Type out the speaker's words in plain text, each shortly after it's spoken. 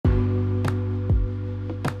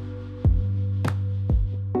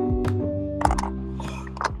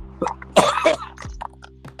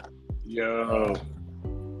Yo,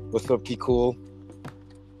 What's up, Kool?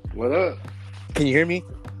 what up? Can you hear me?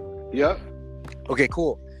 Yep. Okay,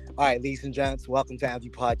 cool. All right, ladies and gents, welcome to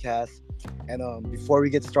Avenue Podcast. And before we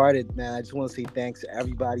get started, man, I just want to say thanks to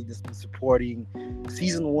everybody that's been supporting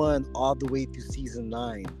season 1 all the way through season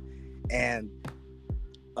 9. And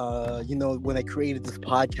when I created this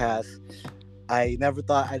podcast, I never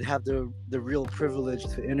thought I'd have the real privilege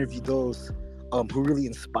to interview those who really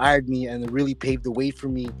inspired me and really paved the way for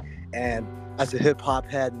me. And as a hip hop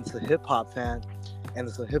head and as a hip hop fan and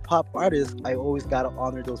as a hip hop artist, I always got to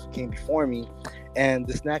honor those who came before me. And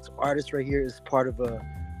this next artist right here is part of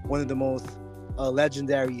one of the most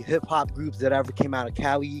legendary hip hop groups that ever came out of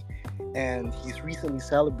Cali. And he's recently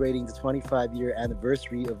celebrating the 25-year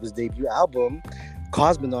anniversary of his debut album,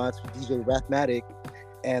 Kozmonautz, with DJ Rathmatic.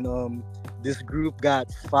 And this group got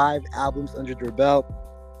 5 albums under their belt.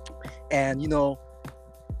 And,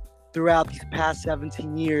 throughout these past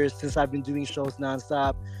 17 years, since I've been doing shows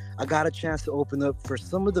nonstop, I got a chance to open up for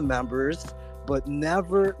some of the members, but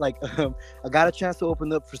never, I got a chance to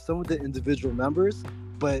open up for some of the individual members.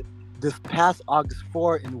 But this past August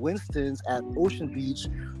 4 in Winston's at Ocean Beach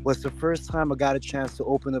was the first time I got a chance to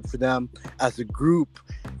open up for them as a group.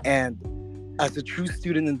 And as a true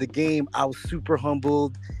student in the game, I was super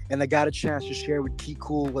humbled, and I got a chance to share with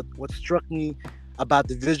Kool what struck me about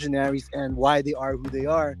the Visionaries and why they are who they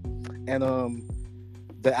are. And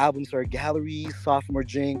the albums are Galleries, Sophomore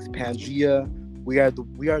Jinx, Pangea, We Are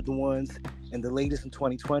the Ones, and the latest in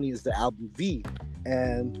 2020 is the album V.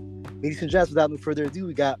 And ladies and gents, without no further ado,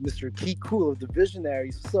 we got Mr. Kool of the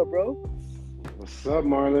Visionaries. What's up, bro? What's up,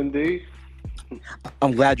 Marlon D?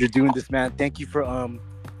 I'm glad you're doing this, man. Thank you for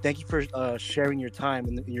sharing your time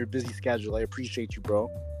in your busy schedule. I appreciate you, bro.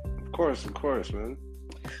 Of course, man.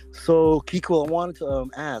 So, Kool, I wanted to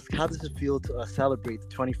ask, how does it feel to celebrate the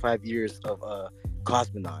 25 years of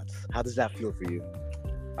Kozmonautz? How does that feel for you?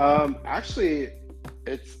 Actually,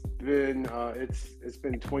 it's been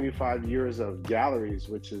 25 years of Galleries,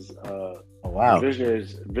 which is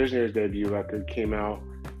Visionaries debut record came out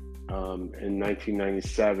in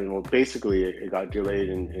 1997. Well, basically, it got delayed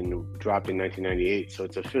and dropped in 1998, so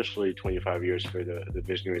it's officially 25 years for the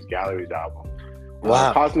Visionaries Galleries album.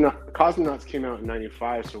 Wow. Kozmonautz came out in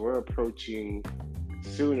 95, so we're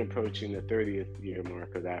soon approaching the 30th year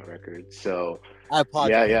mark of that record. So I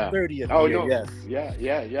apologize. Yeah. 30th year, No. yes.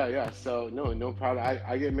 Yeah. So no problem.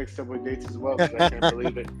 I get mixed up with dates as well, because I can't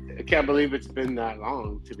believe it. I can't believe it's been that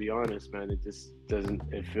long, to be honest, man. It just doesn't.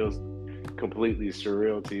 It feels completely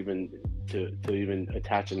surreal to even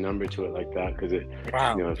attach a number to it like that, because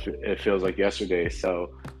it feels like yesterday.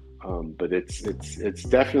 So. But it's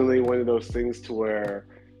definitely one of those things to where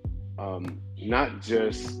not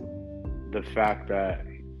just the fact that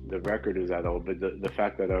the record is that old, but the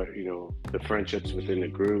fact that the friendships within the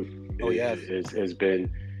group has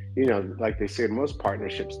been, like they say, most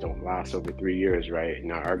partnerships don't last over 3 years, right?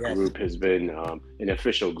 And our group has been an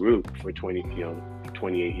official group for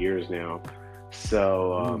 28 years now.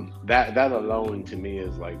 So that alone to me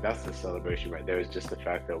is that's the celebration right there. Is just the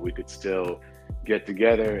fact that we could still get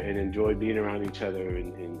together and enjoy being around each other,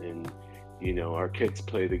 and our kids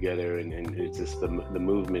play together, and it's just the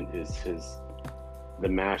movement the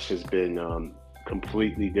mash has been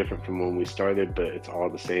completely different from when we started, but it's all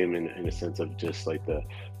the same in a sense of just the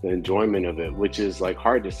enjoyment of it, which is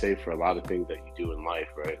hard to say for a lot of things that you do in life,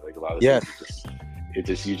 right? Like a lot of things,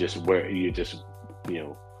 you just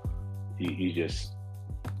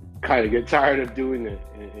kind of get tired of doing it,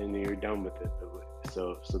 and you're done with it.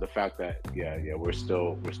 So the fact that we're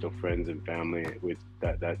still friends and family, with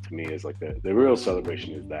that to me is the real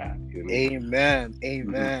celebration is that. Amen.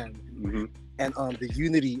 Mm-hmm. And the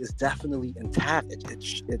unity is definitely intact.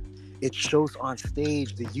 It shows on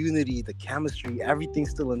stage, the unity, the chemistry,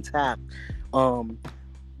 everything's still intact.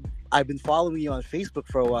 I've been following you on Facebook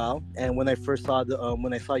for a while, and when I first saw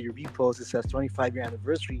when I saw your repost, it says 25-year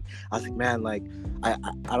anniversary. I was like, man,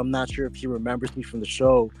 I'm not sure if he remembers me from the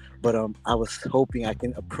show, but I was hoping I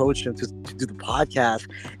can approach him to do the podcast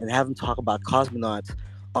and have him talk about Kozmonautz.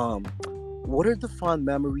 What are the fond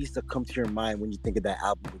memories that come to your mind when you think of that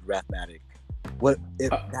album with Rathmatic? What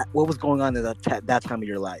was going on at that time of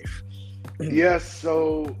your life?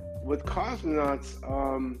 So with Kozmonautz,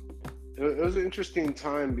 it was an interesting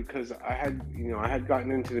time, because I had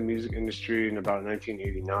gotten into the music industry in about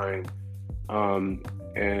 1989,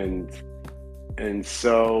 and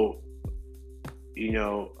so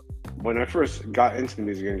when I first got into the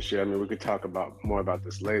music industry, we could talk more about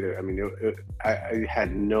this later. I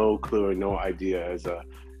had no clue or no idea as a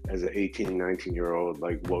 18, 19-year-old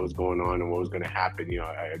what was going on and what was going to happen.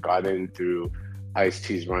 I got in through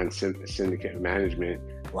Ice-T's Rhyme Syndicate management,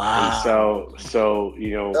 And Wow. so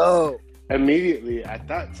you know, Oh, immediately at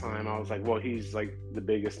that time, I was like, well, he's like the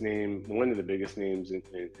biggest name, one of the biggest names in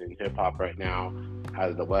hip hop right now, out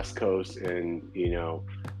of the West Coast, and you know,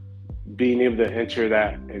 being able to enter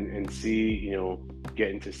that and see, you know, get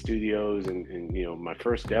into studios and you know, my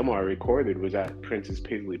first demo I recorded was at Princess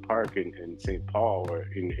Paisley Park in St. Paul, or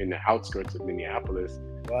in the outskirts of Minneapolis.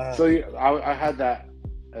 wow. So yeah, I had that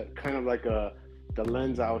kind of like the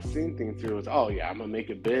lens I was seeing things through was, oh yeah, I'm gonna make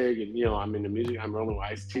it big, and you know, I'm into music, I'm rolling with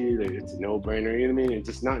Ice-T, like, it's a no-brainer, you know what I mean? And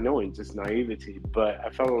just not knowing, just naivety. But I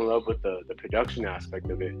fell in love with the production aspect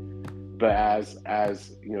of it. But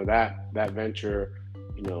as you know, that venture,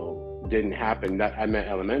 you know, didn't happen. That I met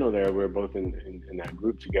Elemental there. We were both in that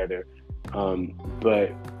group together.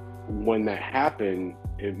 But when that happened,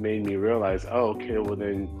 it made me realize, oh, okay, well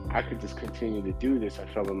then I could just continue to do this. I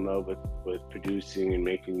fell in love with producing and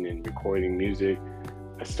making and recording music.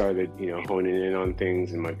 I started, you know, honing in on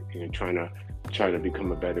things and like, you know, trying to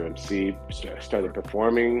become a better MC. I started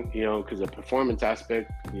performing, you know, because the performance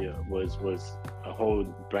aspect, you know, was a whole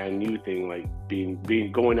brand new thing. Like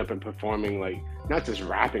being going up and performing, like not just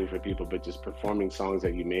rapping for people, but just performing songs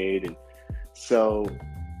that you made. And so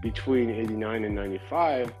between '89 and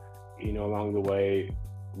 '95, you know, along the way,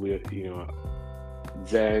 we, you know,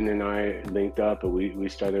 Zen and I linked up and we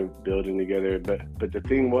started building together. But the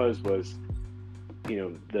thing was, you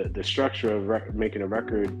know, the structure of making a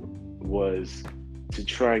record was to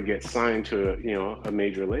try and get signed to you know, a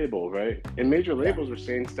major label, right? And major Yeah. labels were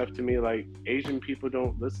saying stuff to me like, Asian people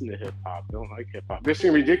don't listen to hip hop, don't like hip hop. They're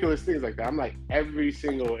saying ridiculous things like that. I'm like, every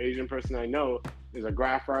single Asian person I know is a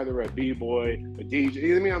graph writer, a b-boy, a DJ. You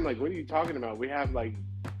know what I mean? I'm like, what are you talking about? We have like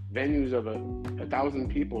venues of 1,000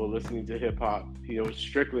 people listening to hip hop, you know,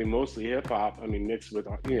 strictly mostly hip hop. I mean, mixed with,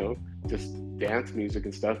 you know, just dance music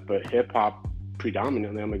and stuff, but hip hop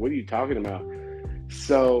predominantly. I'm like, what are you talking about?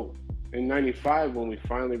 So in '95, when we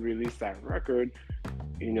finally released that record,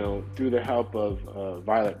 you know, through the help of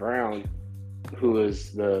Violet Brown, who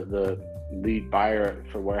is the lead buyer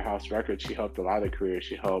for Warehouse Records, she helped a lot of careers.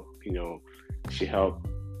 She helped, you know, she helped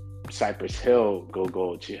Cypress Hill go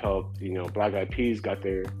gold. She helped, you know, Black Eyed Peas got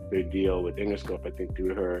their deal with Interscope, I think,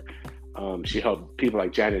 through her. She helped people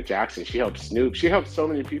like Janet Jackson. She helped Snoop. She helped so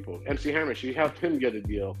many people. MC Hammer, she helped him get a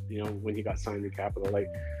deal, you know, when he got signed to Capitol. Like,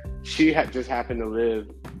 she had just happened to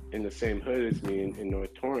live in the same hood as me in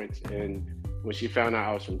North Torrance. And when she found out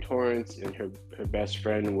I was from Torrance, and her best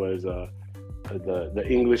friend was the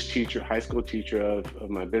English teacher, high school teacher of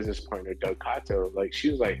my business partner, Doug Cotto, like,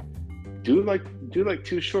 she was like, do like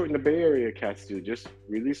Too Short in the Bay Area cats do. Just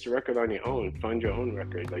release the record on your own. Fund your own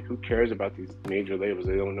record. Like, who cares about these major labels?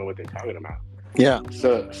 They don't know what they're talking about. Yeah.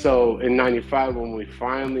 So in '95, when we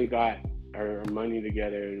finally got our money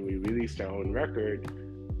together and we released our own record,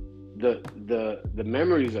 the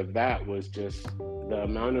memories of that was just the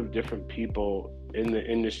amount of different people in the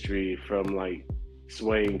industry, from like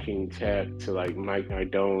Sway and King Tech to like Mike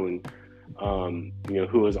Nardone, you know,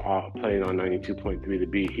 who was playing on 92.3 The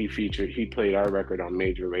Beat. He played our record on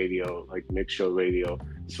major radio, like mix show radio.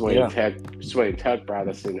 Sway and Tech brought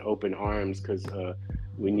us in open arms because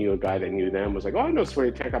we knew a guy that knew them, was like, oh, I know Sway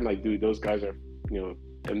and Tech. I'm like, dude, those guys are, you know,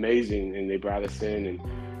 amazing. And they brought us in, and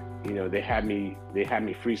you know, they had me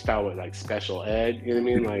freestyle with like Special Ed, you know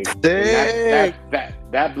what I mean? Like,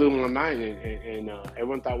 that blew my mind, and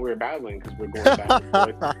everyone thought we were battling because we're going back and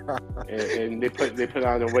forth. And they put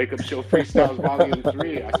on a Wake Up Show Freestyles Volume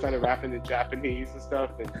 3. I started rapping in Japanese and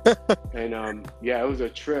stuff, and yeah, it was a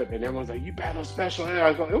trip. And everyone's like, you battle Special Ed.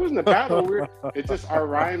 I was like, it wasn't a battle. It's just our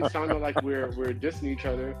rhymes sounded like we're dissing each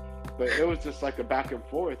other, but it was just like a back and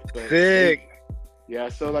forth. But Sick. yeah,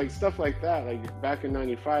 so like stuff like that, like back in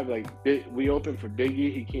 '95, like we opened for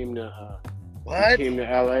Biggie. He came to What? He came to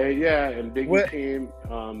LA, yeah, and Biggie What? came,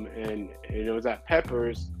 and it was at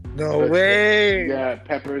Peppers. No way. Yeah,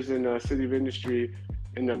 Peppers in City of Industry.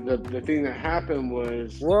 And the thing that happened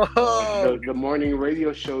was, Whoa. the morning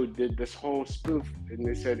radio show did this whole spoof, and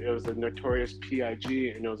they said it was the Notorious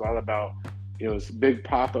PIG, and it was all about, you know, it was Big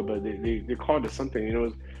Papa, but they called it something, you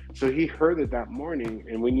know. So he heard it that morning,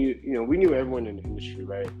 and we knew everyone in the industry,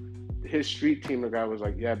 right? His street team guy was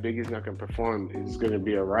like, yeah, Biggie's not gonna perform. It's gonna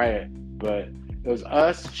be a riot. But it was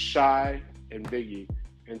us, Shy, and Biggie.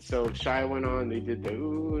 And so Shy went on, they did the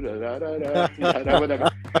ooh, da da da da da, whatever.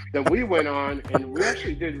 Then we went on, and we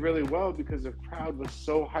actually did really well because the crowd was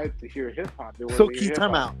so hyped to hear hip hop. So key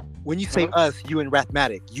time out. When you say us, you and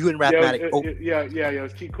Rathmatic. Yeah, it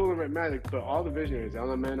was Key, Kool, and Rhythmatic, but all the Visionaries,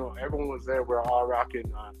 Elemental, everyone was there. We're all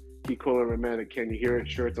rocking Key, Kool, and Rhythmatic. Can you hear it?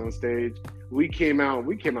 Shirts on stage. We came out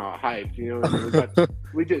hyped, you know.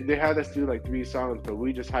 we did. They had us do like 3 songs, but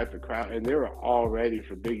we just hyped the crowd, and they were all ready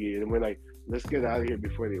for Biggie, and we're like, let's get out of here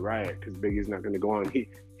before they riot, because Biggie's not going to go on.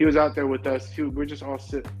 He was out there with us. We're just all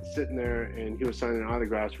sitting there, and he was signing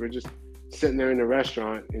autographs. We're just sitting there in the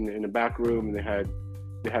restaurant in the back room, and they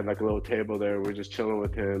had like a little table there. We're just chilling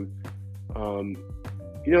with him.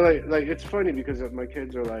 You know, like it's funny because my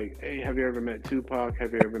kids are like, hey, have you ever met Tupac?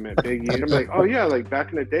 Have you ever met Biggie? And I'm like, oh yeah, like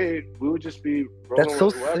back in the day, we would just be rolling That's so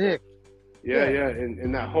with whoever. sick. Yeah.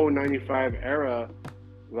 And that whole '95 era,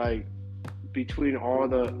 like between all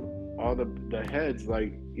the heads,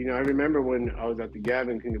 like, you know, I remember when I was at the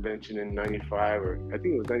Gavin convention in '95, or I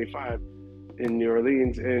think it was '95 in New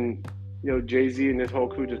Orleans, and you know, Jay-Z and his whole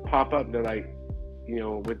crew just pop up. They're like, you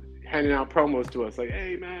know, with handing out promos to us, like,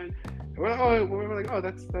 hey man. We're like, oh,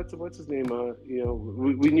 that's what's his name? You know,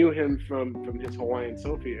 we knew him from his Hawaiian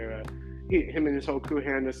Sophie era. Him and his whole crew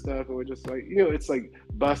hand us stuff, and we're just like, you know, it's like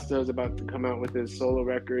Busta's about to come out with his solo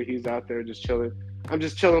record. He's out there just chilling. I'm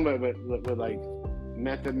just chilling with like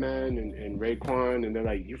Method Man and Raekwon, and they're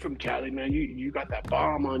like, you from Cali, man? You got that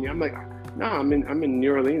bomb on you? I'm like, no, I'm in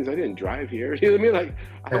New Orleans. I didn't drive here. You know what I mean? Like,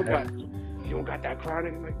 I don't got. You don't got that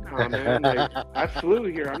chronic? I'm like, nah, man. Like, I flew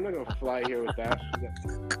here. I'm not gonna fly here with that. You know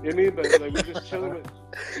what I mean? But like, we're just chilling with.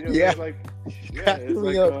 You know, Yeah. like, yeah, it's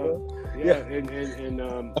like,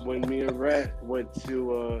 and when me and Rhett went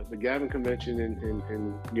to the Gavin convention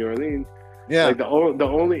in New Orleans, Yeah. like the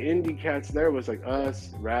only indie cats there was like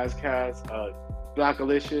us, Raz Cats, Black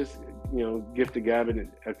Alicious, you know, Gift to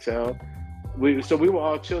Gavin XL. We were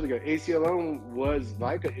all chill together. AC alone was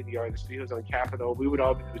like an indie artist. He was on Capitol. We would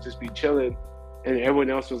just be chilling, and everyone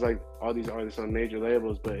else was like all these artists on major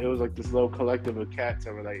labels. But it was like this little collective of cats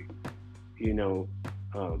that were like, you know,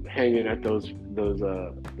 hanging at those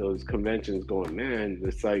conventions, going, man,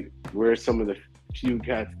 it's like we're some of the few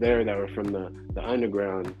cats there that were from the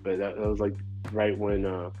underground. But that was like right when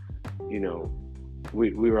you know,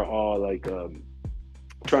 we were all like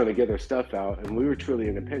trying to get our stuff out, and we were truly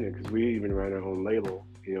independent because we even ran our own label,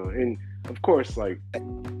 you know. And of course, like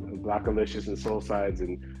Black Alicious and Soul Sides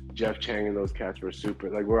and Jeff Chang and those cats were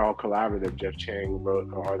super, like, we're all collaborative. Jeff Chang wrote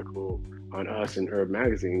an article on us in Herb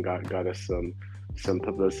magazine, got us some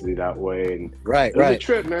publicity that way, and Right, it was right. a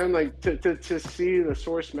trip, man. Like to see the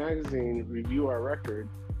Source magazine review our record.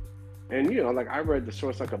 And, you know, like, I read the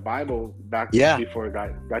Source like a Bible back before it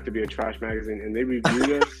got to be a trash magazine, and they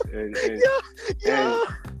reviewed us, and you know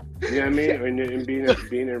what I mean, and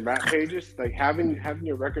being in rap pages, like having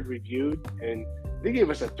your record reviewed, and they gave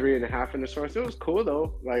us a 3.5 in the Source. It was cool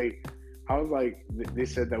though. Like, I was like, they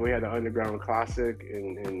said that we had an underground classic,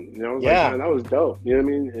 and you know, I was like, man, that was dope. You know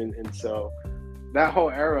what I mean? And so that whole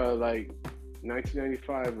era, like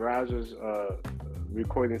 1995, Raz was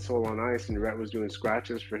recording Soul on Ice, and Rhett was doing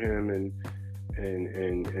scratches for him, and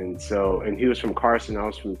he was from Carson, I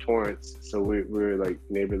was from Torrance, so we were like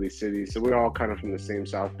neighborly cities, so we we're all kind of from the same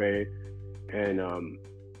South Bay,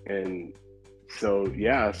 and so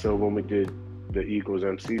yeah, so when we did the Equals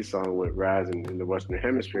MC song with Raz and the Western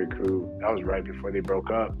Hemisphere crew, that was right before they broke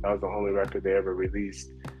up. That was the only record they ever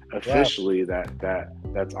released officially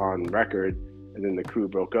that's on record, and then the crew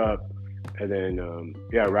broke up. And then,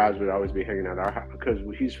 Raz would always be hanging out our house because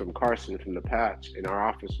he's from Carson, from the Patch, and our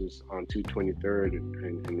office was on 223rd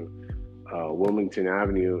and Wilmington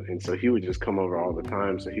Avenue. And so he would just come over all the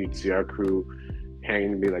time. So he'd see our crew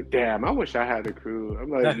hanging and be like, damn, I wish I had a crew. I'm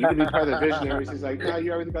like, you can be part of the Visionaries. He's like, no,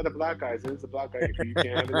 you already got the black guys. It's the black guy crew. You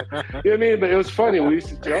can't have it. You know what I mean? But it was funny. We used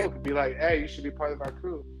to joke and be like, hey, you should be part of our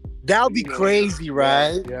crew. That would be crazy,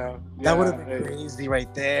 right? Yeah. That would have been crazy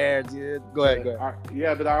right there, dude. Go ahead.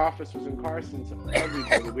 But our office was in Carson, so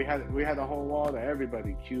everybody, we had a whole wall that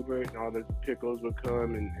everybody, Cubert and all the pickles would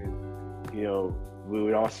come, and you know, we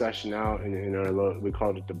would all session out in our little, we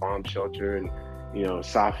called it the bomb shelter, and you know,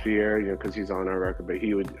 Safir, you know, because he's on our record, but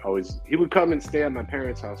he would come and stay at my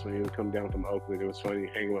parents' house when he would come down from Oakland. It was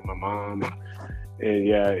funny hanging with my mom. And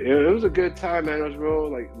yeah, it was a good time, man. It was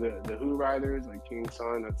real, like the Who Riders, like King's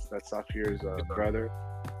son, that's Safir's brother.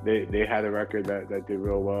 They had a record that did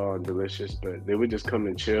real well on Delicious, but they would just come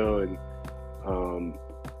and chill. And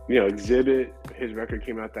you know, Exhibit, his record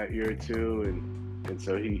came out that year too, and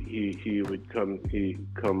so he would come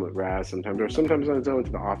with Raz sometimes, or sometimes on his own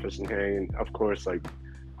to the office and hang. And of course, like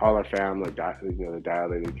all our fam, like you know, the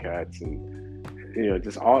Dilated Cats, and you know,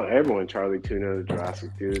 just everyone, Charlie Tuna, the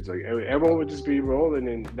Jurassic Dudes, like everyone would just be rolling.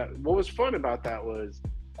 And what was fun about that was,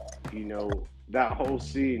 you know, that whole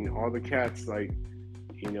scene, all the cats, like,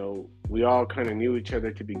 we all kind of knew each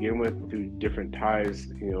other to begin with through different ties,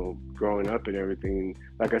 growing up and everything.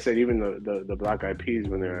 Like I said, even the Black Eyed Peas,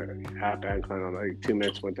 when they're at band clown, like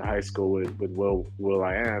 2Mix went to high school with Will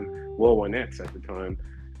I Am, Will 1X at the time.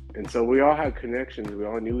 And so we all had connections. We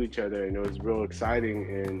all knew each other, and it was real exciting.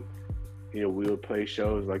 And we would play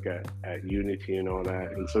shows like at Unity and all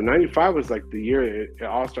that. And so '95 was like the year it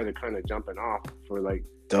all started kind of jumping off for like.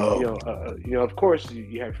 Of course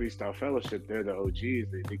you had Freestyle Fellowship. They're the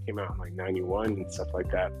OGs. They came out in like '91 and stuff like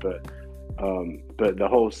that. But the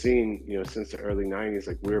whole scene, since the early '90s,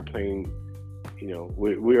 like we were playing.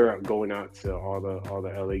 We were going out to all the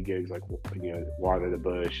LA gigs, like Water the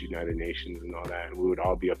Bush, United Nations, and all that. And we would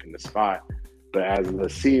all be up in the spot. But as the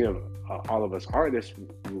scene of all of us artists,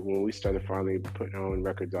 when we started finally putting our own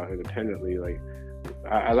records out independently, like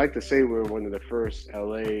I like to say we're one of the first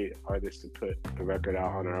LA artists to put a record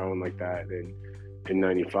out on our own like that in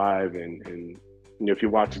 '95. And if you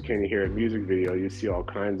watch the Can You Hear It music video, you see all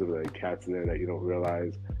kinds of like cats in there that you don't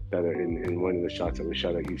realize that are in one of the shots that we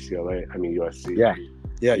shot at USC. Yeah.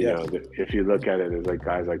 If you look at it, there's like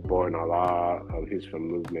guys like Born Allah. He's from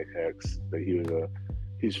Movement X. But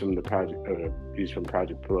he's from the project. He's from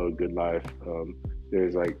Project Pillow, Good Life.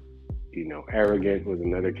 There's like, Arrogant was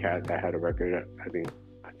another cat that had a record. I think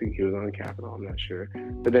he was on Capitol. I'm not sure.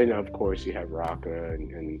 But then of course you have Rocka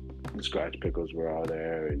and Scratch Pickles were all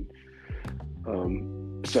there, and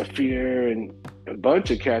Saphir and a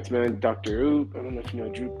bunch of cats, man. Dr. Oop. I don't know if you know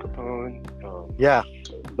Droop Capone.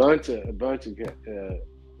 A bunch of cats.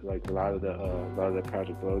 Like a lot of the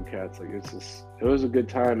Project Blow cats. Like it was a good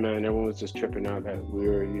time, man. Everyone was just tripping out that we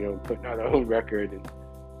were, putting out our own record and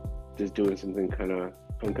just doing something kind of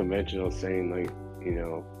unconventional, saying like,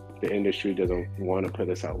 the industry doesn't want to put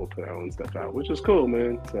us out, we'll put our own stuff out, which was cool,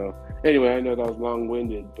 man. So anyway, I know that was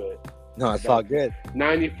long-winded, but no, it's all good.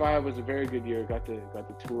 '95 was a very good year. Got to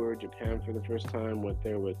tour Japan for the first time. Went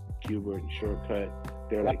there with Cuba and Shortcut.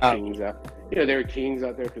 They're like kings out. They were kings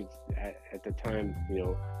out there because at the time,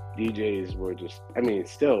 DJs were just. I mean,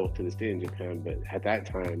 still to this day in Japan, but at that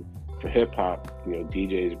time for hip hop,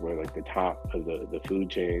 DJs were like the top of the food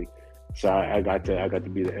chain. So I got to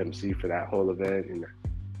be the MC for that whole event, and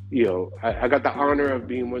I got the honor of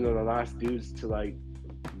being one of the last dudes to like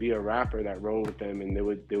be a rapper that rolled with them, and I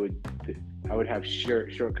would have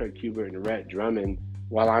Shortcut, Cuba, and Rhett drumming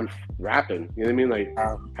while I'm rapping. You know what I mean? Like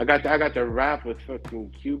I got to rap with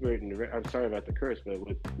fucking Cuba and Rhett. I'm sorry about the curse, but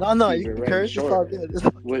with you can curse. It's all good. It's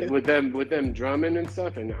all good. With them drumming and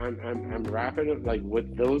stuff, and I'm rapping like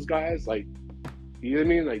with those guys, like. You know what I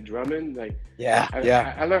mean? Like drumming, like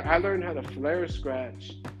I learned how to flare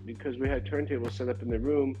scratch because we had turntables set up in the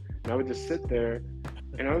room, and I would just sit there,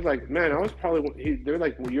 and I was like, man, I was probably. They're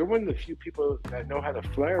like, well, you're one of the few people that know how to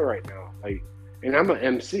flare right now. Like, and I'm an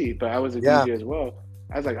MC, but I was a DJ as well.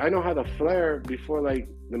 I was like, I know how to flare before like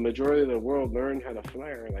the majority of the world learned how to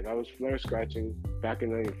flare. Like I was flare scratching back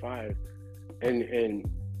in '95, and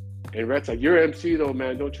Rhett's like, you're MC though,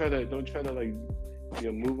 man. Don't try to like.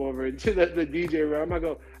 Move over into the DJ realm. I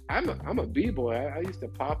go, I'm a b-boy. I used to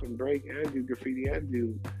pop and break and do graffiti and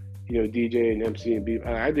do, DJ and MC and b.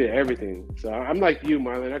 I did everything. So I'm like you,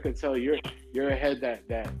 Marlon. I could tell you're a head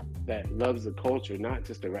that loves the culture, not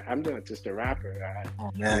just I'm not just a rapper.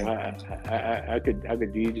 I could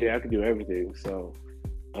DJ. I could do everything. So,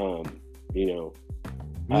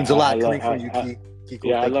 means a lot coming from you,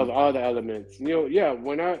 Kiko. I love all the elements.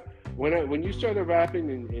 When you started rapping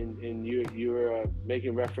and you were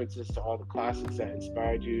making references to all the classics that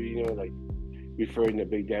inspired you, like referring to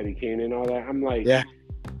Big Daddy Kane and all that, I'm like,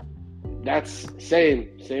 that's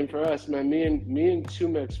same for us, man. Me and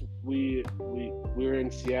 2Mix, we were in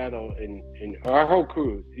Seattle, and our whole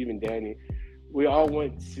crew, even Danny, we all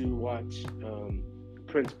went to watch.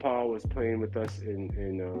 Prince Paul was playing with us in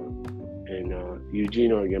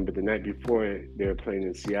Eugene, Oregon, but the night before they were playing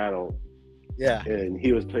in Seattle. Yeah. And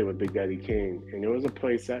he was playing with Big Daddy Kane. And it was a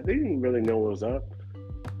place that they didn't really know what was up.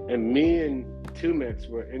 And me and 2Mix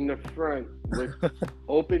were in the front with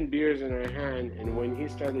open beers in our hand. And when he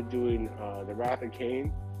started doing the Wrath of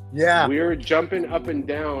Kane, we were jumping up and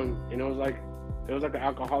down. And it was like an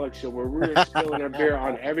alcoholic show where we were spilling our beer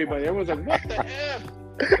on everybody. Everyone's like, what the F?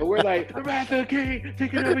 And we're like, the Wrath of Kane,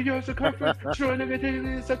 taking over your circumference, trying to get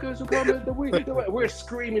the suckers who come in the week. We're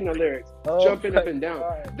screaming the lyrics, jumping up and down.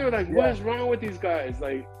 They're like, what is wrong with these guys?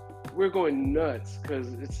 Like, we're going nuts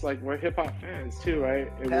because it's like we're hip hop fans too,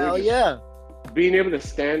 right? And being able to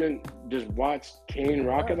stand and just watch Kane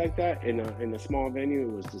rock it like that in a small venue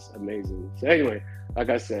was just amazing. So anyway,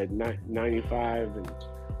 like I said, 95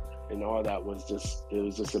 and all that was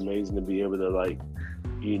just amazing to be able to, like,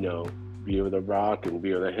 be able to rock and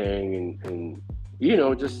be able to hang and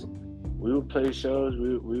just we would play shows.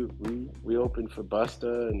 We opened for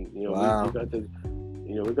Busta, and Wow. we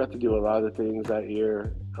got to do a lot of things that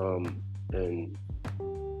year.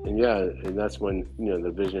 And yeah, and that's when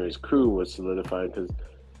the Visionaries crew was solidified, because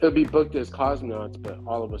it would be booked as Kozmonautz, but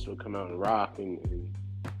all of us would come out and rock, and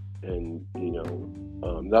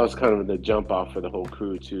that was kind of the jump off for the whole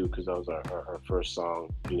crew too, because that was our first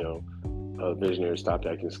song. Visionaries Stopped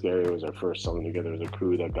Acting Scary was our first song together as a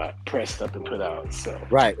crew that got pressed up and put out. So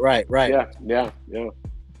Right. yeah.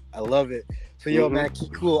 I love it. So man,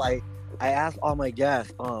 Kool, I asked all my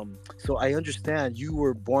guests. So I understand you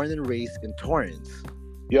were born and raised in Torrance.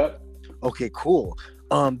 Yep. Okay, cool.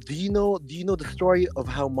 Do you know the story of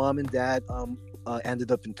how mom and dad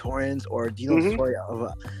ended up in Torrance, or do you know the story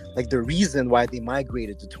of like the reason why they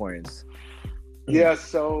migrated to Torrance? Yeah.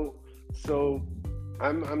 So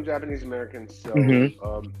I'm Japanese American. So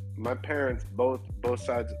my parents, both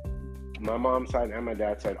sides, my mom's side and my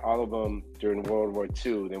dad's side, all of them during World War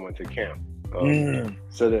II, they went to camp.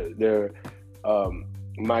 So they're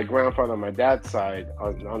my grandfather on my dad's side,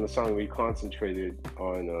 on the song we concentrated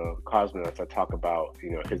on, Kozmonautz, I talk about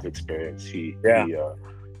his experience. He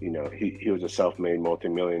was a self-made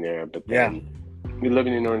multimillionaire, but then we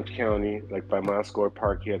living in Orange County, like by Moscow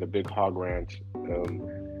Park. He had a big hog ranch,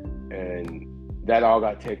 and that all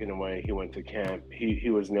got taken away. He went to camp. He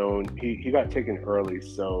was known. He got taken early,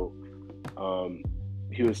 so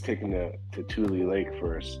he was taken to Tule Lake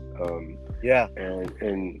first.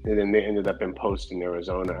 And then they ended up in Poston,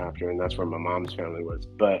 Arizona after, and that's where my mom's family was.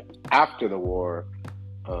 But after the war,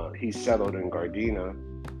 he settled in Gardena.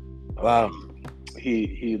 Wow.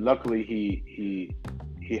 He luckily he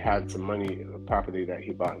had some money, a property that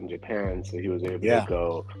he bought in Japan, so he was able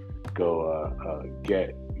to go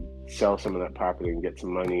sell some of that property and get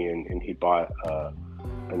some money, and he bought a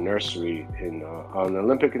nursery on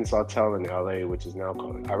Olympic and Sawtelle in LA, which is now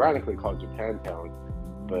ironically called Japantown.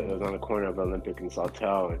 But it was on the corner of Olympic and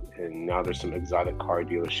Sawtelle, and now there's some exotic car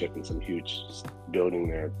dealership and some huge building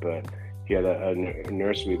there. But he had a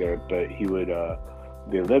nursery there. But he would,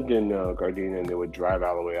 they lived in Gardena, and they would drive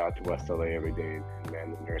all the way out to West LA every day and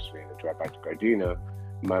man the nursery, and then drive back to Gardena.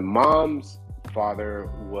 My mom's father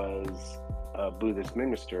was a Buddhist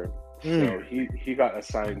minister, so he got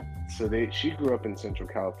assigned. So she grew up in Central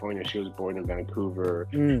California. She was born in Vancouver.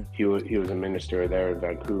 He was a minister there in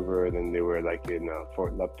Vancouver. Then they were like in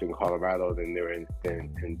Fort Lupton, Colorado. Then they were in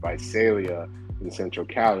Visalia in Central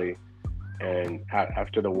Cali. And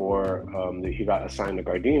after the war, he got assigned to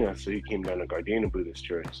Gardena, so he came down to Gardena Buddhist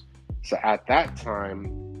Church. So at that time,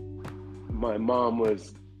 my mom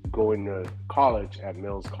was going to college at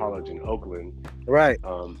Mills College in Oakland. Right.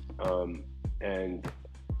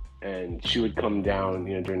 And she would come down,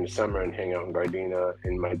 during the summer and hang out in Gardena.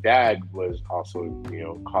 And my dad was also,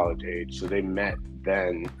 college age, so they met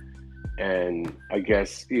then. And I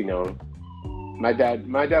guess, my dad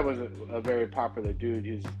was a very popular dude.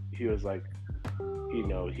 He was like, he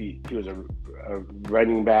was a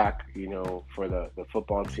running back, for the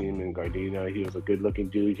football team in Gardena. He was a good-looking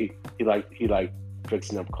dude. He liked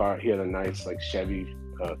fixing up cars. He had a nice Chevy,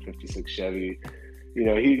 56 Chevy.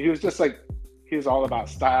 He was just like, he was all about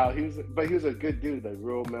style. But he was a good dude, like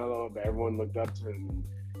real mellow. But everyone looked up to him.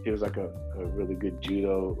 He was like a really good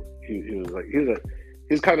judo. He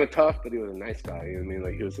was kind of tough, but he was a nice guy. You know what I mean?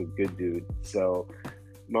 Like, he was a good dude. So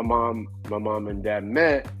my mom and dad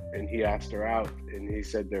met, and he asked her out, and he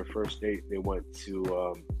said their first date they went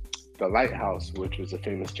to the Lighthouse, which was a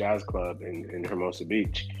famous jazz club in Hermosa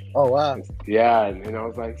Beach. Oh wow. Yeah, and I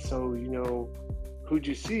was like, so who'd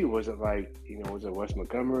you see? Was it was it Wes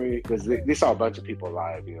Montgomery? Because they saw a bunch of people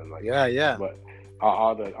live, But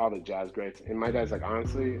all the jazz greats. And my dad's like,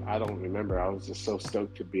 honestly, I don't remember. I was just so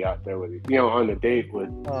stoked to be out there with on the date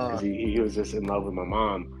with, because he was just in love with my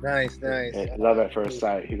mom. Nice. And love at first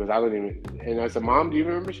sight. He goes, I don't even. And I said, Mom, do you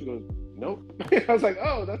remember? She goes, nope. I was like,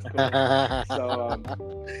 oh, that's cool.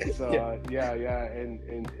 Yeah.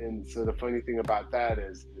 And so the funny thing about that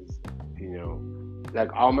is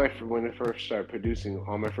like when I first started producing,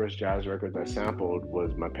 all my first jazz records I sampled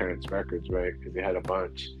was my parents' records, right? Because they had a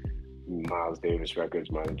bunch, Miles Davis records,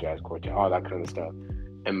 Modern Jazz Quartet, all that kind of stuff.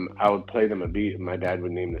 And I would play them a beat, and my dad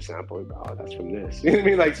would name the sample. He'd go, oh, that's from this. You know what I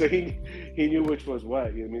mean? Like, so he knew which was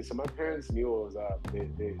what. You know what I mean? So my parents knew what was up. They're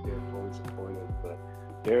fully supportive, but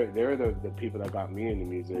they're the people that got me into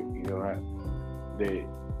music.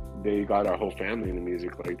 They got our whole family into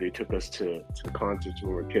music. Like, they took us to concerts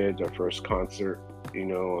when we were kids. Our first concert,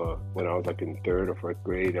 when I was like in 3rd or 4th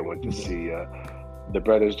grade, I went to see the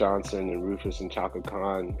Brothers Johnson and Rufus and Chaka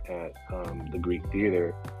Khan at the Greek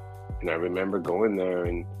Theater. And I remember going there,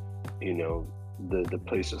 and the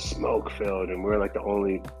place was smoke filled, and we're like the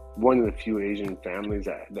only one of the few Asian families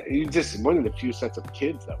that you just one of the few sets of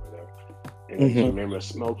kids that were there. And I just remember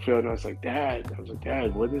smoke filled, and I was like, Dad,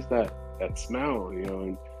 what is that smell?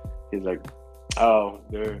 And he's like, oh,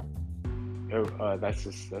 that's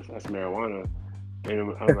marijuana.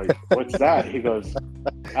 And I'm like, what's that? He goes,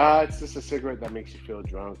 it's just a cigarette that makes you feel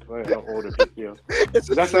drunk. Like older people. That's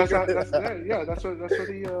what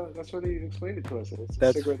he explained it to us. It's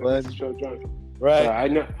a cigarette that makes you feel drunk. Right.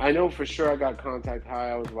 So I know for sure I got contact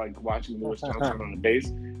high. I was like watching Louis Johnson on the bass,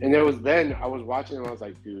 and I was watching and I was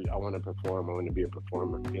like, dude, I want to perform. I want to be a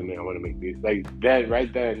performer. I want to make music. Like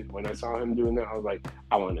right then, when I saw him doing that, I was like,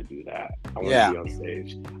 I want to do that. I want to be on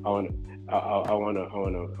stage. I want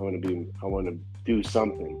to do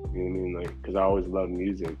something. You know what I mean? Like, because I always loved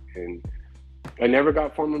music, and I never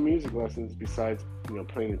got formal music lessons besides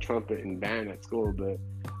playing the trumpet in band at school, but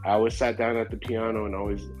I always sat down at the piano and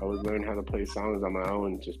always learned how to play songs on my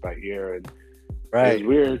own just by ear. And it was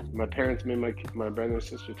weird. My parents made my brother and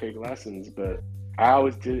sister take lessons, but I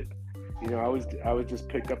always did. I was just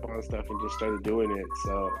picked up on stuff and just started doing it.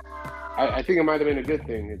 So I think it might have been a good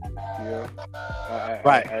thing.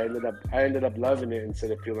 I ended up loving it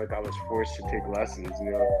instead of feeling like I was forced to take lessons.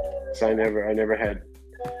 So I never had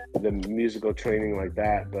the musical training like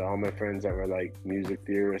that, but all my friends that were like music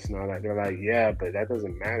theorists and all that, they're like, yeah, but that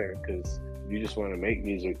doesn't matter because you just want to make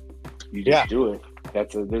music, you just do it.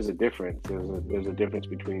 There's a difference. There's a difference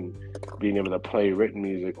between being able to play written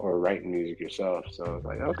music or writing music yourself. So I was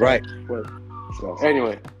like, okay, right. So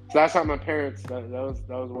anyway, so that's how my parents. That was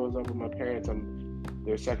what was up with my parents.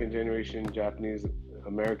 They're second generation Japanese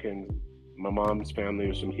Americans. My mom's family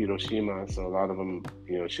was from Hiroshima, so a lot of them,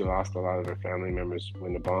 she lost a lot of her family members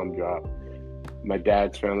when the bomb dropped. My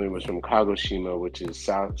dad's family was from Kagoshima, which is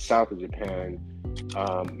south of Japan.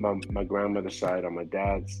 My grandmother's side on my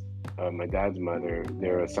dad's mother,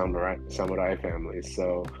 they're a samurai family.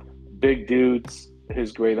 So big dudes.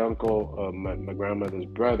 His great uncle, my grandmother's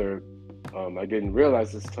brother. I didn't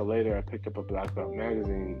realize this till later. I picked up a black belt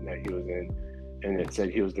magazine that he was in, and it said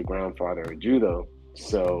he was the grandfather of judo.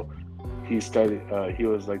 So he studied. He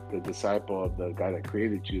was like the disciple of the guy that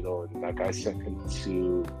created judo, and that guy sent him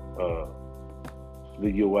to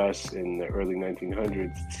the U.S. in the early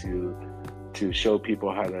 1900s to show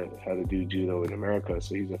people how to do judo in America.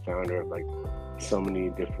 So he's a founder of like so many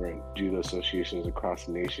different judo associations across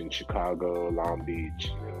the nation, Chicago, Long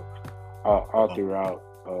Beach, all throughout.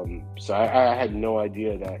 So I had no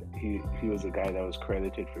idea that he was a guy that was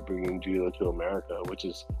credited for bringing judo to America, which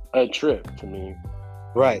is a trip to me.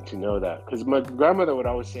 Right. To know that, because my grandmother would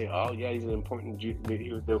always say, "Oh yeah, he's an important."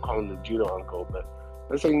 They'll call him the judo uncle, but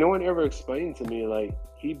it's like no one ever explained to me like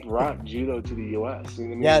he brought judo to the U.S. You know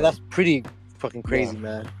what I mean? Yeah, that's pretty fucking crazy,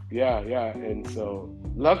 man. Yeah, and so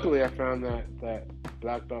luckily I found that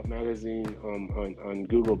black belt magazine on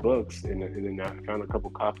Google Books, and then I found a couple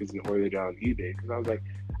copies and ordered it on eBay because I was like,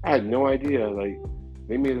 I had no idea. Like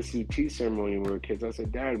they made us do tea ceremony when we were kids. I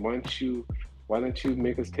said, Dad, why don't you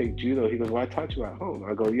make us take judo? He goes, well, I taught you at home.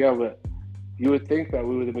 I go, yeah, but you would think that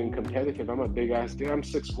we would have been competitive. I'm a big ass dude. I'm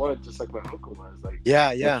 6'1", just like my uncle was. Like,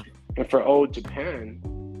 yeah. And for old Japan,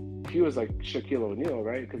 he was like Shaquille O'Neal,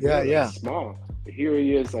 right? Because like small. But here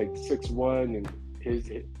he is, like 6'1", and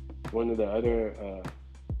one of the other,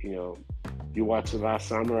 you watch The Last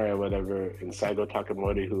Samurai or whatever, and Saigo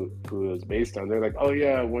Takamori, who it was based on. They're like, oh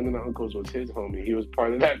yeah, one of the uncles was his homie. He was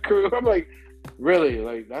part of that crew. I'm like, really?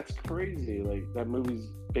 Like, that's crazy. Like, that movie's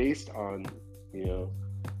based on,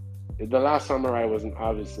 The Last Samurai wasn't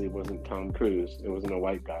Tom Cruise. It wasn't a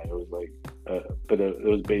white guy. It was like, but it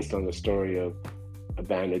was based on the story of a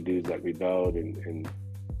band of dudes that rebelled and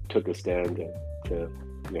took a stand to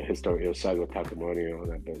history. It was Saigo Takamori and all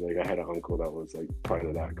that. But like, I had an uncle that was like part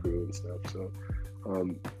of that crew and stuff. So,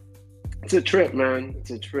 it's a trip, man.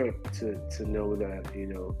 It's a trip to know that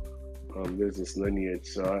there's this lineage.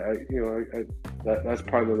 So that's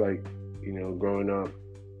part of like growing up.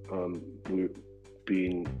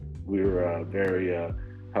 We were very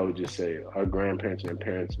how would you say, our grandparents and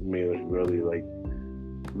parents made us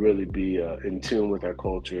really be in tune with our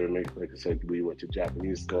culture. And like I said, we went to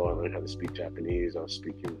Japanese school. I learned how to speak Japanese. I was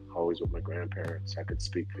speaking always with my grandparents. I could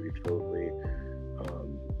speak pretty fluently.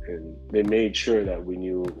 And they made sure that we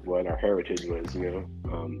knew what our heritage was,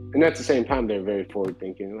 and at the same time, they're very forward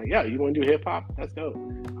thinking. Like, yeah, you want to do hip hop? That's dope.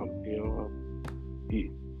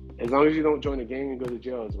 As long as you don't join a gang and go to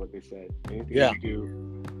jail, is what they said. Anything you do,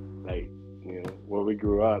 like, where we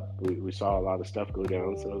grew up, we saw a lot of stuff go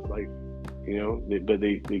down. So it's like,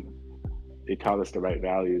 they taught us the right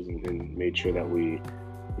values and made sure that we,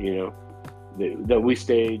 that we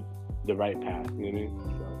stayed the right path. You know what I mean?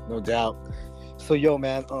 So. No doubt. So yo,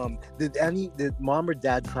 man, did mom or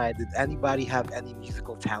dad side, did anybody have any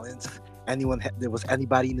musical talents? There was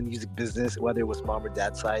anybody in the music business, whether it was mom or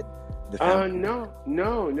dad side, the family? No.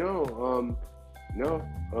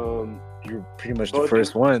 You're pretty much the Both,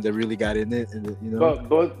 first one that really got in it, and but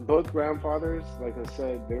both grandfathers, like I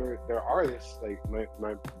said, they're artists. Like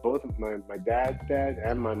my dad's dad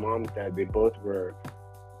and my mom's dad, they both were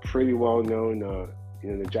pretty well known.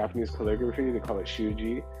 The Japanese calligraphy, they call it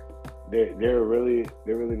shuji. They're really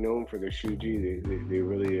known for their shuji. They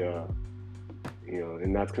really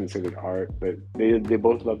and that's considered art. But they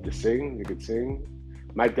both love to sing. They could sing.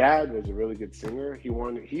 My dad was a really good singer. He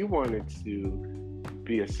wanted to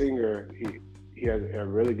be a singer. He had a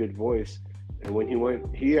really good voice, and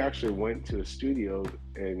when he actually went to a studio,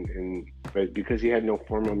 but because he had no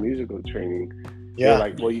formal musical training, they're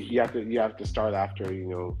like, well, you have to start after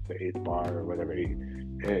the eighth bar or whatever,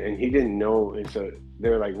 and he didn't know, and so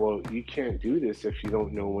they're like, well, you can't do this if you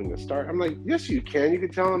don't know when to start. I'm like, yes, you can. You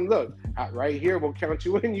could tell him, look, right here, we'll count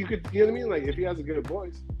you in. You could, you know what I mean? Like if he has a good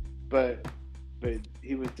voice, but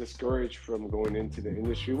he was discouraged from going into the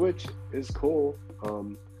industry, which is cool.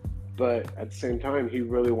 But at the same time, he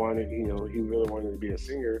really wanted to be a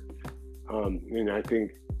singer. And I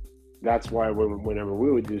think that's why whenever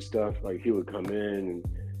we would do stuff, like he would come in, and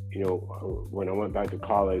when I went back to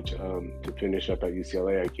college to finish up at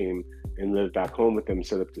UCLA, I came and lived back home with them,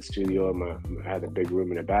 set up the studio, and I had a big room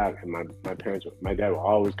in the back, and my dad would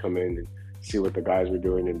always come in and see what the guys were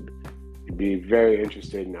doing and be very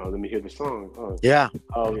interested in, let me hear the song.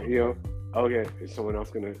 Okay, is someone else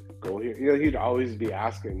gonna go here? He'd always be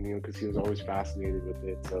asking, because he was always fascinated with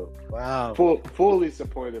it. So wow, fully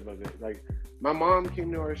supportive of it. Like my mom came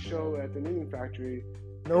to our show at the Knitting Factory.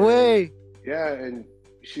 No way. Yeah, and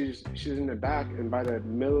she's in the back, and by the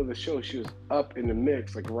middle of the show, she was up in the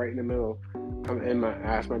mix, like right in the middle. And I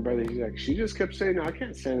asked my brother, he's like, she just kept saying, no, I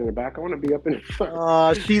can't stand in the back. I want to be up in the front.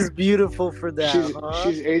 Oh, she's beautiful for that.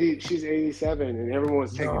 She's 87, and everyone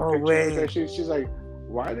was taking pictures with her. She's like,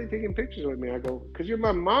 why are they taking pictures with me? I go, because you're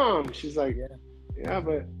my mom. She's like, yeah,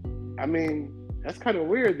 but I mean, that's kind of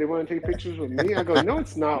weird. They want to take pictures with me. I go, no,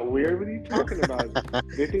 it's not weird. What are you talking about?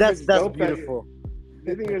 They think that's dope. Beautiful.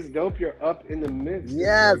 They think it's dope. You're up in the mix.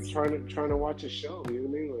 Yes. Like, trying to watch a show. You know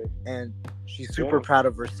what I mean? Like, and she's super proud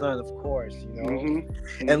of her son, of course.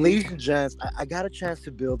 Mm-hmm. And ladies and gents, I got a chance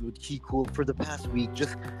to build with Kool for the past week,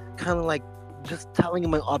 just kind of like just telling him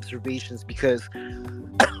my observations, because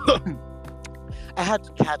I had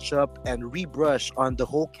to catch up and rebrush on the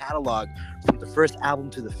whole catalog from the first album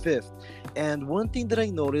to the fifth. And one thing that I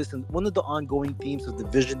noticed, and one of the ongoing themes of the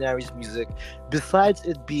Visionaries music, besides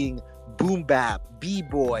it being boom bap,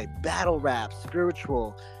 b-boy, battle rap,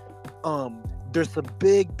 spiritual, there's a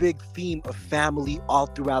big theme of family all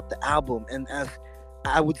throughout the album. And as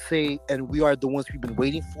I would say, and we are the ones we've been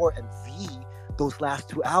waiting for, and those last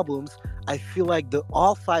two albums, I feel like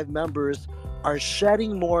all five members are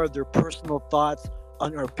shedding more of their personal thoughts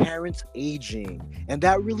on our parents aging, and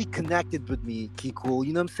that really connected with me, Kool.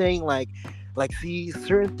 You know what I'm saying? Like see,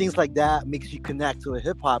 certain things like that makes you connect to a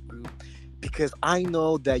hip hop group, because I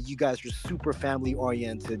know that you guys are super family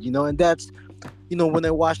oriented, and that's, when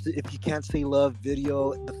I watched the If You Can't Say Love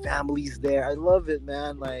video, the family's there. I love it,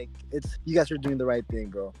 man. Like, you guys are doing the right thing,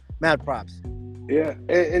 bro. Mad props. Yeah,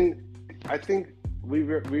 and I think we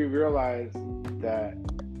realized that.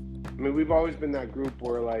 I mean, we've always been that group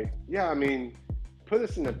where, like, yeah, I mean, put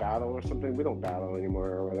us in a battle or something. We don't battle anymore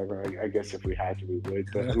or whatever. I guess if we had to, we would.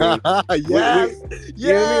 But I mean, yes.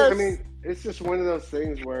 You know what I mean? I mean, it's just one of those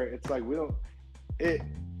things where it's like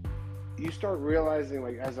you start realizing,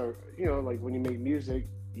 like, like when you make music,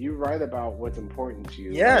 you write about what's important to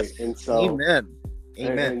you. Yes. Right? And so, amen.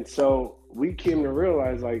 And so we came to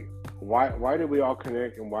realize, like, why did we all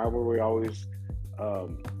connect, and why were we always,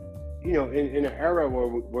 in an era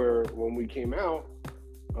where when we came out,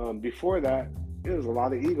 before that, it was a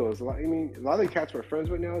lot of egos. A lot of the cats we're friends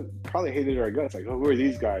with now probably hated our guts. Like, oh, who are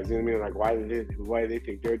these guys? You know what I mean? Like, why do they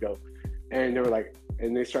think they're dope? And they were like,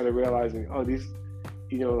 and they started realizing, oh, these,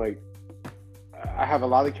 like, I have a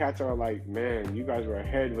lot of cats that are like, man, you guys were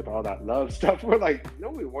ahead with all that love stuff. We're like, no,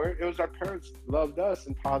 we weren't. It was our parents loved us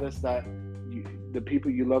and taught us that the people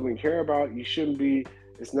you love and care about, you shouldn't be.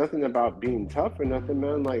 It's nothing about being tough or nothing,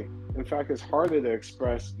 man. Like, in fact, it's harder to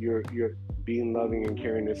express your being loving and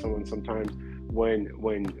caring to someone sometimes when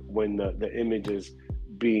the image is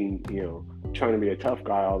being, trying to be a tough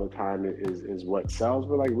guy all the time is what sells.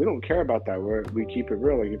 But like, we don't care about that. We keep it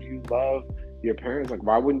real. Like, if you love your parents, like,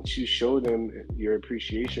 why wouldn't you show them your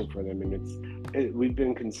appreciation for them? And we've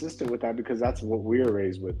been consistent with that because that's what we were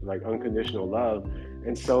raised with, like, unconditional love.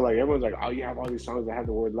 And so, like, everyone's like, oh, you have all these songs that have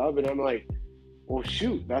the word love, and I'm like, well,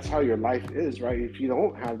 shoot, that's how your life is, right? If you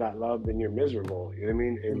don't have that love, then you're miserable. You know what I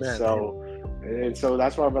mean? Amen. And so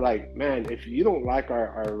that's why we're like, man, if you don't like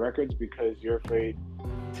our records because you're afraid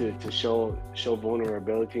to show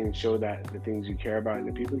vulnerability and show that the things you care about and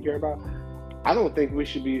the people you care about, I don't think we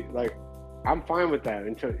should be like, I'm fine with that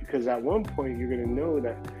until, because at one point you're gonna know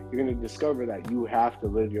that you're gonna discover that you have to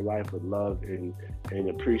live your life with love and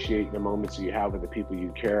appreciate the moments you have with the people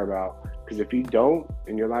you care about. Because if you don't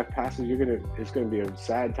and your life passes, it's gonna be a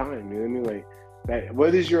sad time. You know what I mean? Like that.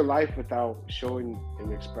 What is your life without showing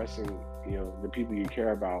and expressing, the people you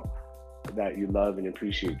care about, that you love and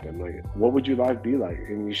appreciate them? Like, what would your life be like?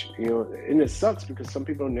 And and it sucks because some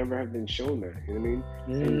people never have been shown that. You know what I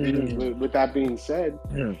mean? And with that being said,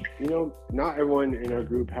 not everyone in our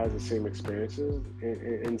group has the same experiences,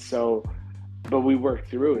 and so, but we work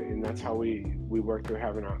through it, and that's how we work through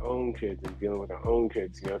having our own kids and dealing with our own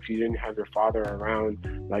kids. If you didn't have your father around,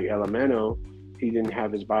 like Elemento, he didn't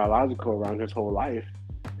have his biological around his whole life,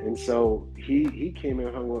 and so he came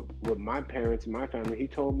and hung with my parents and my family. He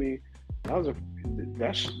told me that was the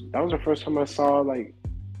first time I saw like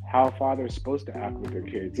how a father is supposed to act with their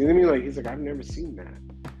kids. You know what I mean? Like, he's like, I've never seen that.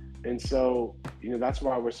 And so, that's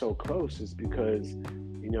why we're so close, is because,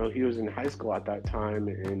 he was in high school at that time,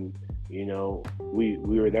 and, we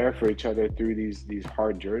were there for each other through these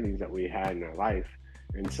hard journeys that we had in our life.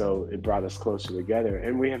 And so it brought us closer together.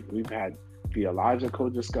 And we've had theological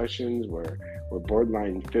discussions where we're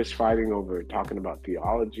borderline fist fighting over talking about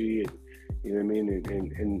theology, and you know what I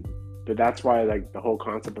mean? But that's why, like, the whole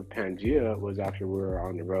concept of Pangea was after we were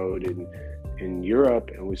on the road in Europe,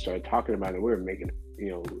 and we started talking about it. We were making,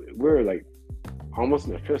 we were like almost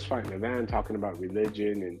in a fist fight in the van talking about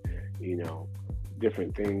religion and,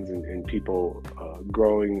 different things, and people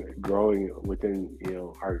growing within,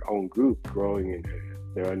 our own group, growing in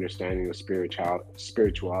their understanding of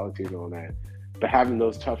spirituality and all that. But having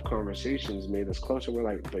those tough conversations made us closer. We're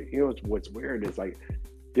like, but what's weird is like,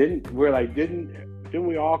 didn't we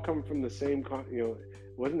all come from the same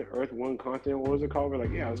wasn't the Earth one continent? What was it called? We're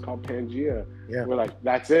like, yeah, it was called Pangea. Yeah. We're like,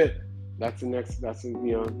 that's it. That's the next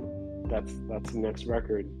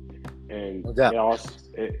record. And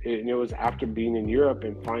it was after being in Europe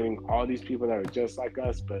and finding all these people that are just like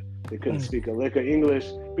us, but they couldn't speak a lick of English.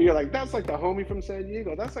 But you're like, that's like the homie from San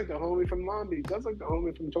Diego. That's like the homie from Long Beach. That's like the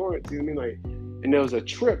homie from Torrance. You know what I mean? Like, and there was a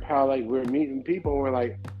trip how like we're meeting people and we're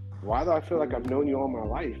like, why do I feel like I've known you all my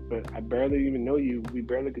life, but I barely even know you? We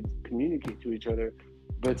barely could communicate to each other,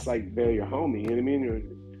 but it's like they're your homie, you know what I mean?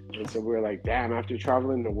 And so we're like, damn, after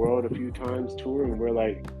traveling the world a few times, touring, we're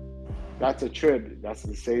like, that's a trip. That's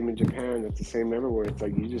the same in Japan. That's the same everywhere. It's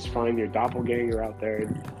like you just find your doppelganger out there,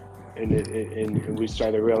 and we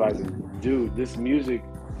started realizing, dude, this music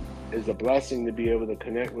is a blessing to be able to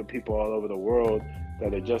connect with people all over the world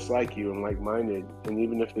that are just like you and like-minded, and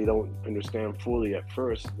even if they don't understand fully at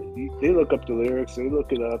first, they look up the lyrics, they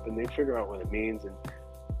look it up, and they figure out what it means, and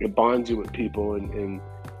it bonds you with people, and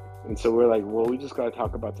so we're like, well, we just got to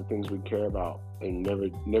talk about the things we care about and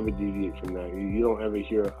never deviate from that. You don't ever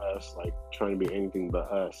hear us like trying to be anything but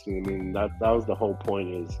us. You know what I mean? That was the whole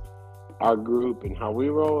point, is our group and how we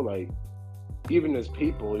roll. Like, even as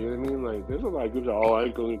people, you know what I mean? Like, there's a lot of groups that, I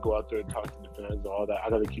ain't going to go out there and talk to the fans and all that. I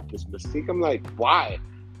got to keep this mystique. I'm like, why?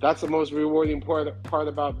 That's the most rewarding part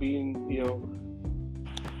about being,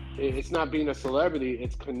 it's not being a celebrity.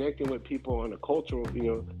 It's connecting with people on a cultural,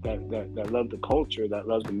 that love the culture, that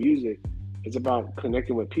love the music. It's about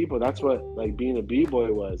connecting with people. That's what, like, being a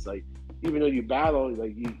B-boy was. Like, even though you battle,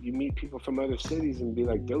 like, you meet people from other cities and be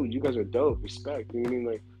like, dude, you guys are dope, respect. You know what I mean?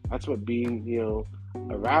 Like, that's what being,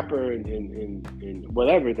 a rapper and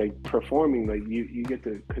whatever, like performing, like you get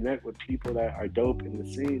to connect with people that are dope in the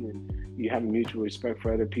scene, and you have mutual respect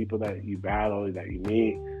for other people that you battle, that you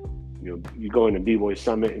meet. You go in a B-Boy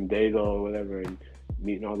Summit in Dago or whatever, and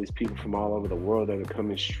meeting all these people from all over the world that are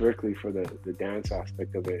coming strictly for the dance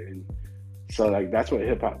aspect of it. And so, like, that's what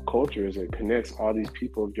hip-hop culture is. It connects all these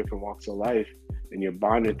people of different walks of life, and you're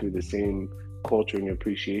bonded through the same culture and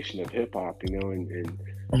appreciation of hip-hop, and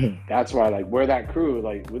that's why, like, we're that crew.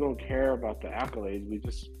 Like, we don't care about the accolades. We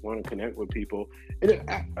just want to connect with people. And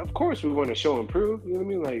of course, we want to show and prove. You know what I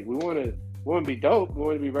mean? Like, we want to be dope. We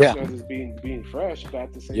want to be recognized as being fresh, but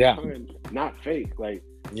at the same time, not fake. Like,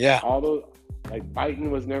 although, like,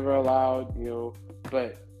 biting was never allowed,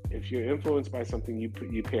 but if you're influenced by something, you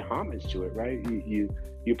pay homage to it, right? You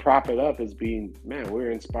prop it up as being, man,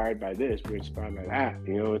 we're inspired by this, we're inspired by that.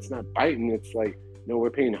 It's not biting. It's like, no,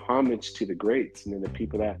 we're paying homage to the greats, and then the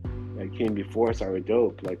people that came before us are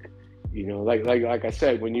dope. Like, like I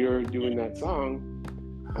said, when you're doing that song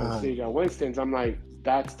on stage at Winston's, I'm like,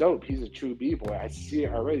 that's dope. He's a true b-boy. I see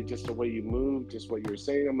it already, just the way you move, just what you're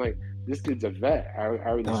saying. I'm like, this dude's a vet. I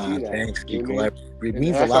already see that. Thanks, You know Kiko. what I mean? It And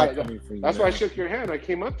means a lot coming from you, that's why I man. shook your hand. I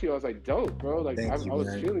came up to you. I was like, dope, bro. Like I Thank you, was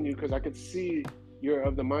man. feeling you because I could see you're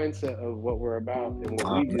of the mindset of what we're about and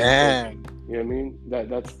what we do. Man. So, you know what I mean?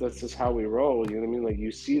 That's just how we roll. You know what I mean? Like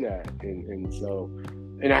you see that, and so,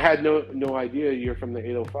 and I had no idea you're from the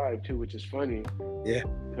 805 too, which is funny. Yeah.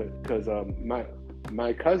 Because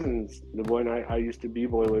my cousins, the one I used to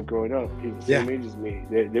b-boy with growing up, he's the same age as me.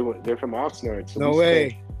 They're from Oxnard. So no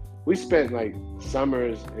way. We spent like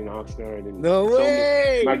summers in Oxnard, and no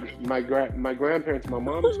way. My grandparents, my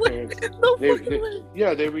mom's parents, they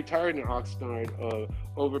retired in Oxnard,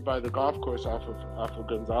 over by the golf course off of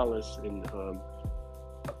Gonzales, and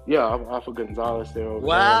off of Gonzales there.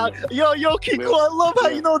 Wow. Yo, Kiko, I love how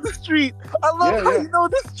you know the street. I love how you know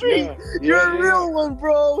the street. You're a real one,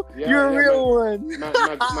 bro. You're a real one.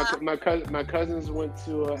 My cousins went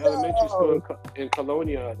to elementary school in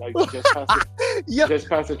Colonia, like just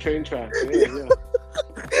past the train tracks.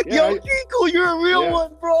 Yo, Kiko, you're a real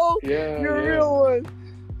one, bro. You're a real one.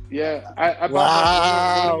 Yeah, I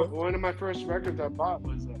bought one of my first records I bought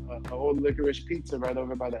was an old licorice pizza right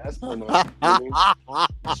over by the Esplanade.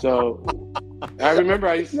 So I remember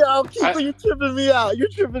I used to. Yo, Kiko, you're tripping me out. You're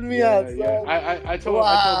tripping me out.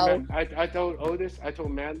 Son. I told Otis, I told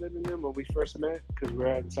Madlib and them when we first met because we were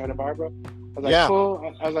at Santa Barbara. I was like,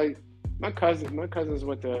 cool. I was like, my cousins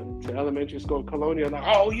went to elementary school in Colonia. I'm like,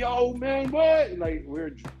 oh, yo, man, what? Like we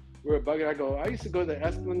were bugging. I go, I used to go to the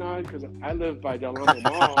Esplanade because I lived by Del Amo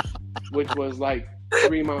Mall, which was like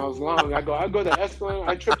 3 miles long. I go to Esplanade.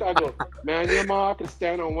 I tripped. I go, man, your mom can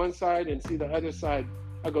stand on one side and see the other side.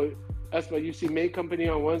 I go, Esplanade, you see May Company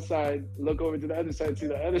on one side, look over to the other side, see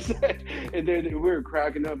the other side. And then we were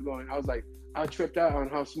cracking up going, I was like, I tripped out on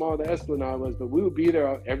how small the Esplanade was, but we would be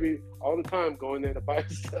there all the time going there to buy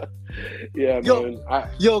stuff. Man.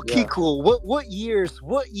 Kiko, what years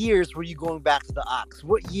were you going back to the Ox?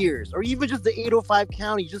 What years? Or even just the 805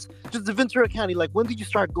 County, just the Ventura County, like when did you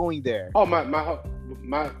start going there? Oh,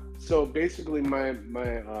 so basically my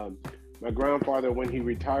grandfather, when he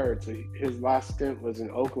retired, so his last stint was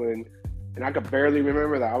in Oakland, and I could barely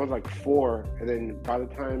remember that. I was like 4, and then by the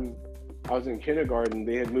time I was in kindergarten,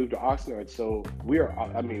 they had moved to Oxnard, so we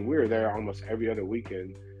were there almost every other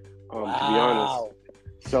weekend, to be honest.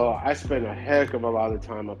 So I spent a heck of a lot of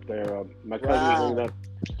time up there. My cousins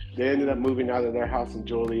ended up moving out of their house in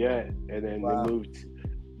Joliet, and then they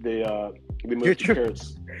moved to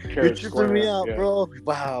Carrot Square. Me out, bro.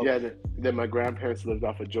 Wow. Yeah. Then my grandparents lived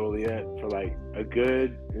off of Joliet for like a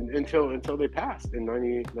good until they passed in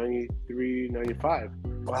 93, 95.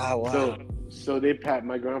 Wow. So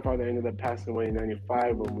my grandfather ended up passing away in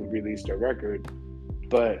 95 when we released our record.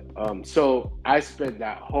 But so I spent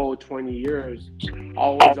that whole 20 years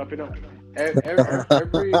always up and up.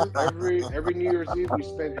 Every New Year's Eve we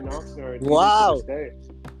spent in Oxnard. Wow.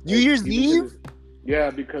 New Year's Eve?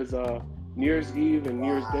 Yeah, because New Year's Eve and New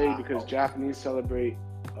Year's Day, because Japanese celebrate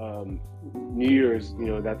New Year's,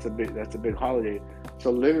 that's a big holiday.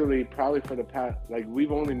 So literally probably for the past, like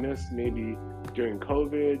we've only missed maybe during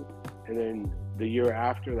COVID and then the year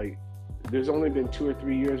after, like there's only been 2 or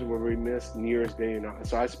 3 years where we missed New Year's Day.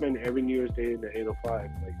 So I spend every New Year's Day in the 805,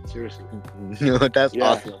 like seriously. That's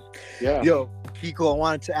awesome. Yeah. Yo, Kiko, I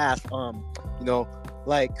wanted to ask,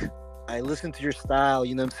 like I listened to your style,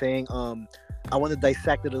 you know what I'm saying? I want to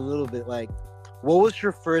dissect it a little bit. Like, what was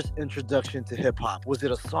your first introduction to hip hop? Was it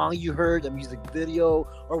a song you heard, a music video,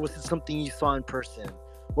 or was it something you saw in person?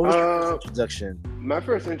 What was your first introduction? My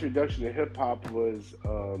first introduction to hip hop was,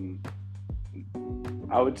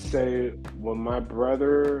 I would say, when my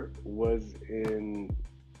brother was in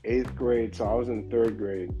 8th grade, so I was in 3rd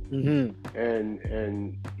grade, and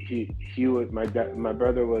he was my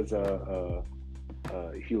brother was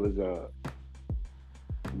he was a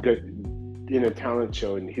good in a talent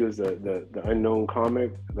show, and he was the unknown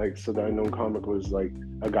comic. Like, so the unknown comic was like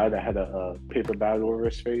a guy that had a paper bag over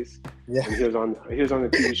his face. Yeah. And he was on a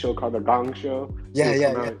TV show called The Gong Show.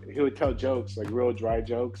 He would tell jokes, like real dry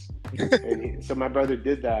jokes. And so my brother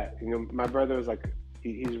did that. My brother was like,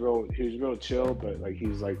 he was real chill, but like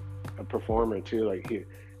he's like a performer too. Like he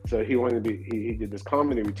did this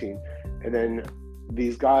comedy routine, and then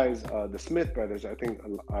these guys, the Smith brothers, I think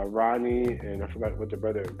Ronnie and I forgot what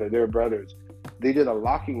they're brothers. They did a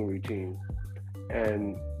locking routine,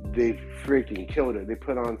 and they freaking killed it. They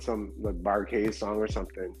put on some like Barcade song or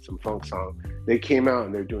something, some funk song. They came out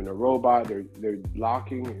and they're doing a robot. They're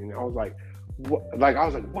locking, and I was like, what? Like I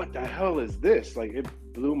was like, what the hell is this? Like it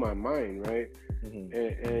blew my mind, right?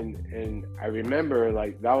 And I remember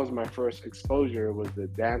like that was my first exposure was the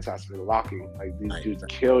dance aspect of locking. Like these dudes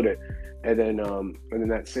killed it. And then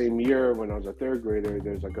that same year when I was a third grader,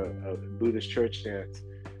 there's like a Buddhist church dance,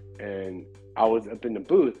 and I was up in the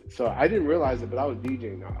booth. So I didn't realize it, but I was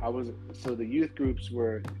DJing. So the youth groups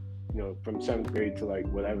were, from 7th grade to like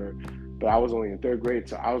whatever, but I was only in 3rd grade.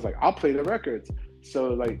 So I was like, I'll play the records. So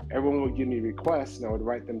like everyone would give me requests and I would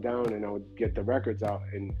write them down and I would get the records out,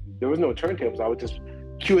 and there was no turntables. I would just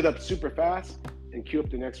cue it up super fast and cue up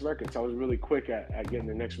the next record. So I was really quick at getting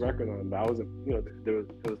the next record on, but I wasn't,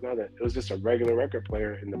 it was just a regular record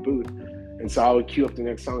player in the booth. And so I would cue up the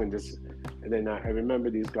next song and then I remember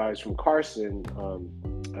these guys from Carson,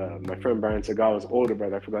 my friend Brian Segal's older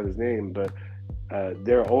brother, I forgot his name, but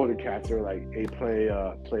they're older cats. They're like, hey,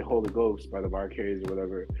 play Holy Ghost by the Barcades or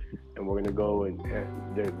whatever, and we're gonna go and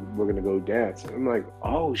we're gonna go dance. And I'm like,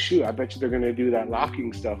 oh shoot, I bet you they're gonna do that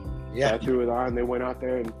locking stuff. Yeah. So I threw it on. They went out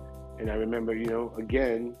there, and I remember,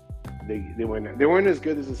 again, they weren't as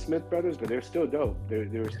good as the Smith Brothers, but they're still dope. They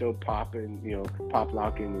were still popping, pop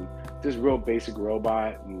locking, and just real basic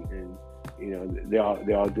robot, and they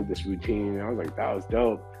all did this routine, and I was like, that was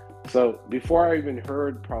dope. So before I even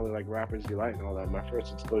heard probably like Rappers Delight and all that, my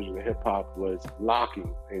first exposure to hip hop was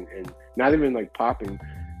locking and not even like popping.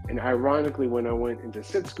 And ironically, when I went into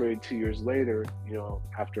 6th grade 2 years later,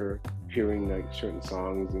 after hearing like certain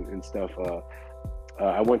songs and stuff,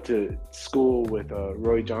 I went to school with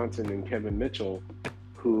Roy Johnson and Kevin Mitchell,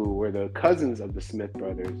 who were the cousins of the Smith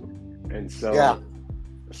Brothers. And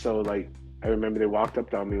so like I remember they walked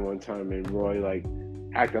up on me one time, and Roy like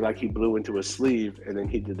acted like he blew into a sleeve, and then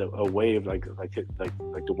he did a wave like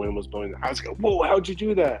the wind was blowing. I was like, whoa, how'd you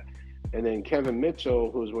do that? And then Kevin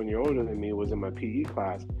Mitchell, who's 1 year older than me, was in my PE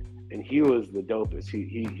class, and he was the dopest.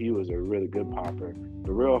 He was a really good popper,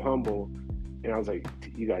 but real humble. And I was like,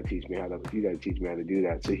 you gotta teach me how to do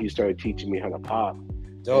that. So he started teaching me how to pop.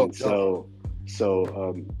 Dope. And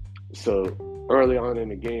so early on in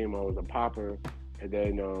the game, I was a popper, and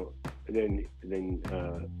then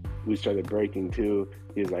we started breaking too.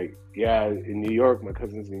 He's like, yeah, in New York, my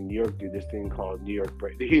cousins in New York do this thing called New York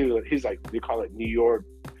break. He's like, they call it New York.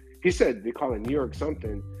 He said they call it New York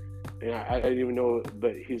something, and I didn't even know.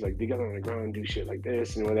 But he's like, they get on the ground and do shit like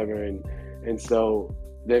this and whatever. And so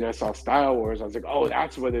then I saw Style Wars. I was like, oh,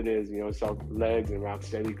 that's what it is. I saw Legs and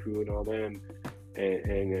Rocksteady Crew and all them,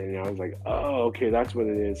 and I was like, oh, okay, that's what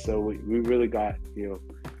it is. So we really got,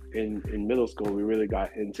 in middle school, we really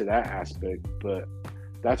got into that aspect. But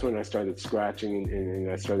that's when I started scratching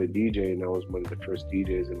and I started DJing. I was one of the first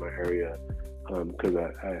DJs in my area, because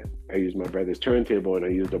I used my brother's turntable and I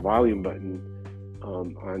used a volume button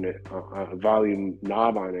on it, a volume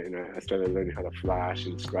knob on it, and I started learning how to flash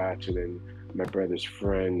and scratch. And then my brother's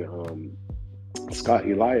friend, Scott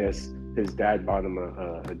Elias, his dad bought him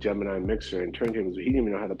a Gemini mixer and turntables, but he didn't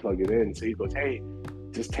even know how to plug it in. So he goes, hey,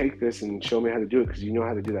 just take this and show me how to do it, because you know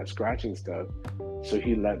how to do that scratching stuff. So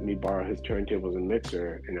he let me borrow his turntables and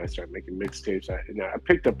mixer, and I started making mixtapes. And I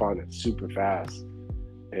picked up on it super fast.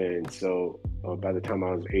 And so by the time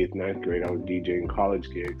I was 8th, 9th grade, I was DJing college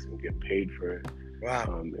gigs and getting paid for it.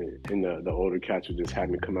 Wow. And the older cats would just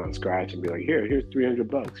have me come out and scratch and be like, here's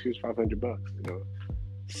 $300, here's $500,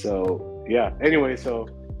 So yeah. Anyway, so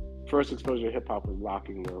first exposure to hip hop was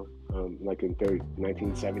locking though, like in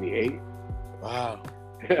 1978. Wow.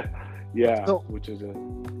 Yeah, so, which is a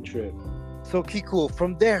trip. So Kool,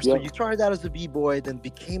 from there, so you started out as a b-boy, then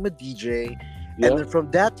became a DJ, and then from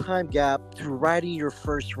that time gap to writing your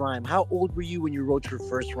first rhyme, how old were you when you wrote your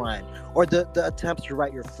first rhyme, or the attempts to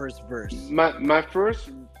write your first verse? My first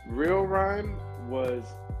real rhyme was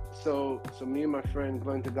so me and my friend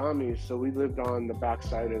Glenn Tagami, so we lived on the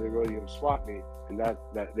backside of the Rhodium swap meet, and that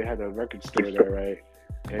they had a record store there, right?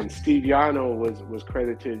 And Steve Yano was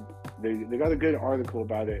credited. They got a good article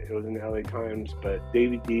about it. It was in the LA Times, but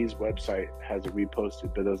David D's website has it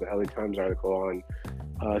reposted. But there was an LA Times article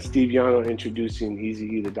on Steve Yano introducing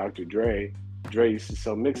Eazy-E to Dr. Dre. Dre used to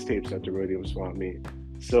sell mixtapes at the Rhodium swap meet.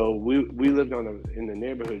 So we lived in the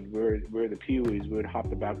neighborhood. We're the Pee-wees. We would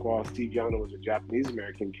hop the back wall. Steve Yano was a Japanese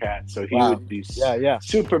American cat, so he would be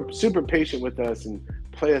super patient with us and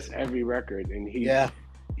play us every record. And he.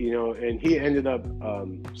 And he ended up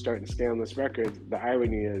starting Scandalous Records. The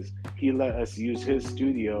irony is he let us use his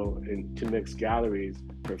studio to mix galleries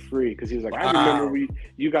for free, because he was like, I remember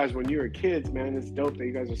you guys when you were kids, man. It's dope that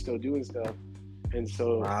you guys are still doing stuff. And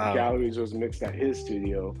so Galleries was mixed at his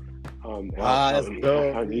studio. That's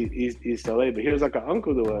dope. On East LA, but he was like an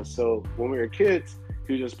uncle to us. So when we were kids,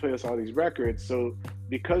 he would just play us all these records. So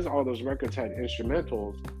because all those records had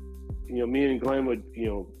instrumentals, me and Glenn would,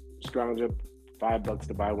 scrounge up $5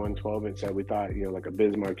 to buy 112-inch that we thought, like a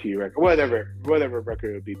Biz Marquee record, whatever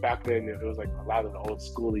record it would be. Back then, it was like a lot of the old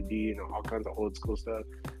school ED and all kinds of old school stuff.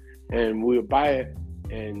 And we would buy it,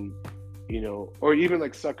 and or even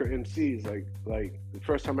like sucker MCs. Like the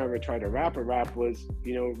first time I ever tried to rap a rap was,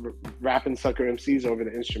 rapping sucker MCs over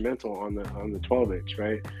the instrumental on the 12-inch,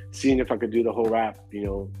 right? Seeing if I could do the whole rap,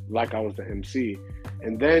 like I was the MC.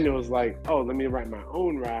 And then it was like, oh, let me write my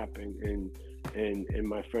own rap, and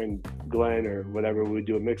my friend Glenn or whatever would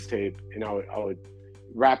do a mixtape, and I would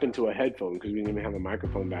rap into a headphone because we didn't even have a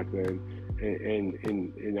microphone back then,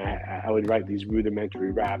 and I would write these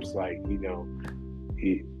rudimentary raps, like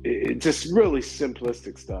it just really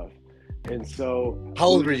simplistic stuff. And so how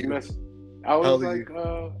old were you? I was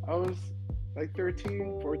like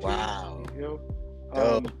 13, 14. Wow.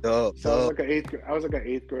 Dope. So I was like an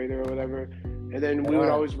eighth grader or whatever, and then we would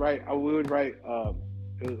always write. We would write.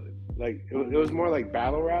 It was more like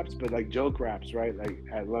battle raps, but like joke raps, right? Like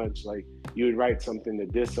at lunch, like you would write something to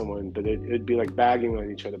diss someone, but it'd be like bagging on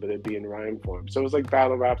each other, but it'd be in rhyme form. So it was like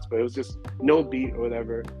battle raps, but it was just no beat or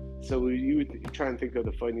whatever. So you would try and think of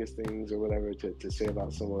the funniest things or whatever to say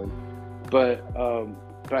about someone. But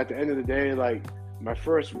at the end of the day, like my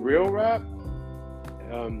first real rap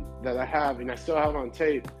that I have, and I still have on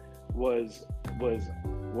tape, was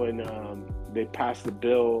when they passed the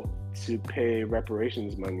bill to pay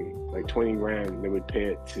reparations money, like 20 grand. They would pay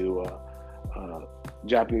it to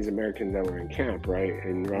Japanese Americans that were in camp, right?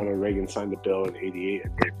 And Ronald Reagan signed the bill in '88.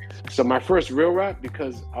 So my first real rap,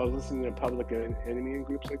 because I was listening to Public Enemy and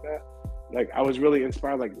groups like that, like I was really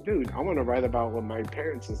inspired, like, dude, I want to write about what my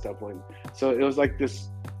parents and stuff went. So it was like this,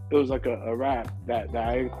 it was like a rap that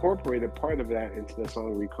I incorporated part of that into the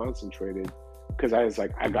song Reconcentrated, because I was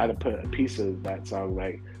like, I got to put a piece of that song,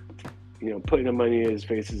 like, putting the money in his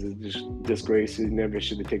face is a disgrace. He never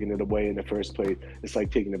should have taken it away in the first place. It's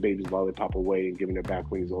like taking a baby's lollipop away and giving it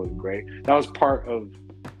back when he's old and gray. That was part of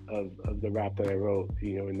the rap that I wrote,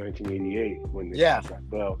 in 1988 when they passed that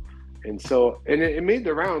bill. And so, and it made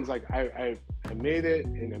the rounds. Like I made it,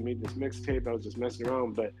 and I made this mixtape. I was just messing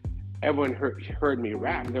around, but everyone heard me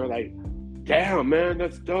rap. They were like, damn, man,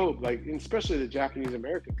 that's dope. Like, especially the Japanese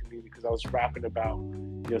American community, because I was rapping about,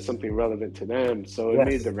 something relevant to them. So it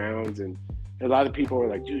made the rounds, and a lot of people were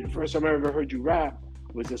like, dude, the first time I ever heard you rap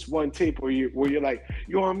was this one tape where you're like,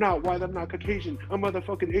 yo, I'm not white, I'm not Caucasian, I'm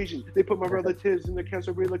motherfucking Asian. They put my relatives in the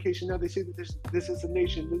council relocation. Now they say that this is the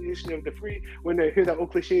nation of the free. When they hear that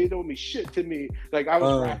old cliche, it don't mean shit to me. Like I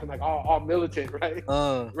was rapping like all militant, right?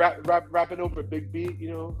 Rapping over Big Beat,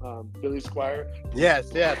 Billy Squire.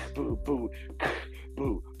 Yes. Boo, boo.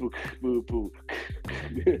 Boo, boo, boo, boo.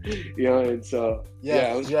 And so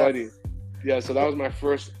it was funny. Yeah, so that was my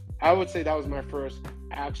first. I would say that was my first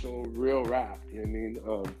actual real rap. You know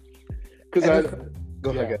what I mean? Because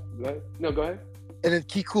go ahead. No, go ahead. And then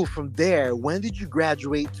Kool, from there, when did you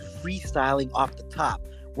graduate to freestyling off the top?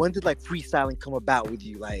 When did like freestyling come about with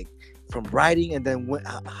you? Like from writing, and then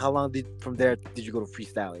how long from there did you go to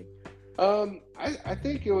freestyling? I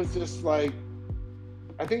think it was just like,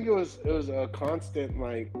 I think it was a constant,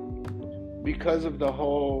 like, because of the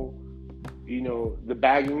whole, the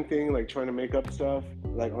bagging thing, like trying to make up stuff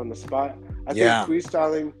like on the spot. I think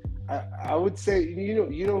freestyling, I would say,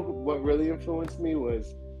 what really influenced me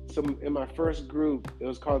was, so in my first group, it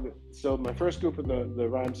was called, so my first group of the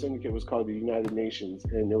Rhyme Syndicate was called the United Nations,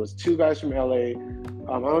 and there was two guys from LA.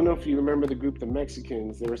 I don't know if you remember the group, the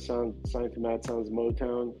Mexicans. They were signed to Mad Sounds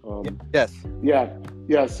Motown. Yes.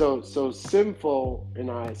 Yeah. So Sinful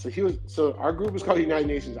and I. So our group was called United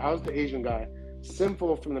Nations. I was the Asian guy.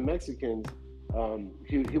 Sinful from the Mexicans.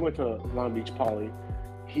 He went to Long Beach Poly.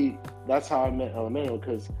 That's how I met Elemento,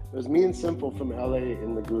 because it was me and Sinful from LA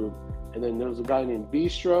in the group. And then there was a guy named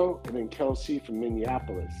Bistro, and then Kelsey from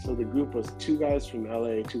Minneapolis. So the group was two guys from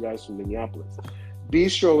LA, two guys from Minneapolis.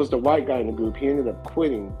 Bistro was the white guy in the group. He ended up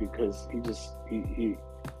quitting because he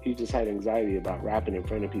just had anxiety about rapping in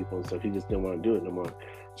front of people, and so he just didn't want to do it no more.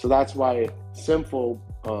 So that's why Sinful's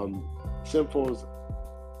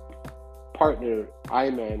partner,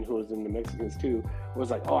 I-Man, who was in the Mexicans too,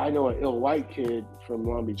 was like, oh, I know an ill white kid from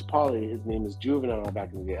Long Beach Poly. His name is Juvenile,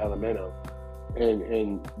 back in the Elemento.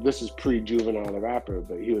 And this is pre-Juvenile the rapper,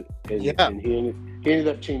 but he ended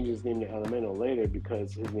up changing his name to Elemento later,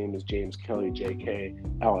 because his name is James Kelly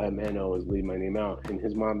JK. LMNO is leave my name out. And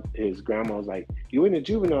his grandma was like, you ain't a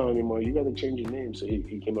Juvenile anymore, you gotta change your name. So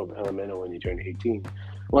he came up with Elemento when he turned 18.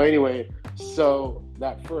 Well, anyway, so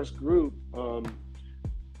that first group,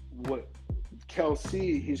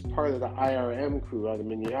 Kelsey, he's part of the IRM crew out of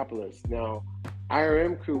Minneapolis. Now,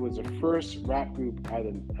 IRM crew was the first rap group out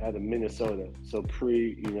of Minnesota. So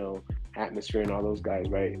Atmosphere and all those guys,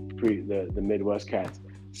 right? The Midwest cats.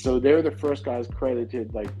 So they're the first guys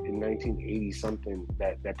credited, like in 1980 something,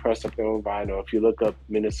 that pressed up their own vinyl. If you look up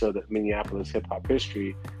Minneapolis hip hop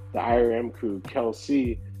history, the IRM crew, Kel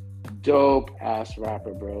C, dope ass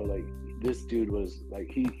rapper, bro. Like this dude was like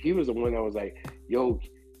he was the one that was like, yo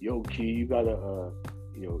Key, you gotta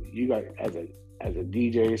you got as a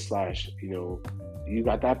DJ slash, you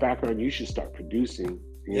got that background, you should start producing.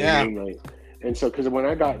 You know what I mean? Like, and so, because when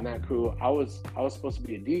I got in that crew, I was supposed to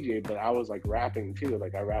be a DJ, but I was like rapping too.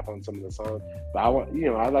 Like I rap on some of the songs, but I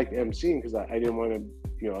like emceeing because I didn't want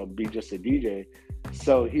to, be just a DJ.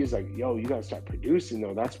 So he's like, yo, you gotta start producing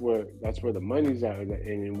though. That's where the money's at,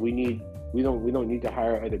 and we don't need to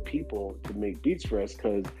hire other people to make beats for us,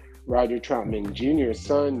 because Roger Troutman Jr.'s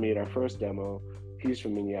son made our first demo. He's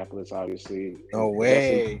from Minneapolis, obviously. No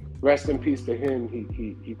way. Rest in peace to him.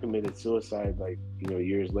 He committed suicide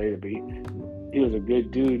years later, but he was a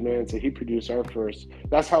good dude, man. So he produced our first.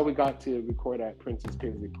 That's how we got to record at Princess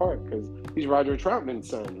Paisley Park, because he's Roger Troutman's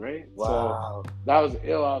son, right? Wow. So that was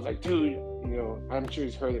ill. I was like, dude, I'm sure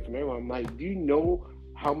he's heard it from everyone. I'm like, do you know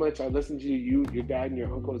how much I listened to your dad and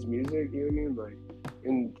your uncle's music? You know what I mean? Like,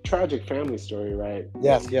 in tragic family story, right?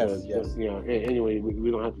 Yes. Anyway,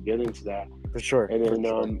 we don't have to get into that. For sure. And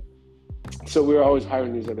then, so we were always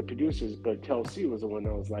hiring these other producers, but Kel C was the one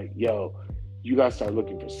that was like, yo, you gotta start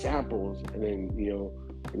looking for samples, and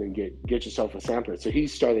then get yourself a sampler. So he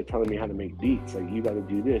started telling me how to make beats. Like, you gotta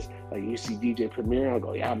do this. Like, you see DJ Premier, I'll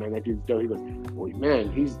go, yeah, man, that dude's dope. He goes, well,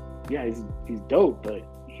 man, he's dope, but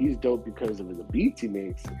he's dope because of the beats he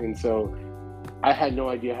makes. And so I had no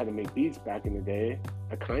idea how to make beats back in the day.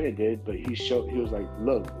 I kind of did, but he was like,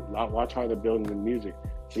 look, watch how they're building the music.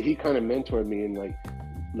 So he kind of mentored me, and like,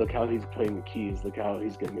 look how he's playing the keys, look how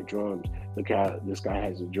he's getting the drums, look how this guy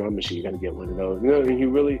has a drum machine, you got to get one of those. And he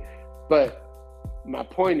really, but my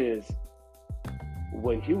point is,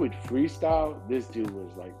 when he would freestyle, this dude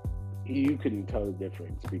was like, you couldn't tell the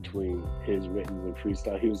difference between his written and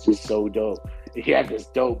freestyle. He was just so dope. He had this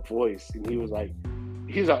dope voice, and he was like,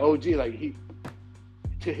 he's an OG. Like,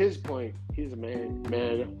 to his point, he's a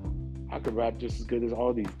man, I could rap just as good as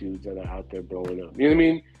all these dudes that are out there blowing up. You know what I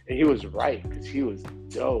mean? And he was right, because he was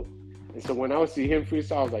dope. And so when I would see him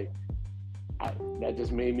freestyle, I was like, that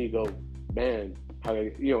just made me go, man,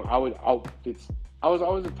 I was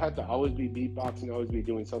always the type to always be beatboxing, always be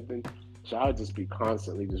doing something. So I would just be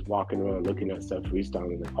constantly just walking around looking at stuff,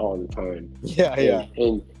 freestyling like all the time. Yeah.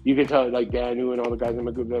 And you can tell, like, Danu and all the guys in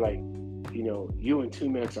my group, they're like, you and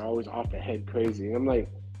 2Max are always off the head crazy. And I'm like,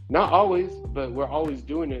 not always, but we're always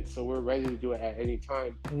doing it, so we're ready to do it at any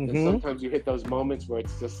time. Mm-hmm. And sometimes you hit those moments where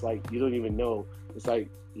it's just like, you don't even know. It's like,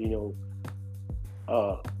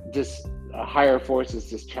 just a higher force is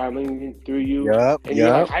just channeling through you. And you're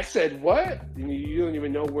like, I said what? And you don't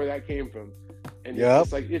even know where that came from. And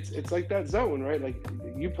it's like, it's like that zone, right? Like,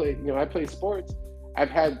 I play sports. I've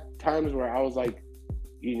had times where I was like,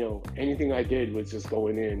 anything I did was just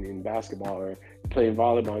going in basketball or playing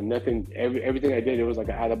volleyball. Everything I did, it was like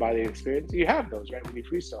an out of body experience. You have those, right? When you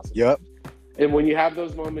freestyle. And when you have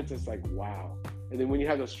those moments, it's like, wow. And then when you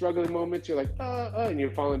have those struggling moments, you're like, and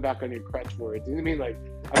you're falling back on your crutch words. You know what I mean? Like,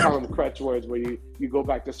 I call them crutch words, where you go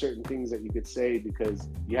back to certain things that you could say because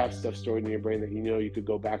you have stuff stored in your brain that you could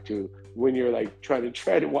go back to when you're like trying to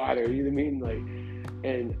tread water. You know what I mean? Like,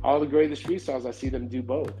 and all the greatest freestyles, I see them do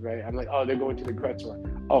both, right? I'm like, oh, they're going to the crutch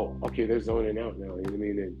one. Oh, okay, they're zoning out now. You know what I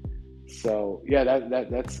mean? And so, yeah,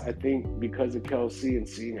 that's I think because of Kel C and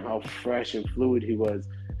seeing how fresh and fluid he was.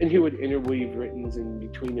 And he would interweave writtens in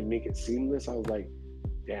between to make it seamless. I was like,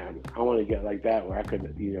 damn, I want to get like that, where I could,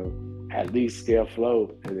 at least stay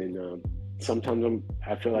afloat. And then sometimes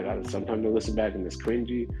I feel like sometimes I listen back and it's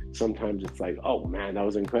cringy. Sometimes it's like, oh man, that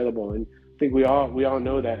was incredible. And I think we all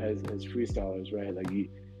know that as freestylers, right? Like,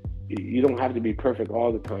 you don't have to be perfect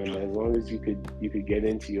all the time. As long as you could get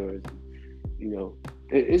into yours,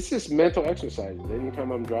 it's just mental exercises.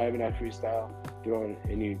 Anytime I'm driving, I freestyle, throw on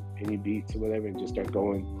any beats or whatever, and just start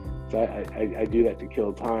going. So I do that to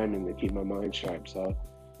kill time and to keep my mind sharp. So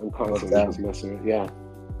I'm constantly just messing with. Yeah.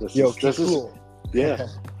 This is cool. Yeah.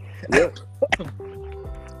 Yeah.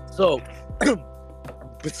 So,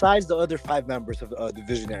 besides the other 5 members of the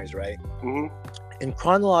Visionaries, right? Mm-hmm. In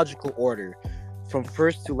chronological order, from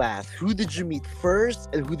first to last, who did you meet first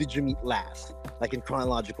and who did you meet last? Like, in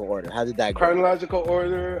chronological order, how did that go? Chronological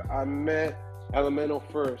order, I met Elemental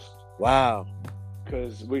first. Wow.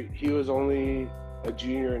 Because he was only a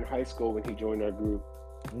junior in high school when he joined our group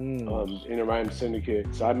in a rhyme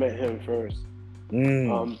syndicate. So I met him first.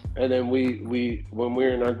 And then we when we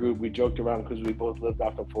were in our group, we joked around because we both lived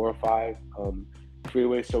off of 405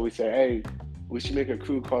 freeway. So we said, hey, we should make a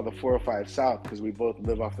crew called the 405 South because we both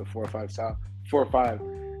live off the 405 South, 405,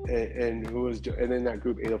 and it was, and then that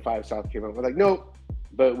group 805 South came out. We're like, nope,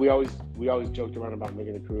 but we always joked around about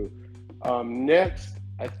making a crew. Next,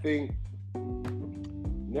 I think,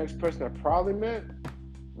 next person I probably met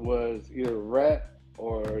was either Rhett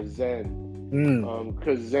or Zen,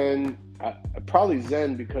 because Zen, probably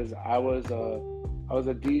Zen because I was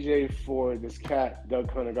a DJ for this cat,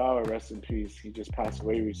 Doug Kanagawa, rest in peace. He just passed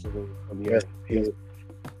away recently.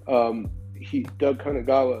 Doug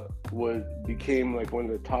Kanagawa became like one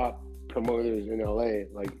of the top promoters in LA.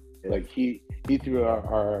 Like he threw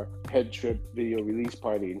our head trip video release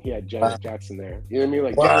party, and he had Janet Jackson there. You know what I mean?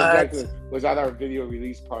 Like Janet Jackson was at our video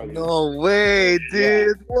release party. No way,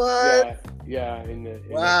 dude. Yeah. What? Yeah. And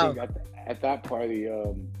wow. I think at that party,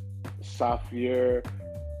 Safir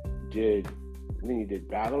did. I think he did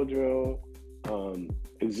Battle Drill,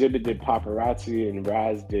 Exhibit did Paparazzi, and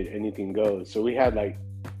Raz did Anything Goes. So we had like,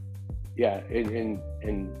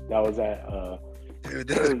 and that was at,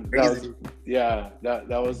 dude, that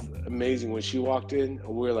was amazing. When she walked in,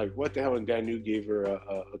 we were like, what the hell? And Danu gave her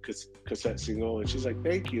a cassette single, and she's like,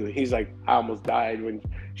 thank you. And he's like, I almost died when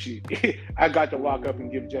I got to walk up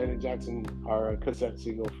and give Janet Jackson our cassette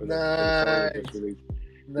single for the song we just released.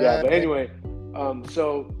 Yeah, but anyway,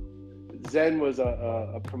 so Zen was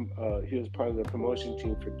he was part of the promotion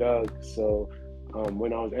team for Doug. So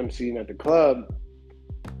when I was emceeing at the club,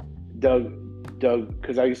 Doug,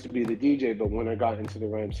 because I used to be the DJ, but when I got into the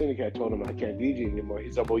Rhyme Syndicate, I told him I can't DJ anymore.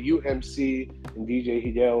 He's like, well, you MC and DJ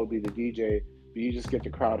Hideo will be the DJ, but you just get the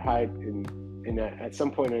crowd hyped. And at some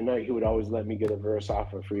point in the night, he would always let me get a verse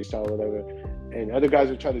off or freestyle or whatever. And other guys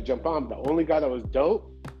would try to jump on. The only guy that was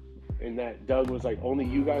dope, and that Doug was like, only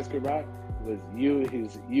you guys could rap, was you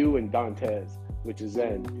and Dantes, which is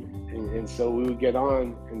Zen. And so we would get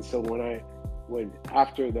on. And so when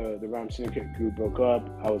after the Rhyme Syndicate group broke up,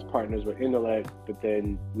 I was partners with Intellect, but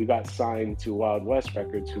then we got signed to Wild West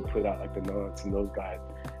Records, who put out like the Knots and those guys.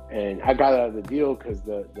 And I got out of the deal because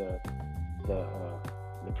the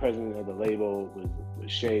president of the label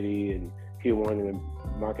was shady, and he wanted to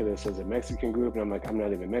market us as a Mexican group, and I'm like, I'm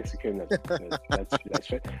not even Mexican. That's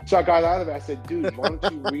fair. So I got out of it. I said, dude, why don't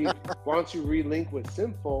you relink with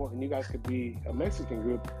Simple, and you guys could be a Mexican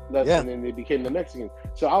group? And then they became the Mexicans.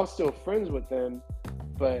 So I was still friends with them,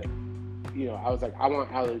 but I was like, I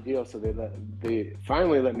want out of the deal. So they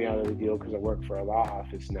finally let me out of the deal because I worked for a law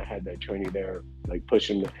office, and I had the attorney there like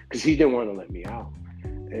pushing because he didn't want to let me out,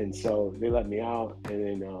 and so they let me out,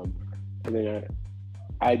 and then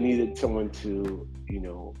I needed someone to,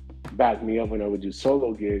 back me up when I would do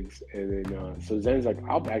solo gigs. And then, so Zen's like,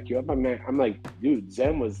 I'll back you up. I'm like, dude,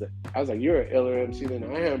 I was like, you're an iller MC than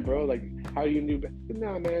I am, bro. Like, how do you do?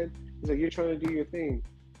 Nah, man. He's like, you're trying to do your thing.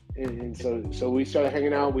 And so we started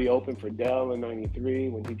hanging out. We opened for Dell in '93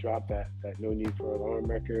 when he dropped that No Need for Alarm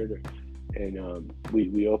record. And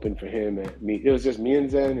we opened for him. It was just me and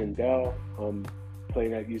Zen and Dell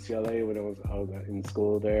playing at UCLA when I was in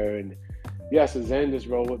school there. And yeah, so Zen just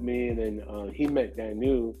rolled with me, and then he met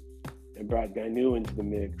Danu and brought Danu into the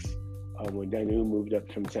mix. When Danu moved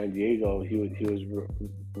up from San Diego, he was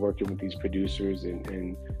working with these producers,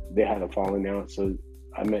 and they had a falling out. So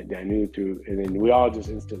I met Danu through, and then we all just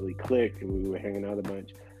instantly clicked, and we were hanging out a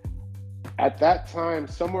bunch. At that time,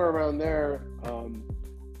 somewhere around there,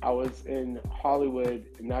 I was in Hollywood,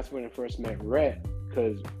 and that's when I first met Rhett,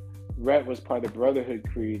 because Rhett was part of Brotherhood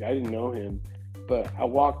Creed. I didn't know him. But I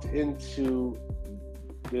walked into,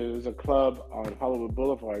 there was a club on Hollywood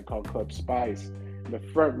Boulevard called Club Spice. In the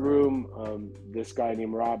front room, this guy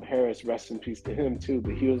named Rob Harris, rest in peace to him too,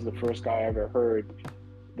 but he was the first guy I ever heard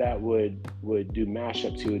that would do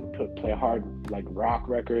mashups. He would play hard like rock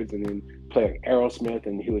records, and then play like Aerosmith,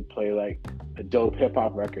 and he would play like a dope hip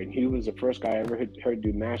hop record. And he was the first guy I ever heard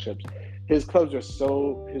do mashups. His clubs are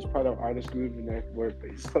his part of Artist Groove and Network,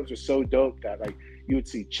 but his clubs are so dope that like you would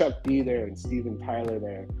see Chuck D there and Steven Tyler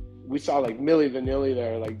there. We saw like Milli Vanilli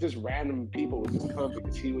there, like just random people would just come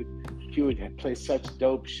because he would play such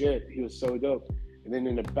dope shit. He was so dope. And then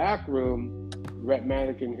in the back room, Rhett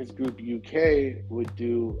Maddock and his group UK would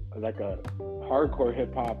do like a hardcore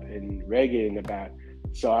hip hop and reggae in the back.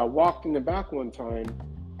 So I walked in the back one time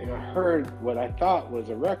and I heard what I thought was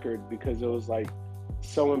a record, because it was like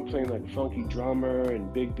someone playing like Funky Drummer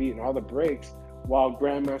and Big Beat and all the breaks, while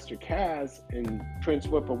Grandmaster Caz and Prince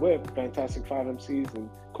Whipper Whip, Fantastic Five MCs, and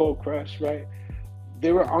Cold Crush, right?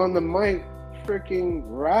 They were on the mic freaking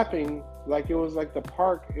rapping like it was like the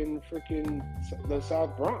park in freaking the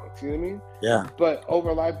South Bronx, you know what I mean? Yeah. But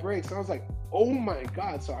over live breaks. And I was like, oh my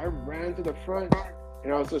God. So I ran to the front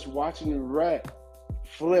and I was just watching Rhett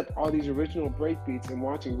flip all these original breakbeats and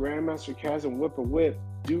watching Grandmaster Caz and Whip a Whip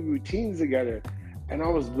do routines together. And I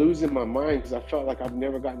was losing my mind because I felt like I've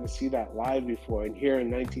never gotten to see that live before. And here in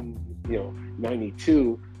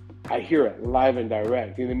 1992, I hear it live and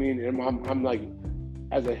direct. You know what I mean? And I'm like,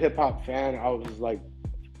 as a hip hop fan, I was like,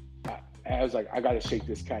 I got to shake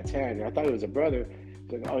this cat's hand. And I thought it was a brother.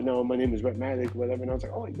 Like, oh no, my name is Rhett Matic, whatever. And I was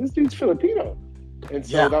like, oh, this dude's Filipino. And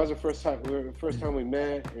so that was the first time we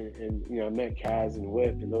met. And I met Caz and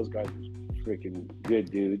Whip, and those guys were freaking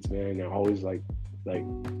good dudes, man. They're always like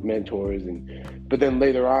mentors. But then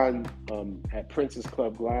later on, at Prince's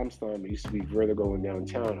Club Glamslam, it used to be Vertigo in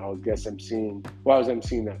downtown. I was emceeing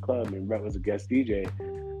that club, and Rhett was a guest DJ.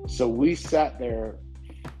 So we sat there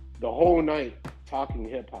the whole night talking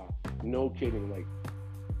hip hop. No kidding,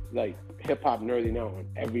 like hip hop nerding out on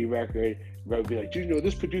every record. Rhett would be like, you know,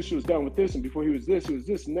 this producer was down with this, and before he was this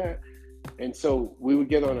and that. And so we would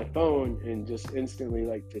get on a phone and just instantly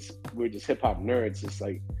we're just hip hop nerds. It's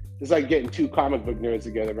like getting two comic book nerds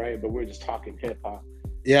together, right? But we're just talking hip hop.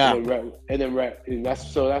 Yeah. And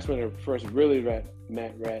that's when I first really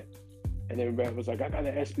met Rhett. And then Rhett was like, I got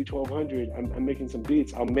an SB 1200. I'm making some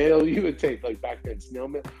beats. I'll mail you a tape. Like back then, snail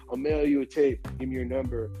mail. I'll mail you a tape. Give me your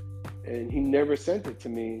number. And he never sent it to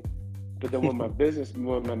me. But then when my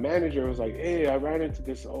manager was like, hey, I ran into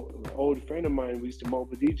this old friend of mine. We used to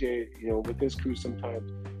mobile DJ, with this crew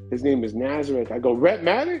sometimes. His name is Nazareth. I go, Rhett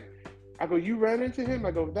Matic? I go, you ran into him?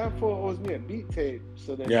 I go, that fool owes me a beat tape.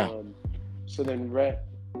 So then, Rhett,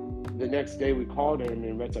 the next day we called him,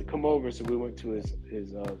 and Rhett's like, come over. So we went to his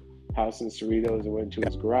house in Cerritos and went to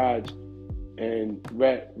his garage. And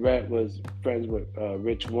Rhett was friends with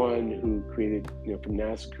Rich One, who created, from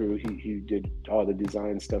NASA Crew. He did all the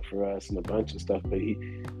design stuff for us and a bunch of stuff. But he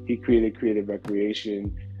created Creative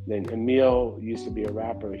Recreation. Then Emil used to be a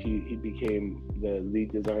rapper. He became the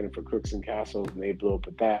lead designer for Crooks and Castles, and they blew up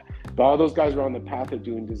with that. But all those guys were on the path of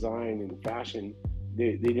doing design and fashion.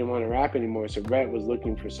 They didn't want to rap anymore. So Rhett was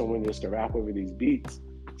looking for someone just to rap over these beats.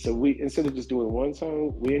 So we, instead of just doing one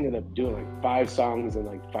song, we ended up doing like 5 songs in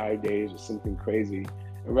like 5 days or something crazy.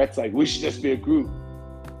 And Rhett's like, we should just be a group.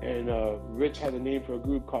 And Rich had a name for a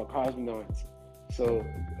group called Kozmonautz. So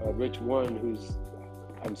Rich One,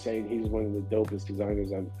 I'm saying he's one of the dopest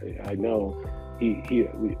designers I know. He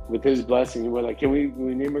with his blessing, we're like, can we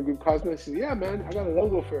name our group Kozmonautz? He said, yeah, man, I got a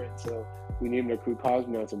logo for it. So we named our crew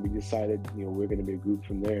Kozmonautz, and we decided, we're going to be a group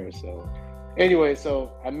from there. So anyway,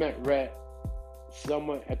 so I met Rhett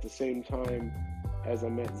somewhat at the same time as I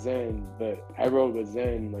met Zen, but I rode with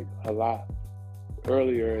Zen like a lot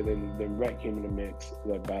earlier than Rhett came in the mix.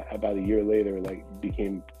 Like about a year later, like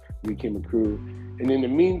became a crew. And in the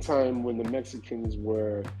meantime, when the Mexicans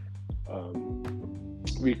were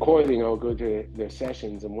recording, I would go to their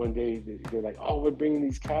sessions, and one day they're like, "Oh, we're bringing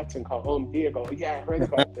these cats in called OMD." I go, "Yeah, I heard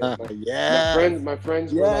about this." My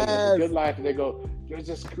friends were like, "It's a good life," and they go, "There's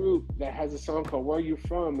this group that has a song called 'Where Are You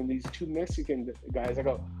From?' and these 2 Mexican guys." I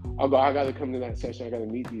go, I gotta come to that session. I gotta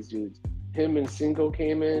meet these dudes. Him and Cinco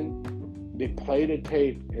came in. They played a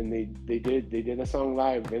tape, and they did a song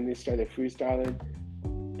live. Then they started freestyling.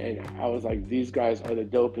 And I was like, these guys are the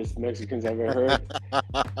dopest Mexicans I've ever heard.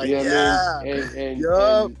 You know what I mean?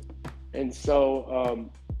 And so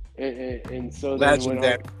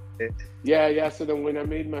legendary. So then when I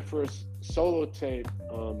made my first solo tape,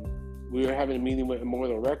 we were having a meeting with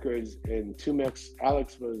Immortal Records, and 2Mex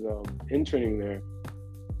Alex was interning there.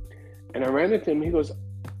 And I ran into him. He goes,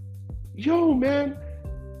 yo, man.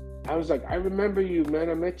 I was like, I remember you, man.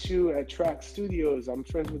 I met you at Track Studios. I'm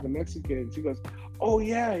friends with the Mexicans. He goes, oh,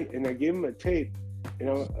 yeah. And I gave him a tape. It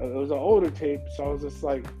was an older tape. So I was just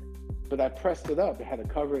like, but I pressed it up. It had a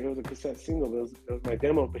cover. It was a cassette single. It was my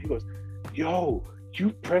demo. But he goes, yo,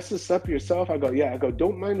 you press this up yourself? I go, yeah. I go,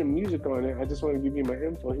 don't mind the music on it. I just want to give you my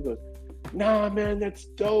info. He goes, nah, man, that's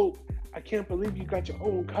dope. I can't believe you got your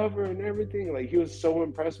own cover and everything. Like, he was so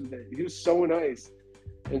impressed with it. He was so nice.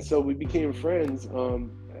 And so we became friends.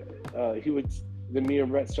 Me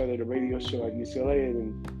and Rhett started a radio show at UCLA,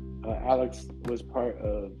 and Alex was part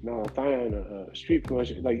of Malathion, a street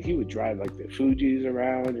promotion. Like, he would drive like the Fugees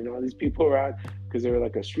around and all these people around because they were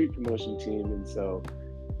like a street promotion team. And so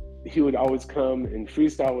he would always come and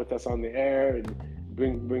freestyle with us on the air and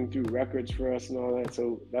bring through records for us and all that.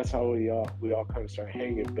 So that's how we all kind of started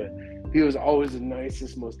hanging. But he was always the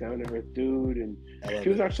nicest, most down to earth dude, and he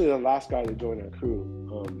was actually the last guy to join our crew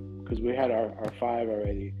because we had our 5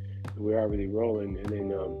 already. We were already rolling, and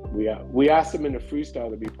then we asked him in a freestyle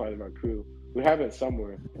to be part of our crew. We have it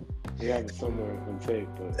somewhere. On tape.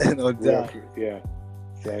 But no doubt. Yeah.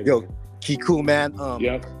 Yo, Kool, man.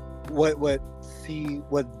 Yep. What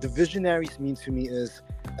the Visionaries mean to me is,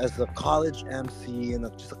 as a college MC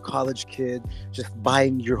and just a college kid, just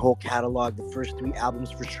buying your whole catalog, the first 3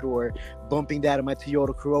 albums for sure, bumping that in my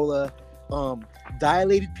Toyota Corolla.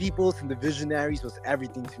 Dilated Peoples and the Visionaries was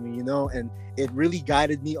everything to me, and it really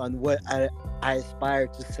guided me on what I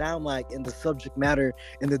aspired to sound like in the subject matter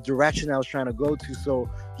and the direction I was trying to go to. So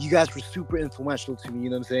you guys were super influential to me, you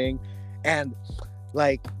know what I'm saying? And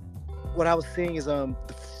like what I was saying is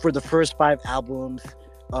for the first 5 albums,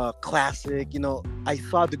 classic, I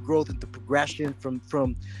saw the growth and the progression from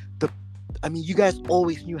the you guys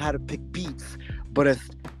always knew how to pick beats, but as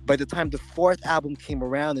by the time the 4th album came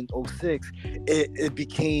around in 06, it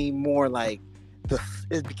became more like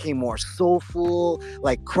it became more soulful.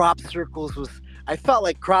 Like Crop Circles I felt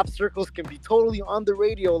like Crop Circles can be totally on the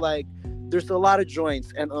radio. Like there's a lot of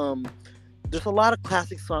joints, and there's a lot of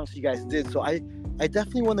classic songs you guys did. So I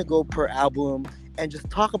definitely want to go per album and just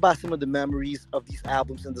talk about some of the memories of these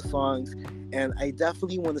albums and the songs. And I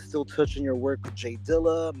definitely want to still touch on your work with Jay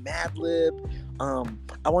Dilla, Madlib.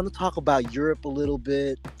 I want to talk about Europe a little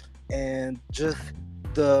bit, and just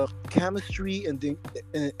the chemistry and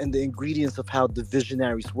the ingredients of how the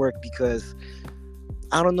Visionaries work, because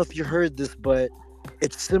I don't know if you heard this, but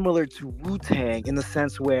it's similar to Wu-Tang in the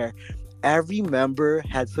sense where every member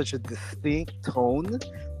had such a distinct tone,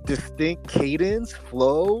 distinct cadence,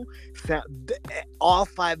 flow. All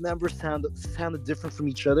 5 members sounded different from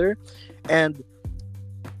each other. And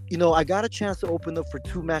I got a chance to open up for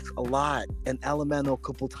 2 Max a lot and Elemental a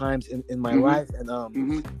couple times in my life,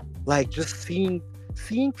 and like just seeing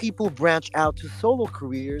people branch out to solo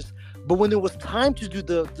careers. But when it was time to do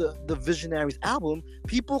the Visionaries album,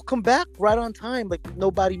 people come back right on time, like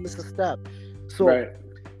nobody missed a step. So right.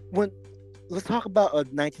 Let's talk about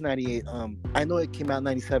 1998. I know it came out in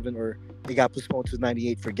 97, or it got postponed to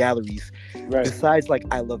 98 for galleries. Right. Besides like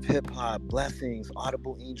I Love Hip Hop, Blessings,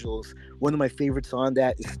 Audible Angels, one of my favorites on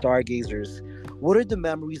that is Stargazers. What are the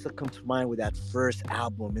memories that come to mind with that first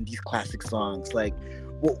album and these classic songs? Like,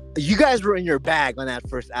 well, you guys were in your bag on that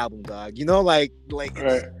first album, dog. Right.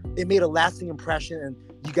 It made a lasting impression, and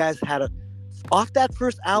you guys had off that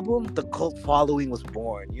first album, the cult following was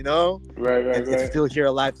born, Right. It's still here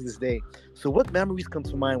alive to this day. So what memories come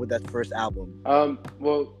to mind with that first album?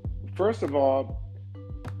 Well, first of all,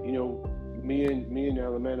 me and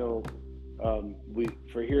Elemental, we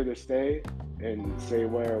for Here to Stay and Say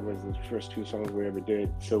Where was the first 2 songs we ever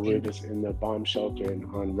did. So we're just in the bomb shelter and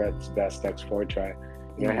on Rhett's Best X4 track.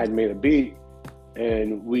 And I had made a beat,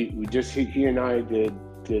 and we just he and I did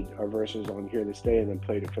our verses on Here to Stay, and then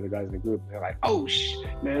played it for the guys in the group. They're like, "Oh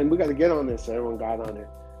man, we got to get on this." So everyone got on it,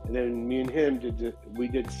 and then me and him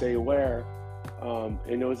did Say Where,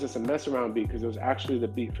 and it was just a mess around beat because it was actually the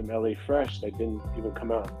beat from LA Fresh that didn't even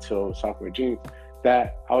come out until Sophomore Jeans.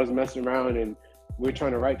 That I was messing around, and we were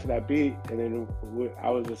trying to write to that beat, and then I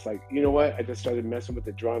was just like, you know what? I just started messing with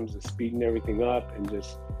the drums and speeding everything up, and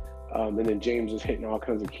just. And then James was hitting all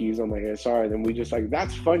kinds of keys on my ASR, and then we just like,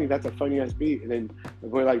 that's funny, that's a funny ass beat. And then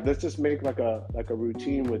we're like, let's just make like a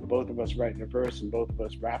routine with both of us writing a verse and both of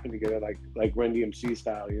us rapping together, like Run DMC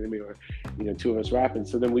style, you know what I mean, or 2 of us rapping.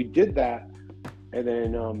 So then we did that, and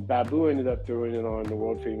then Babu ended up throwing it on the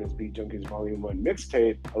world famous Beat Junkies Volume 1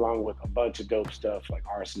 mixtape, along with a bunch of dope stuff like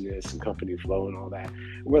Arsonist and Company Flow and all that.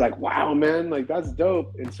 And we're like, wow, man, like that's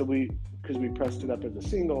dope. And so because we pressed it up as a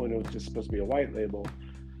single, and it was just supposed to be a white label.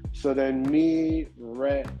 So then me,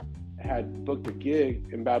 Rhett had booked a gig,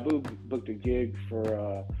 and Babu booked a gig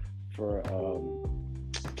to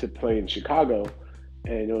play in Chicago,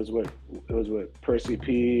 and it was with Percy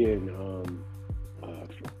P and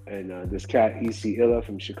this cat EC Illa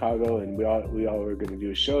from Chicago, and we all were going to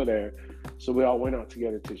do a show there. So we all went out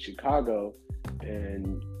together to Chicago,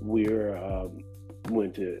 and we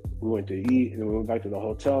went to eat, and then we went back to the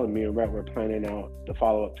hotel, and me and Rhett were planning out the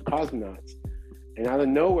follow up to Kozmonautz. And out of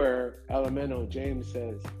nowhere, Elemental James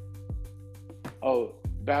says, "Oh,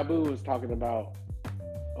 Babu was talking about,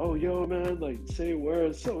 oh, yo, man, like, Say Where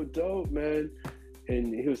is so dope, man."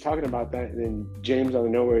 And he was talking about that. And then James out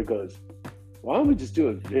of nowhere goes, "Why don't we just do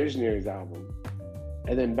a Visionaries album?"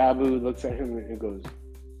 And then Babu looks at him and goes,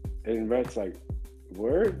 and Rhett's like,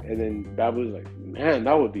 "Word?" And then Babu's like, "Man,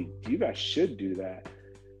 that would be, you guys should do that."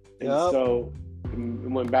 And so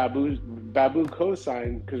when Babu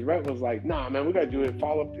co-signed, because Rhett was like, "Nah, man, we gotta do it.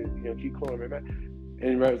 Follow up to keep calling me, man."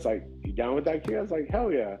 And Rhett was like, "You down with that, kid?" I was like,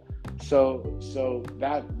 "Hell yeah!" So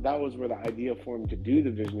that was where the idea formed to do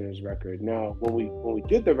the Visionaries record. Now, when we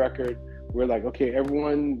did the record, we're like, okay,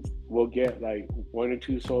 everyone will get like 1 or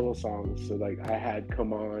 2 solo songs. So like I had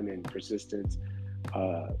Come On and Persistence.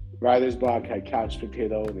 Riders Block had Couch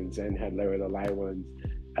Potato, and then Zen had Larry the Light Ones.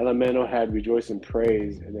 Elemental had Rejoice and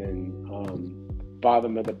Praise, and then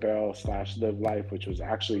Bottom of the Barrel / Live Life, which was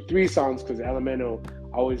actually 3 songs because Elemento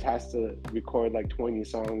always has to record like 20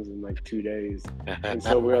 songs in like 2 days. And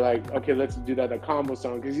so we're like, okay, let's do that a combo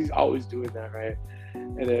song because he's always doing that, right?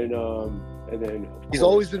 And then he's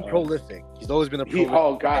always been prolific. He's always been a prolific.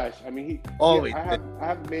 Oh gosh, I mean, he always. I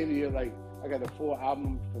have maybe like I got a full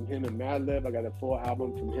album from him and Madlib. I got a full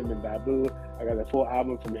album from him and Babu. I got a full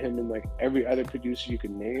album from him and like every other producer you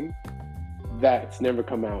can name. That's never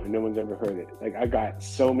come out and no one's ever heard it. Like I got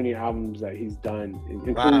so many albums that he's done,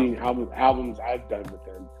 including albums I've done with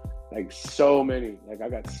him. Like so many. Like I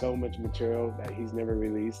got so much material that he's never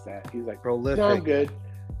released that he's like, prolific. No, I'm good.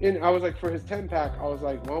 And I was like, for his 10-pack, I was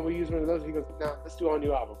like, why don't we use one of those? He goes, nah, let's do all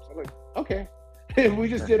new albums. I'm like, okay. And we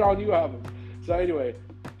just did all new albums. So anyway,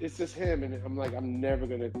 it's just him, and I'm like, I'm never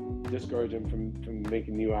gonna discourage him from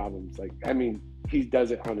making new albums. Like, I mean, he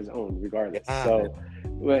does it on his own, regardless. Yeah. So,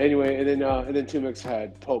 but anyway, and then 2 Mix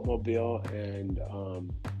had Pope Mobile, and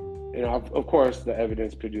of course, the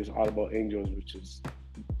Evidence produced Audible Angels, which is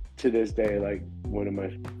to this day like one of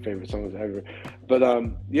my favorite songs ever. But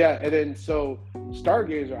yeah, and then so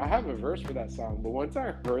Stargazer, I have a verse for that song, but once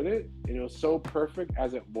I heard it, and it was so perfect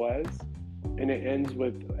as it was. And it ends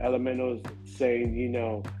with Elementals saying, you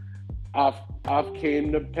know, off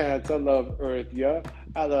came the pants. I love Earth, yeah.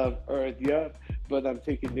 I love Earth, yeah. But I'm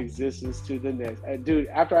taking existence to the next. Dude,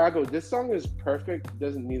 after I go, this song is perfect. It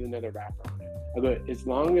doesn't need another rapper on it. I go, as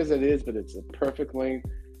long as it is, but it's a perfect length.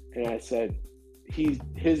 And I said,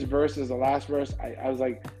 his verse is the last verse. I was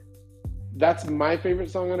like, that's my favorite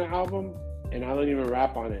song on the album, and I don't even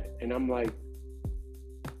rap on it. And I'm like,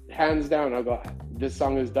 hands down, I go, this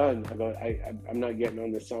song is done. I go, I'm not getting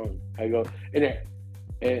on this song. I go,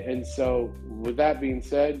 and so with that being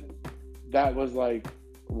said, that was like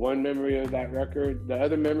one memory of that record. The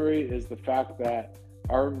other memory is the fact that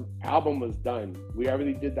our album was done. We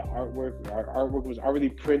already did the artwork. Our artwork was already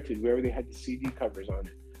printed. We already had the CD covers on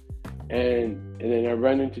it. And then I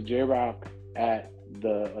run into J-Rock at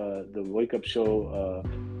the Wake Up show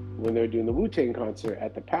when they were doing the Wu-Tang concert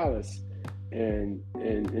at the Palace. And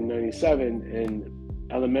in '97, and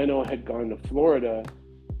Elemento had gone to Florida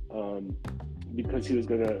because he was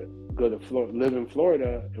gonna go to live in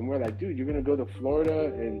Florida, and we're like, dude, you're gonna go to Florida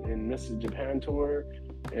and miss the Japan tour,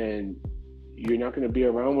 and you're not gonna be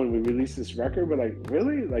around when we release this record. We're like,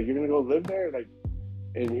 really? Like you're gonna go live there? Like,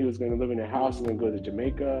 and he was gonna live in a house and then go to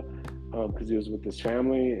Jamaica because he was with his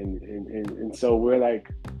family, and so we're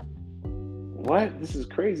like, what? This is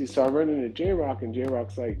crazy. So I run into J-Rock, and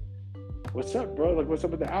J-Rock's like, what's up, bro? Like, what's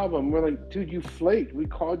up with the album? We're like, dude, you flaked. We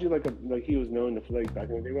called you like he was known to flake back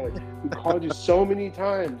in the day. We're like, we called you so many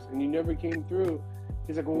times and you never came through.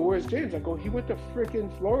 He's like, well, where's James? I go, he went to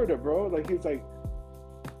freaking Florida, bro. Like, he's like,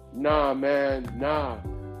 nah, man, nah.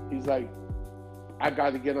 He's like, I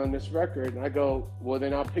got to get on this record. And I go, well,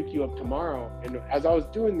 then I'll pick you up tomorrow. And as I was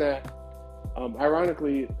doing that,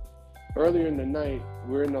 ironically, earlier in the night,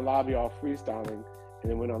 we're in the lobby all freestyling. And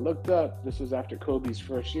then when I looked up, this was after Kobe's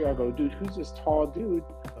first year, I go, dude, who's this tall dude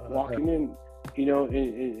walking in, you know,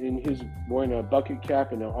 and he's wearing a bucket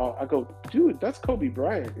cap and all. I go, dude, that's Kobe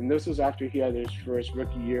Bryant. And this was after he had his first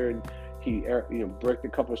rookie year and he, you know, bricked a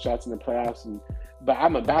couple of shots in the playoffs. But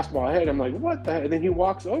I'm a basketball head. I'm like, what the heck? And then he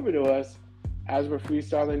walks over to us as we're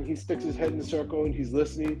freestyling. He sticks his head in the circle and he's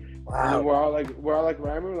listening. Wow. And then we're all like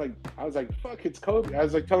rhyming. Like, I was like, fuck, it's Kobe. I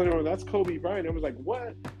was like telling everyone, that's Kobe Bryant. I was like,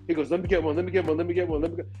 what? He goes, let me get one. And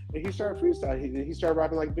he started freestyling. He started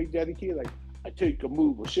rapping like Big Daddy Kid, like, I take a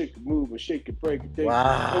move, or shake a shake it, break it, take.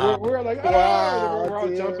 Wow. And we're like, oh, wow, we're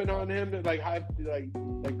all jumping on him, like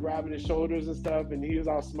grabbing his shoulders and stuff. And he was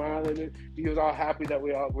all smiling. And he was all happy that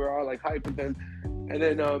we're all like hyping him. And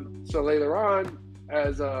then so later on,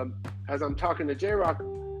 as I'm talking to J-Rock,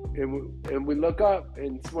 and we look up,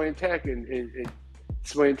 and Sway and Tech and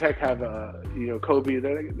Sway and Tech have you know, Kobe.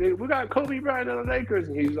 They're like, we got Kobe Bryant on the Lakers,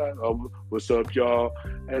 and he's like, oh, what's up, y'all?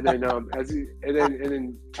 And then and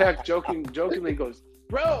then Tech jokingly goes,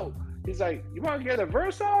 bro, he's like, you want to get a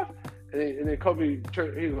verse off? And then Kobe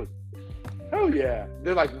he goes, hell yeah.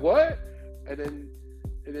 They're like, what? And then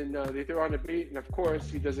they throw on the beat, and of course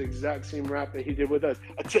he does the exact same rap that he did with us.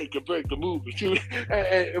 I take a break, the move, and shoot.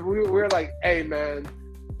 And we're like, hey man,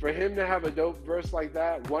 for him to have a dope verse like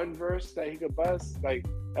that, one verse that he could bust, like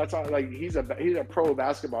that's all. Like he's a pro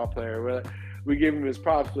basketball player. We give him his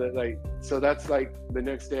props, but like, so that's like the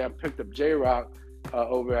next day I picked up J-Rock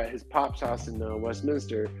over at his pop's house in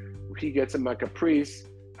Westminster. He gets in my Caprice.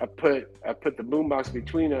 I put the boombox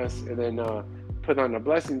between us, and then put on the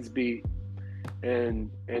Blessings beat. And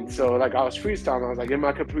so like I was freestyling, I was like, in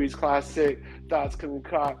my Caprice classic, thoughts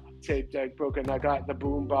concoct, tape deck broken, I got the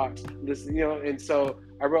boombox, listen, you know. And so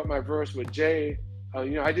I wrote my verse with Jay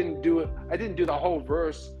I didn't do it. I didn't do the whole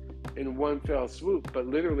verse in one fell swoop, but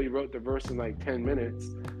literally wrote the verse in like 10 minutes,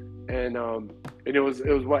 and it was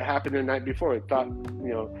what happened the night before. It thought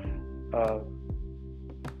uh,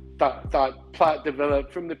 thought plot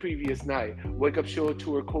developed from the previous night. Wake up show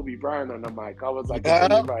tour Kobe Bryant on the mic. I was like,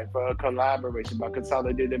 it's only right for a collaboration by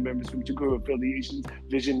consolidated members from two crew affiliations,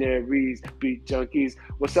 Visionaries, Beat Junkies.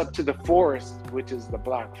 What's up to the Forest, which is the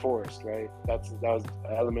Black Forest, right? That was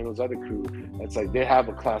Elemental's other crew. It's like they have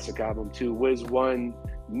a classic album too. Wiz One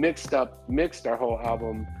mixed our whole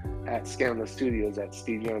album at Scandalous Studios, at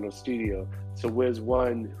Steve Yano's studio. So Wiz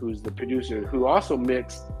One, who's the producer, who also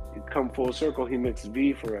mixed, come full circle, he mixed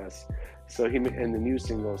V for us. So he in the new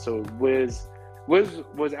single. So Wiz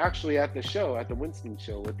was actually at the show, at the Winston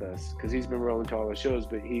show with us, because he's been rolling to all the shows.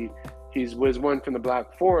 But he's Wiz One from the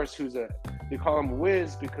Black Forest, they call him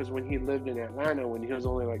Wiz because when he lived in Atlanta, when he was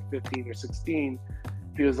only like 15 or 16,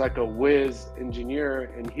 he was like a whiz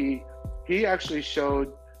engineer, and he actually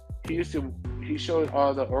showed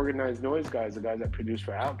all the Organized Noise guys, the guys that produced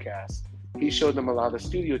for Outkast. He showed them a lot of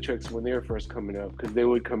studio tricks when they were first coming up, because they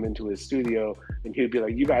would come into his studio and he'd be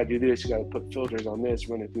like, you gotta do this, you gotta put filters on this,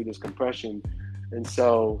 run it through this compression. And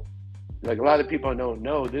so, like, a lot of people don't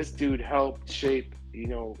know, this dude helped shape,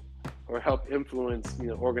 or helped influence,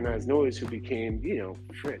 Organized Noise, who became,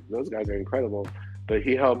 those guys are incredible. But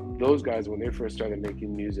he helped those guys when they first started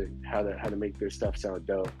making music, how to make their stuff sound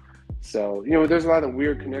dope. So, there's a lot of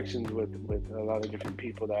weird connections with a lot of different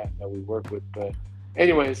people that we work with. But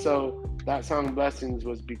anyway, so that song Blessings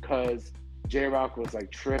was because J-Rock was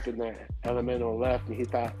like tripping that Elemental left, and he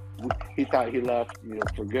thought he left,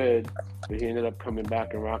 for good, but he ended up coming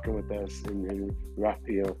back and rocking with us and rock,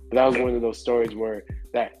 But that was one of those stories where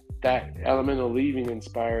that Elemental leaving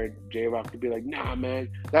inspired J-Rock to be like, nah, man,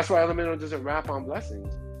 that's why Elemental doesn't rap on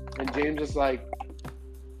Blessings. And James is like,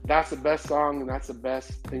 that's the best song and that's the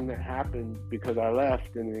best thing that happened because I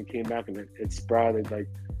left, and then it came back and it sprouted. Like,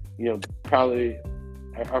 probably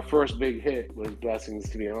our first big hit was Blessings,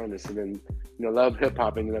 to be honest, and then Love Hip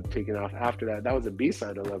Hop ended up taking off after that. That was a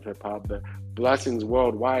B-side of Love Hip Hop, but Blessings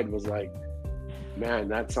Worldwide was like, man,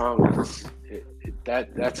 that song was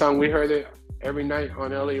that song, we heard it every night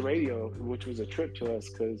on LA radio, which was a trip to us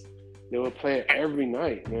because they would play it every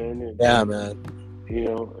night, man. And, man.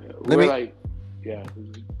 Yeah.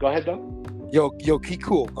 Go ahead, though. Yo,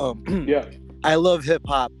 Kool. Yeah. I love hip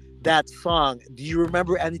hop. That song, do you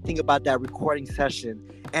remember anything about that recording session?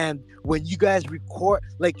 And when you guys record,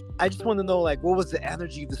 like, I just want to know, like, what was the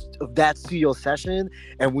energy of that studio session?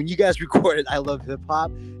 And when you guys recorded I Love Hip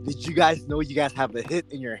Hop, did you guys know you guys have a hit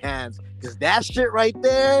in your hands? Because that shit right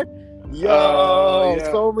there,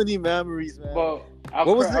 so many memories, man. Well,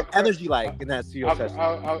 what was the energy like in that studio session?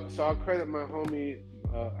 I'll credit my homie.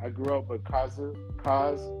 I grew up with Koz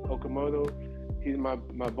Okamoto. He's my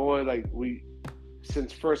boy. Like,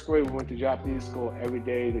 since first grade, we went to Japanese school every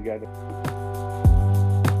day together.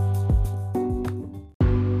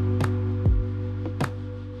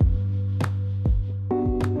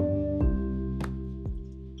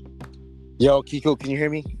 Yo, Kool, can you hear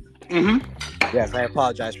me? Mm-hmm. Yes, I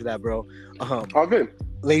apologize for that, bro. All good.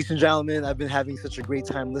 Ladies and gentlemen, I've been having such a great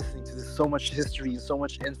time listening to this. So much history and so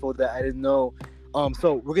much info that I didn't know.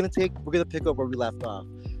 So we're gonna pick up where we left off.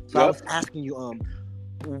 So yep. I was asking you,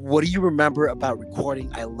 what do you remember about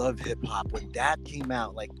recording I Love Hip Hop when that came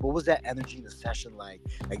out? Like, what was that energy in the session like?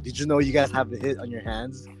 Like, did you know you guys have a hit on your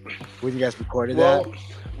hands when you guys recorded that?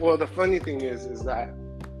 Well, the funny thing is that,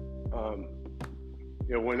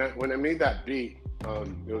 when I made that beat,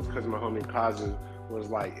 it was because my homie Koz was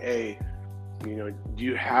like, hey, do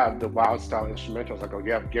you have the wild style instrumentals? Like, oh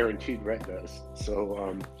yeah, guaranteed Rhett does.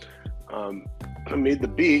 So I made the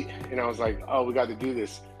beat and I was like, oh, we got to do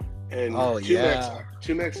this. And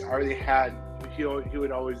Two Mix already had, he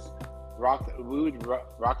would always we would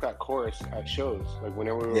rock that chorus at shows. Like,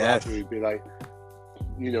 whenever we were rocking, we'd be like,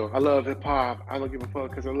 I love hip hop. I don't give a fuck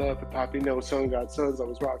because I love hip hop. Son got sons,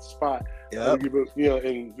 always rock the spot. Yep.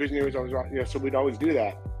 And Visionaries always rock. So we'd always do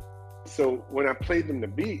that. So when I played them the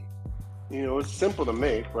beat, it's simple to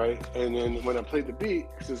make, right? And then when I played the beat,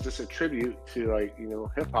 because it's just a tribute to, like,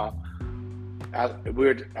 hip hop,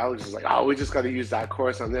 Alex was like, oh, we just got to use that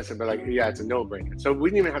chorus on this, and be like, yeah, it's a no-brainer. So we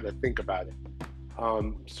didn't even have to think about it.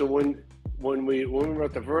 So when we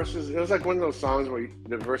wrote the verses, it was like one of those songs where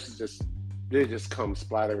the verses just come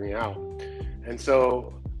splattering out. And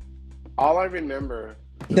so all I remember,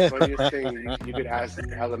 the funniest thing you could ask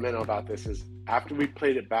Elemental about this is, after we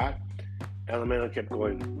played it back, Elemental kept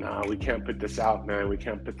going, nah, we can't put this out, man. We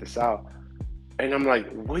can't put this out. And I'm like,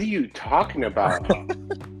 what are you talking about?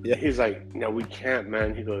 Yeah. He's like, no, we can't,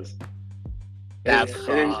 man. He goes, That and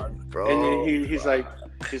then song, and then bro. he's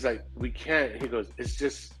like, we can't. He goes, it's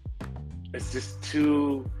just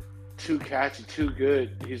too catchy, too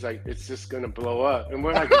good. He's like, it's just gonna blow up. And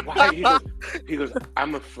we're like, why? He goes,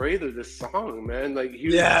 I'm afraid of this song, man. Like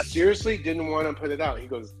he Yeah, seriously didn't want to put it out. He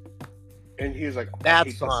goes, and he was like, I that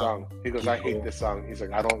hate this song. song. He goes, I hate this song. He's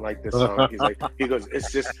like, I don't like this song. He goes,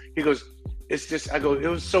 it's just, I go, it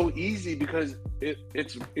was so easy because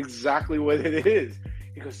it's exactly what it is.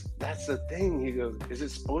 He goes, that's the thing. He goes, is it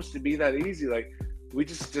supposed to be that easy? Like, we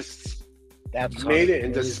just That song made is it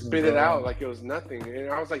and just crazy, spit it bro. out like it was nothing. And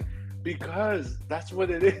I was like, because that's what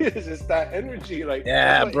it is. It's that energy. Like,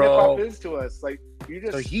 Yeah, that's what bro. hip hop is to us. Like, you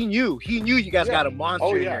just. So he knew you guys Yeah. got a monster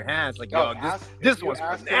Oh, in yeah. your hands. Like, No, yo, this one's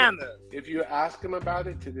bananas. If you ask him about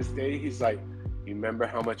it to this day, he's like, you remember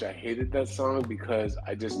how much I hated that song? Because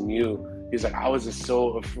I just knew. He's like, I was just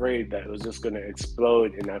so afraid that it was just going to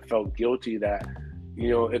explode. And I felt guilty that, you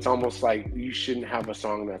know, it's almost like you shouldn't have a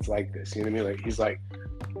song that's like this. You know what I mean? Like, he's like,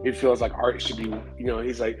 it feels like art should be, you know,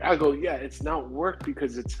 he's like, I go, yeah, it's not work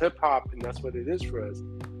because it's hip hop and that's what it is for us.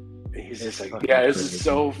 And he's just like, yeah, this is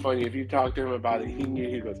so funny. If you talk to him about it, he knew.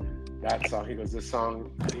 He goes, that song. He goes, this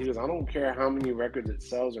song. He goes, I don't care how many records it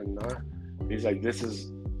sells or not. He's like, this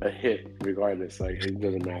is a hit regardless. Like, it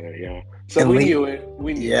doesn't matter. Yeah. So we knew it.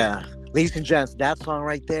 We knew. Yeah, ladies and gents, that song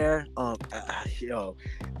right there. Yo,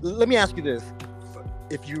 let me ask you this: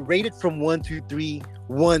 if you rate it from 1 to 3,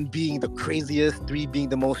 1 being the craziest, 3 being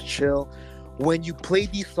the most chill, when you play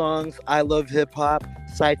these songs, I Love Hip Hop,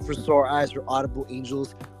 Sight for Sore Eyes, or Audible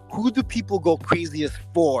Angels, who do people go craziest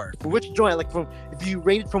for? For which joint? Like, from if you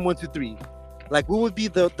rate it from 1 to 3, like, what would be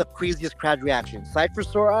the craziest crowd reaction? Sight for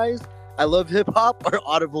Sore Eyes, I Love Hip Hop, or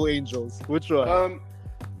Audible Angels? Which one?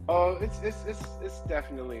 Oh, it's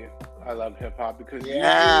definitely I Love Hip Hop because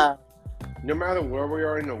Yeah. no matter where we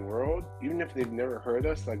are in the world, even if they've never heard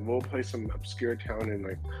us, like we'll play some obscure town in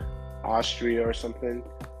like Austria or something,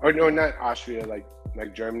 or no, not Austria, like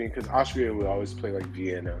Germany, because Austria we always play like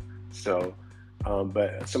Vienna. So,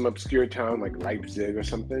 but some obscure town like Leipzig or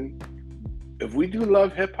something. If we do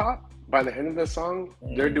Love Hip Hop, by the end of the song,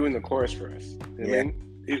 they're doing the chorus for us. You know what I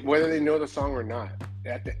mean? Whether they know the song or not,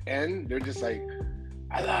 at the end they're just like,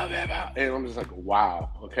 I love hip hop, and I'm just like, wow,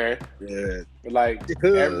 okay. Yeah. Like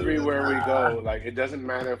everywhere we go, like it doesn't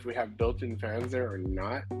matter if we have built-in fans there or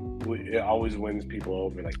not. It always wins people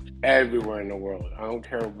over. Like everywhere in the world, I don't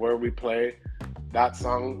care where we play, that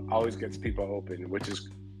song always gets people open, which is,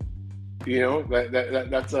 you know,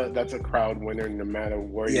 that's a crowd winner no matter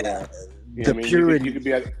where you are. You know what I mean? Purity. You could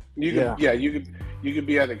be at you could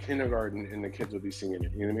be at a kindergarten and the kids will be singing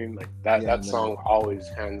it. You know what I mean? Like that song always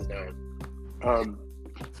hands down.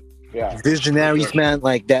 Yeah, Visionaries, sure. man,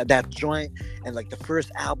 like that joint, and like the first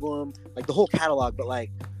album, like the whole catalog. But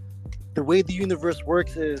like the way the universe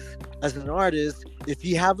works is, as an artist, if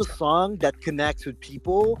you have a song that connects with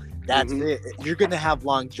people, that's it. You're gonna have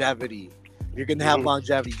longevity. You're gonna have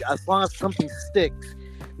longevity as long as something sticks.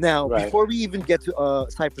 Now, before we even get to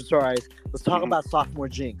Cypher Stories, let's talk about Sophomore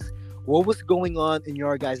Jinx. What was going on in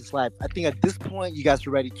your guys' life? I think at this point, you guys are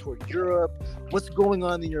ready toward Europe. What's going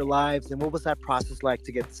on in your lives, and what was that process like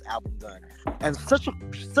to get this album done? And such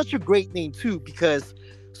a great name too, because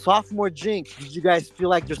Sophomore Jinx. Did you guys feel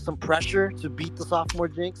like there's some pressure to beat the Sophomore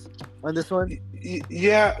Jinx on this one?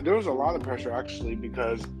 Yeah, there was a lot of pressure actually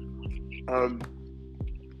because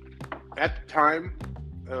at the time,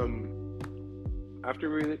 after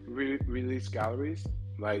we released Galleries,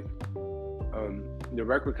 like. The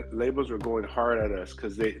record labels were going hard at us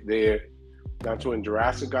because that's when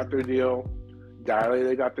Jurassic got their deal,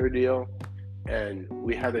 Dilated got their deal, and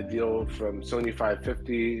we had a deal from Sony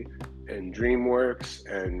 550 and DreamWorks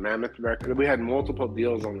and Mammoth Records. We had multiple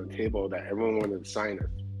deals on the table that everyone wanted to sign us,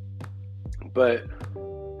 but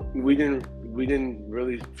we didn't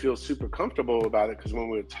really feel super comfortable about it because when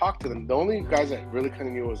we would talk to them, the only guys that really kind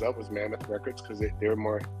of knew what was up was Mammoth Records because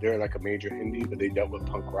they're like a major indie, but they dealt with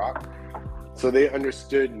punk rock. So they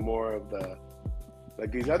understood more of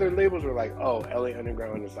like these other labels were like, oh, LA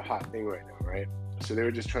Underground is the hot thing right now, right? So they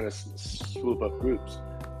were just trying to swoop up groups.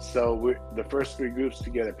 So the first 3 groups to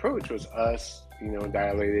get approached was us, you know,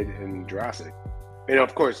 Dilated and Jurassic. And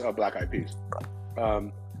of course, Black Eyed Peas.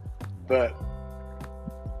 But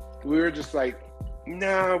we were just like,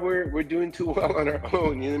 nah, we're doing too well on our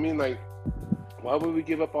own, you know what I mean? Like, why would we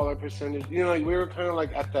give up all our percentage? You know, like we were kind of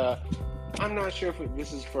like at the, I'm not sure if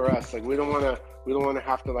this is for us. Like we don't want to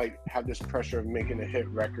have to like have this pressure of making a hit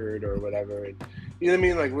record or whatever. And, you know what I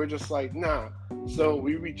mean? Like we're just like, nah. So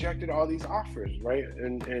we rejected all these offers, right?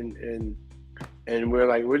 And we're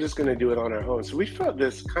like, we're just gonna do it on our own. So we felt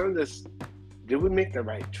this, did we make the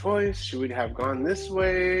right choice? Should we have gone this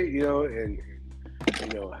way? You know, and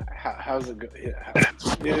how's it go?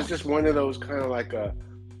 It was just one of those kind of like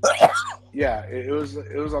it was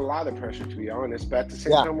a lot of pressure, to be honest. But at the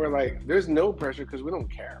same time, we're like, there's no pressure because we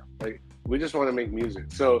don't care. Like, we just want to make music.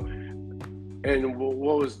 So, and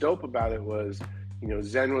what was dope about it was,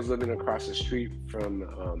 Zen was living across the street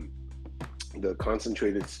from the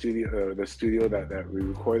concentrated studio, the studio that we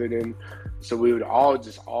recorded in. So we would all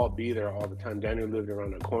be there all the time. Daniel lived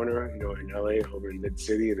around the corner, in LA, over in Mid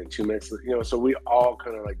City, and then Tumex, so we all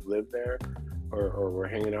kind of like lived there, or were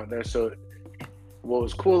hanging out there. So what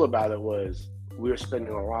was cool about it was we were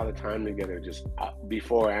spending a lot of time together, just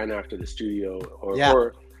before and after the studio,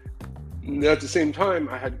 or at the same time,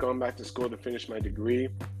 I had gone back to school to finish my degree,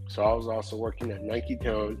 so I was also working at Nike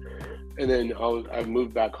Town, and then I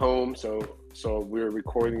moved back home, so we were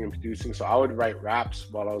recording and producing. So I would write raps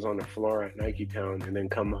while I was on the floor at Nike Town, and then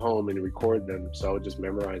come home and record them. So I would just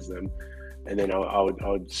memorize them, and then I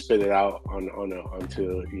would spit it out onto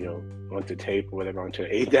tape or whatever, onto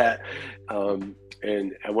ADAT.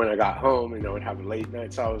 And when I got home, I would have a late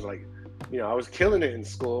night. So I was like, I was killing it in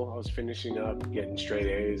school. I was finishing up, getting straight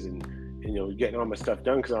A's, and getting all my stuff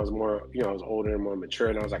done because I was more, I was older and more mature.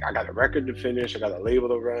 And I was like, I got a record to finish, I got a label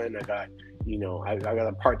to run, I got, I got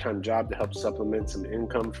a part-time job to help supplement some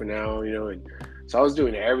income for now, and so I was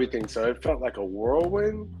doing everything. So it felt like a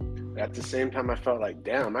whirlwind. At the same time, I felt like,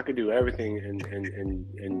 damn, I could do everything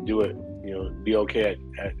and do it, be okay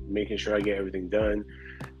at making sure I get everything done.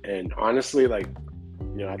 And honestly, like,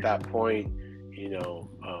 at that point,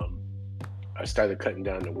 I started cutting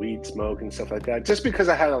down the weed smoke and stuff like that, just because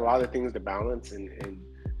I had a lot of things to balance, and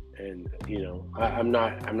I'm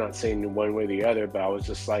not saying one way or the other, but I was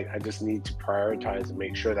just like, I just need to prioritize and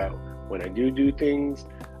make sure that when I do things,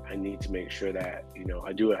 I need to make sure that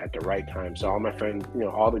I do it at the right time. So all my friends,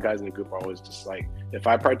 all the guys in the group are always just like, if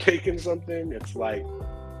I partake in something, it's like,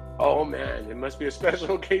 oh man, it must be a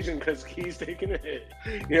special occasion because he's taking a hit,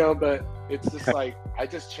 but it's just like, I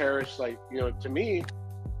just cherish, like, to me,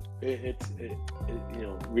 it's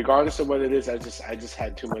regardless of what it is, I just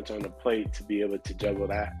had too much on the plate to be able to juggle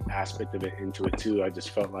that aspect of it into it too. I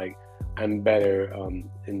just felt like I'm better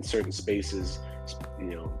in certain spaces,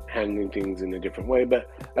 handling things in a different way.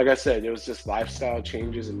 But like I said, it was just lifestyle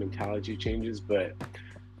changes and mentality changes. But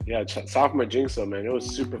yeah, sophomore Jinx, though, man, it was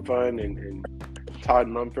super fun. And Todd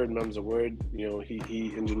Mumford, Mum's a Word,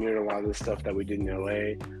 he engineered a lot of the stuff that we did in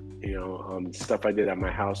LA. Stuff I did at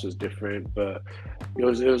my house was different, but it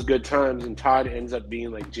was good times. And Todd ends up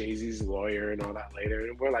being like Jay-Z's lawyer and all that later.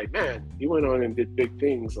 And we're like, man, he went on and did big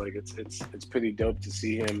things. Like, it's pretty dope to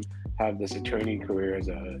see him have this attorney career as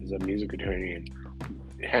a music attorney and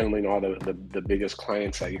handling all the biggest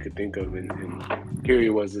clients that you could think of. And here he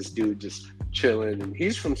was, this dude just chilling. And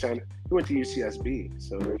he's from he went to UCSB,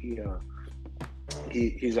 so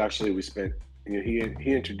he's actually, we spent, he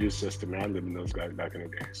introduced us to Madlib and those guys back in the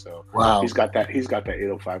day. So wow, he's got that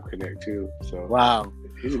 805 connect too. So wow,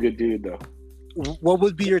 he's a good dude though. What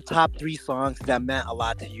would be your top 3 songs that meant a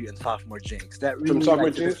lot to you in sophomore Jinx? That really, from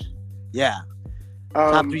sophomore Jinx? Yeah.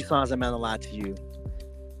 Top 3 songs that meant a lot to you.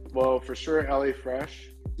 Well, for sure, LA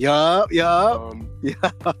Fresh. Yup.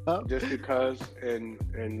 Just because,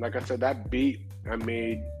 and like I said, that beat I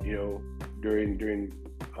made,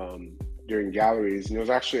 during galleries, and it was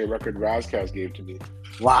actually a record Razkaz gave to me.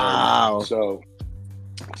 Wow. So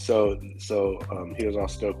he was all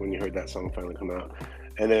stoked when he heard that song finally come out.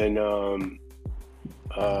 And then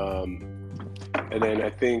I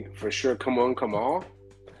think for sure Come On Come All,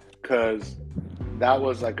 because that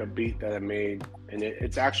was like a beat that I made, and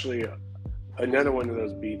it's actually another one of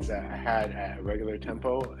those beats that I had at a regular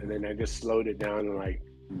tempo, and then I just slowed it down and like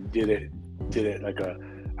did it like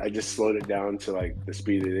I just slowed it down to like the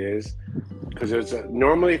speed it is, because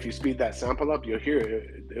normally if you speed that sample up, you'll hear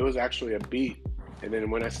it. It was actually a beat, and then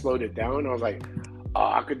when I slowed it down, I was like,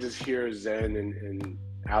 oh, I could just hear Zen and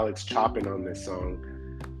Alex chopping on this song.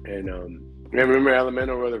 And I remember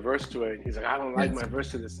Elemento wrote a verse to it. He's like, I don't like my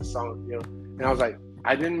verse to this song, And I was like,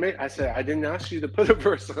 I didn't ask you to put a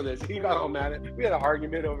verse on this. He got all mad at me. We had an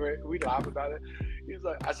argument over it. We laughed about it. He was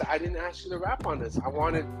like, I said, I didn't ask you to rap on this. I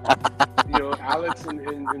wanted, Alex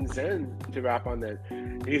and Zen to rap on that.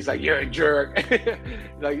 He's like, you're a jerk.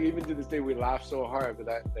 Like, even to this day, we laugh so hard.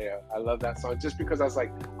 But I love that song just because I was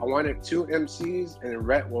like, I wanted 2 MCs and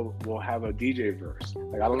Rhett will have a DJ verse.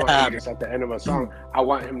 Like, I don't know how to just at the end of a song. I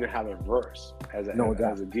want him to have a verse as a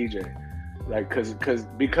DJ. Like,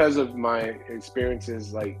 because of my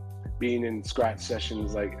experiences, like being in scratch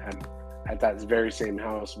sessions, like at that very same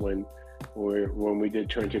house when we did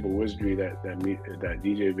Turntable Wizardry, that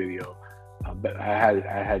DJ video, I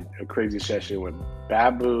had a crazy session with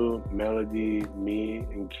Babu, Melody, me,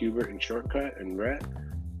 and Cubert and Shortcut and Rhett.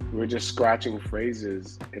 We were just scratching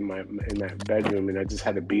phrases in that bedroom, and I just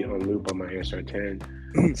had a beat on loop on my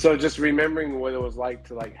ASR-10. So just remembering what it was like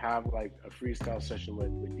to like have like a freestyle session with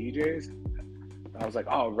DJs, I was like,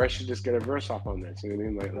 oh, Rhett should just get a verse off on this. You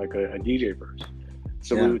know what I mean? Like a DJ verse.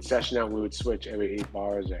 So we would session out. We would switch every 8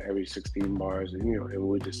 bars or every 16 bars, and and we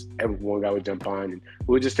would just one guy would jump on, and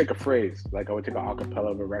we would just take a phrase. Like I would take an acapella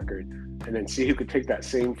of a record, and then see who could take that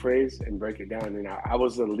same phrase and break it down. And I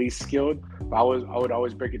was the least skilled, but I would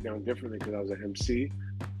always break it down differently because I was an MC.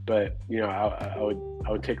 But I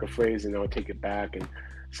would take a phrase and I would take it back, and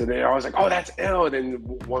so then I was like, oh, that's ill. And then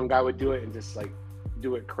one guy would do it and just like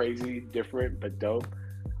do it crazy, different but dope.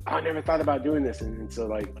 I never thought about doing this, and so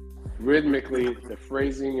like. Rhythmically, the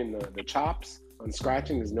phrasing and the chops on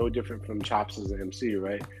scratching is no different from chops as an MC,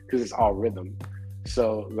 right? Because it's all rhythm.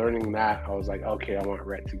 So learning that, I was like, okay, I want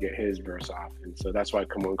Rhett to get his verse off. And so that's why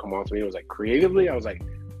Come On to me, it was like creatively, I was like,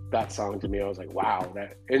 that song to me, I was like, wow.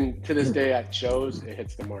 And to this day at shows, it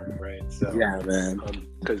hits the mark, right? So yeah, man.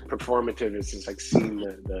 Because performative is just like seeing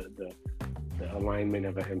the alignment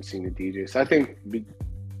of an MC and a DJ. So I think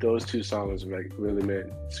those 2 songs like really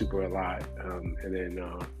meant super a lot. And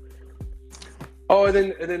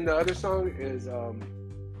then the other song is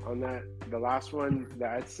on that, the last one that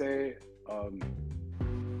I'd say,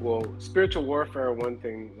 Spiritual Warfare, one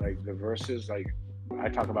thing, like the verses, like I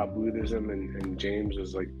talk about Buddhism and James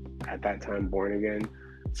was like at that time born again.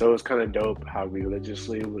 So it was kind of dope how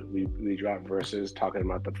religiously we dropped verses talking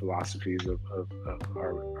about the philosophies of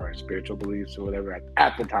our spiritual beliefs or whatever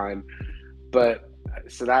at the time. But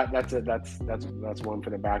so that's one for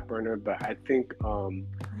the back burner. But I think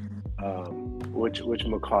which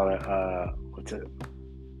we'll call it what's it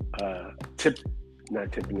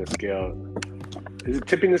not tipping the scale, is it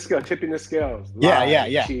tipping the scales?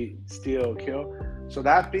 Yeah. Cheat, steal, kill. So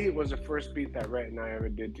that beat was the first beat that Rhett and I ever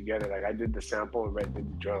did together. Like I did the sample and Rhett did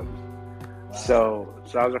the drums. Wow. So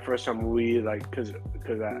that was the first time we like, because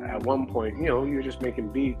at one point, you're just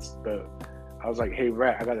making beats, but I was like, hey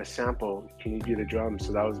Rhett, I got a sample, can you do the drums?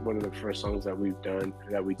 So that was one of the first songs that we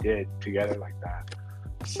did together like that.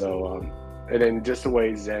 So and then just the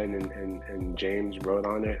way Zen and James wrote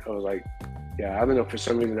on it, I was like, yeah, I don't know, for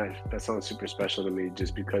some reason that sounds super special to me,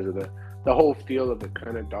 just because of the whole feel of it,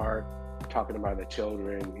 kind of dark, talking about the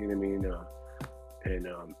children, you know what I mean,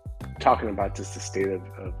 and talking about just the state of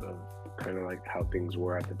kind of like how things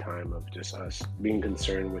were at the time, of just us being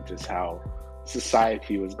concerned with just how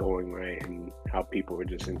society was going, right, and how people were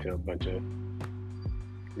just into a bunch of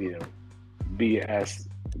BS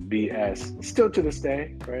still to this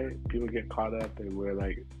day, right? People get caught up, and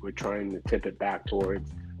we're trying to tip it back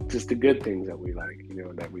towards just the good things that we like,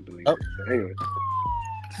 that we believe in. So anyway,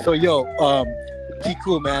 so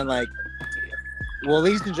Kool, man, like, well,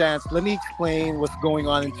 ladies and gents, let me explain what's going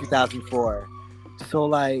on in 2004. So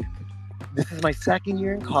like, this is my second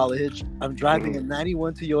year in college. I'm driving a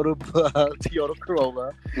 91 Toyota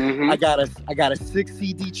Corolla. I got a 6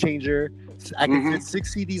 CD changer. I can fit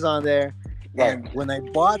 6 CDs on there. Right. And when I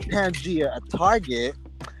bought Pangea at Target,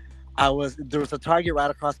 there was a Target right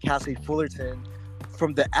across Castle Fullerton.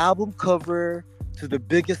 From the album cover to the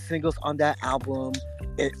biggest singles on that album,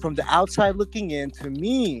 from the outside looking in, to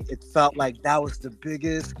me, it felt like that was the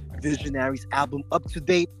biggest Visionaries album up to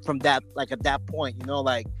date from that, like at that point, and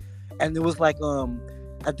it was like,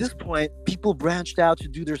 at this point, people branched out to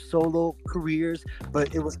do their solo careers,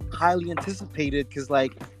 but it was highly anticipated because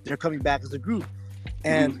like they're coming back as a group.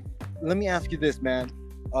 And let me ask you this, man.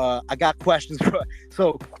 I got questions.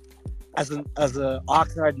 So, as a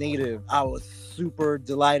Oxnard native, I was super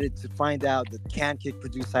delighted to find out that Can Kick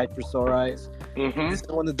produced Sight for Sore Eyes. This is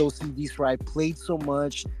one of those CDs where I played so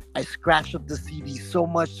much, I scratched up the CD so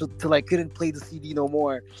much till I couldn't play the CD no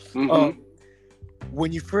more.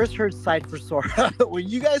 When you first heard Sight for Sore, when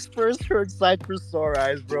you guys first heard Sight for Sore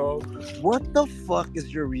Eyes, bro, what the fuck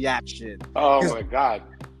is your reaction? Oh my God.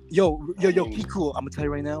 Yo, Kool, I'm gonna tell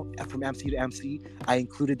you right now, from MC to MC, I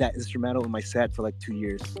included that instrumental in my set for like 2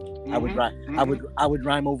 years. I would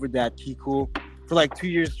rhyme over that Kool for like 2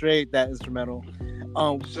 years straight, that instrumental.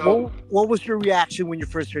 What was your reaction when you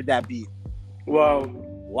first heard that beat? Well,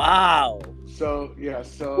 wow. So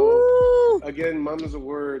Woo! Again, Mama's a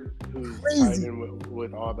Word, who's tied in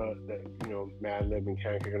with all the Mad Lib and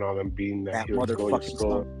Can Kick and all them beating that he was going to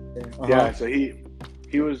school. Yeah, so he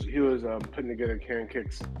was putting together Can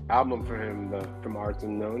Kick's album for him, From Arts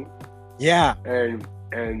Unknown. Yeah. And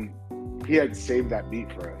he had saved that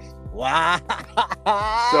beat for us. Wow.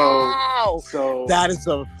 So that is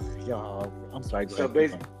I'm sorry.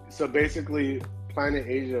 So basically, Planet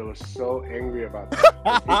Asia was so angry about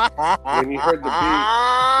that. When he heard the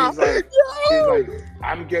beat, he's like,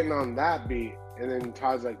 I'm getting on that beat. And then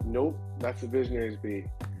Todd's like, nope, that's the Visionaries beat.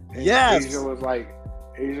 And Yes. Asia was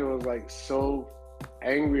like so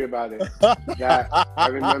angry about it that I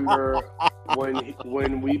remember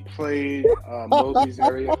when we played Moby's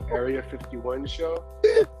Area 51 show,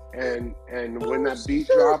 and when that beat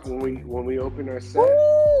dropped, when we opened our set,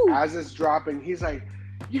 as it's dropping, he's like,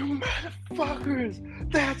 "You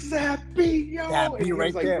motherfuckers, that's that beat, yo!" That beat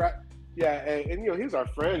right like, there. Yeah, and you know, he's our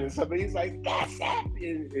friend and stuff, but he's like, "That's that,"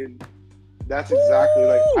 and that's exactly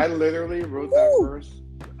like I literally wrote that verse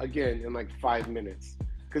again in like 5 minutes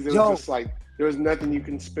because it was just like there was nothing you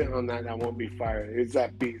can spit on that won't be fire. It's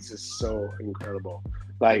that beat is just so incredible.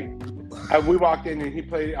 Like we walked in and he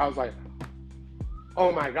played it, I was like,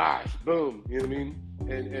 oh my gosh, boom, you know what I mean?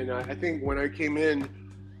 And I think when I came in,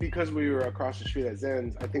 because we were across the street at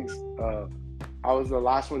Zen's, I think I was the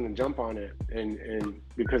last one to jump on it, and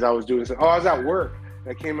because I was doing something. I was at work.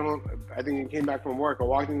 I came home. I think I came back from work. I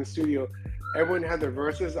walked in the studio. Everyone had their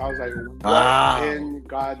verses. I was like, what in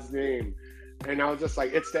God's name? And I was just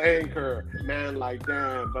like, it's the anchor, man. Like,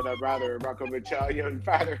 damn, but I'd rather rock a Michelle Young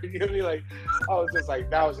fatter. You know what I mean? Like, I was just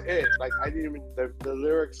like, that was it. Like, I didn't even the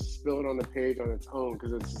lyrics spilled on the page on its own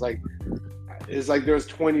because it's like there's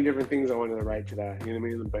 20 different things I wanted to write to that. You know what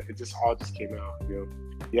I mean? But it just all came out. You know?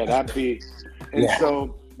 Yeah, that beat. And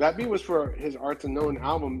so that beat was for his Arts Unknown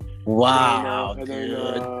album. Wow. And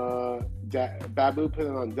then Babu put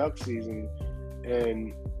it on Duck Season,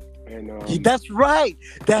 and that's right.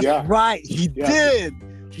 That's right. He did.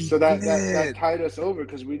 So that tied us over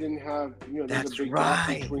because we didn't have, you know, there's a big gap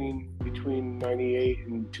between 98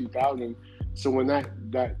 and 2000. So when that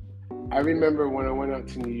I remember when I went out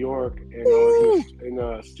to New York and I was in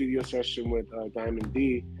a studio session with Diamond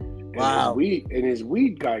D, and his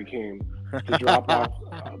weed guy came to drop off,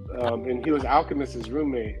 and he was Alchemist's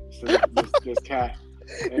roommate. So this cat,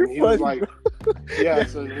 and he was like, yeah.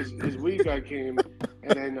 So his weed guy came,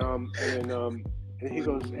 and he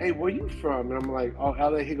goes, "Hey, where you from?" And I'm like, "Oh,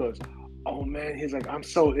 LA." He goes, "Oh man," he's like, "I'm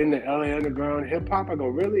so into LA underground hip hop." I go,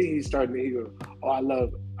 "Really?" He goes, "Oh, I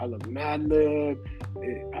love Madlib.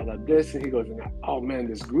 I love this." And he goes, "Oh man,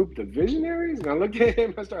 this group, the Visionaries." And I looked at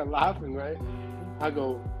him, I started laughing, right? I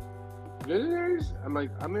go, "Visionaries?" I'm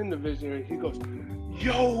like, "I'm in the Visionaries." He goes,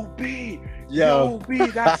 Yo, B,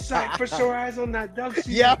 that's sight for sure eyes on that Duck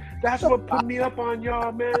Season. Yeah. That's what put me up on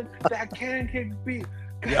y'all, man. That can kick beat.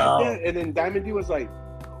 And then Diamond D was like,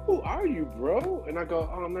 who are you, bro? And I go,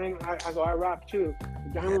 oh man, I rap too.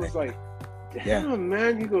 And Diamond was like, damn,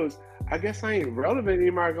 man. He goes, I guess I ain't relevant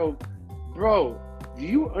anymore. I go, bro, do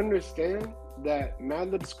you understand that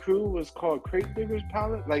Madlib's crew was called Crate Diggers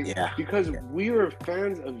Palette? Like, because we were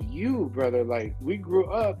fans of you, brother. Like, we grew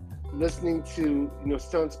up listening to, you know,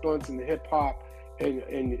 Stunt Spunts and hip hop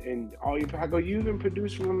and all you. I go, you even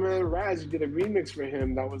produced for my man Raz. You did a remix for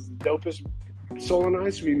him that was the dopest Soul and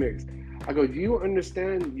Ice remix. I go, do you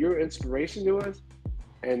understand your inspiration to us?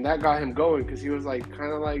 And that got him going because he was like,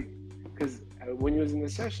 kind of like, because when he was in the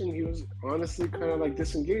session, he was honestly kind of like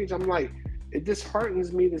disengaged. I'm like, it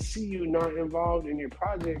disheartens me to see you not involved in your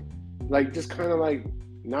project, like just kind of like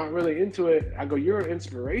not really into it. I go, you're an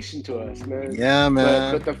inspiration to us, man. Yeah,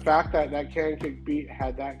 man. But the fact that Can Kick beat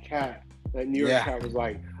had that cat, that New York cat was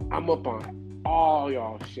like, I'm up on all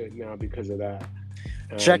y'all shit now because of that.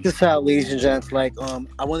 Check this out, ladies and gents. Like,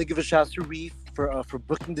 I want to give a shout out to Reef for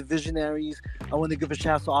booking the Visionaries. I want to give a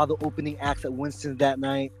shout out to all the opening acts at Winston's that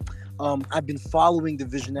night. I've been following the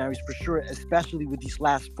Visionaries for sure, especially with these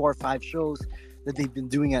last 4 or 5 shows that they've been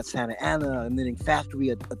doing at Santa Ana, Knitting Factory,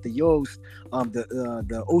 at the Yoast,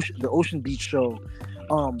 the Ocean Beach show.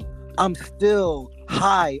 I'm still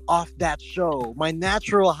high off that show. My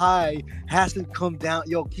natural high hasn't come down.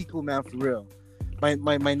 Yo, Kiko, man, for real.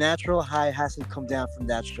 My natural high hasn't come down from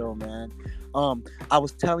that show, man. I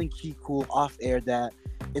was telling Kool off air that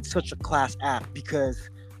it's such a class act because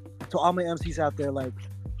to all my MCs out there, like,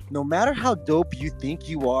 no matter how dope you think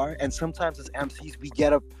you are, and sometimes as MCs we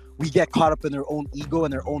get caught up in their own ego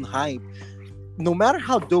and their own hype. No matter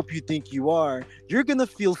how dope you think you are, you're gonna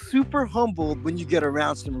feel super humbled when you get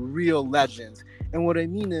around some real legends. And what I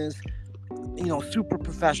mean is, you know, super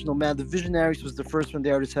professional, man. The Visionaries was the first one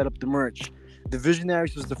there to set up the merch. The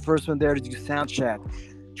Visionaries was the first one there to do sound check.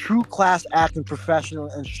 True class act and professional,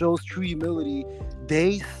 and shows true humility.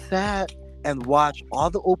 They sat and watched all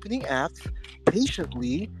the opening acts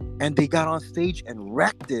patiently, and they got on stage and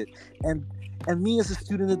wrecked it. And me as a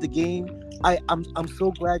student of the game, I'm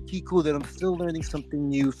so glad, Kool, that I'm still learning something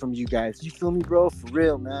new from you guys. You feel me, bro? For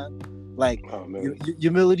real, man. Like, Oh man.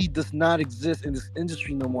 humility does not exist in this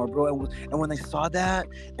industry no more, bro. And when I saw that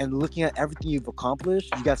and looking at everything you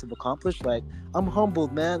guys have accomplished, like, I'm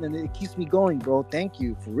humbled, man, and it keeps me going, bro. Thank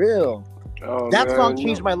you, for real. Oh That song man.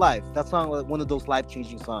 changed No. my life. That song, like, one of those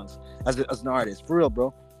life-changing songs as an artist, for real,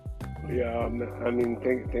 bro. Yeah. I mean,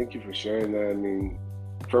 thank you for sharing that. I mean,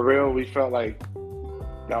 for real, we felt like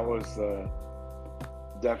that was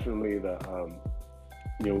definitely the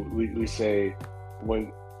we say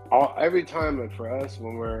when every time, like for us,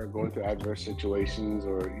 when we're going through adverse situations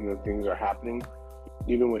or things are happening,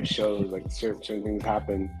 even with shows, like certain things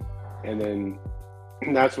happen, and then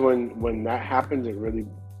that's when that happens, it really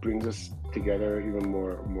brings us together even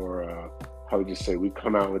more. How would you say, we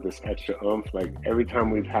come out with this extra oomph. Like every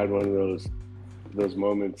time we've had one of those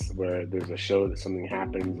moments where there's a show that something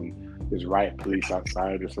happens and there's riot police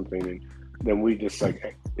outside or something, and then we just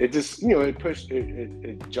like it just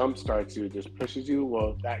it jump starts you, it just pushes you.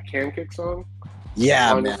 Well, that Can Kick song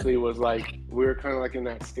Yeah, man. honestly was like, we were kind of like in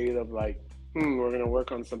that state of like, we're gonna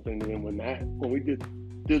work on something. And then when we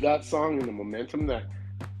did that song and the momentum that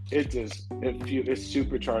it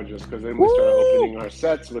supercharged us, because then we started Woo! opening our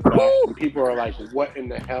sets with that, Woo! and people are like, what in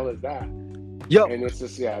the hell is that? Yo. And it's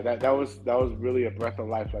just, yeah, that was really a breath of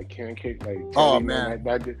life. Like Can Kick, like Oh, Teddy, man,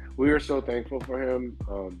 man. we were so thankful for him.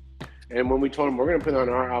 And when we told him we're gonna put on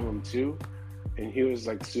our album too, and he was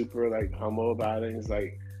like super like humble about it. He's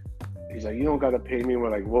like, you don't gotta pay me.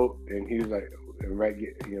 We're like, whoa. And he was like, right,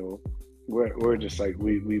 we're just like,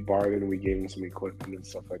 we borrowed it and we gave him some equipment and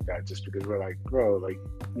stuff like that, just because we're like, bro, like,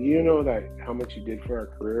 that how much you did for our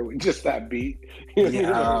career with just that beat.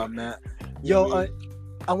 Yeah, man. You Yo, know what I mean?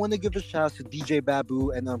 I want to give a shout out to DJ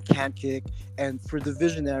Babu and Can Kick, and for the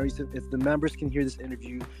Visionaries. If the members can hear this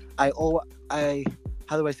interview, I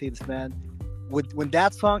how do I say this, man? When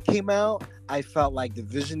that song came out, I felt like the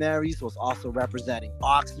Visionaries was also representing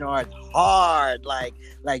Oxnard hard. Like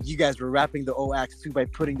you guys were rapping the OX too by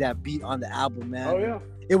putting that beat on the album, man. Oh yeah.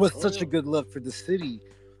 It was Oh, such yeah. a good look for the city.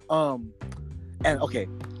 And okay,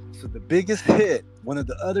 so the biggest hit, one of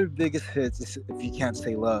the other biggest hits, is If You Can't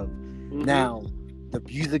Say Love. Mm-hmm. Now, the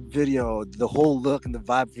music video, the whole look and the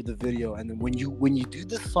vibe for the video, and then when you do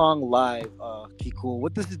this song live, Kool,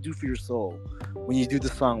 what does it do for your soul when you do the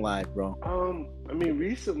song live, bro? I mean,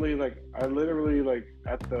 recently, like, I literally, like,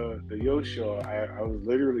 at the Yo show, I was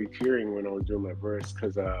literally tearing when I was doing my verse,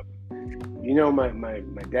 because my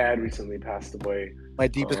dad recently passed away. My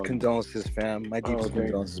deepest condolences, fam. My deepest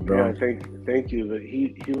condolences, bro. Yeah, thank you. But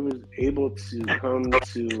he was able to come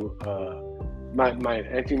to my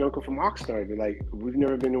auntie and uncle from Oxnard. They're like, we've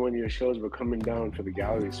never been to one of your shows. We're coming down for the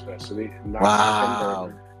Galleries Fest. So last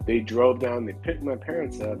September, they drove down. They picked my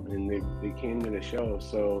parents up and they came to the show.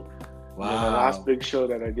 So the last big show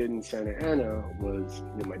that I did in Santa Ana was,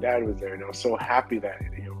 my dad was there, and I was so happy that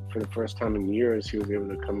for the first time in years he was able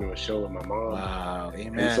to come to a show with my mom. Wow,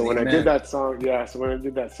 amen. And so when amen. I did that song,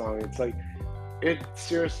 it's like, it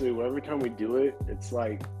seriously, every time we do it, it's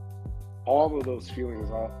like all of those feelings,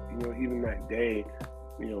 even that day,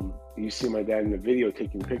 you see my dad in the video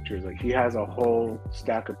taking pictures. Like, he has a whole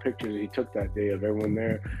stack of pictures that he took that day of everyone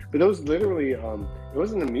there. But it was literally, it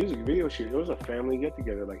wasn't a music video shoot. It was a family get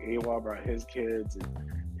together. Like, AWA brought his kids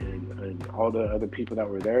and all the other people that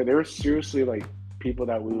were there. They were seriously like people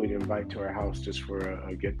that we would invite to our house just for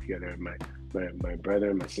a get together. My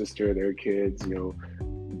brother, my sister, their kids,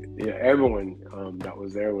 everyone that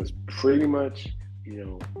was there was pretty much,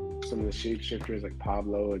 some of the shapeshifters like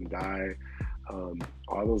Pablo and Dai,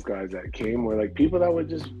 all those guys that came were like people that would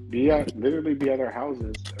just literally be at our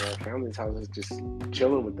houses, at our families' houses, just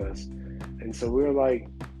chilling with us. And so we were like,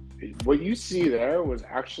 what you see there was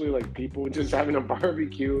actually like people just having a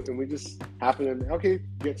barbecue, and we just happened to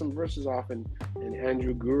get some verses off, and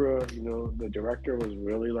Andrew Gura, the director, was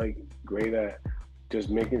really like great at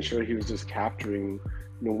just making sure he was just capturing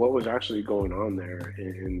what was actually going on there.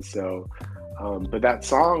 And so but that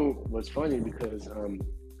song was funny because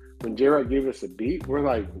when J-Rock gave us a beat, we're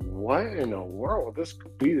like, what in the world? This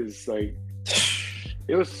beat is like,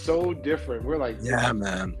 it was so different. We're like, yeah,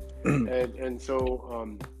 man. and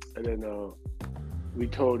so and then we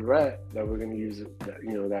told Rhett that we're gonna use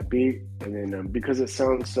that beat, and then because it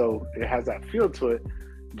has that feel to it,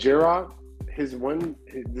 J-Rock, his one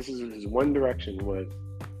direction was,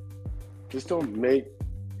 just don't make,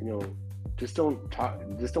 just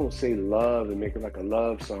don't say love and make it like a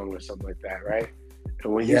love song or something like that, right?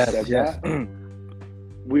 And when he said that,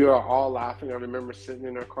 we were all laughing. I remember sitting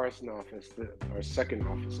in our Carson office, our second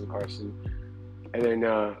office in Carson, and then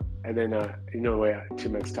the way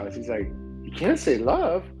Timex talks, he's like, you can't say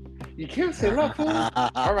love, fool.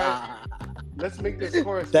 All right. let's make this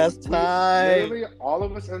chorus. That's And tight. literally, all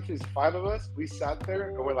of us, entries, 5 of us, we sat there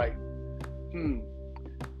and we're like,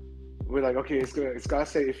 we're like, okay, it's gotta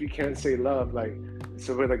say, if you can't say love, like,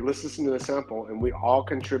 so we're like, let's listen to the sample, and we all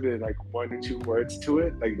contributed like 1 or 2 words to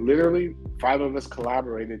it. Like literally, 5 of us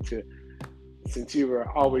collaborated to. Since you were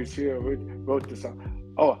always here, we wrote this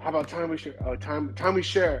song. Oh, how about time we share? Time we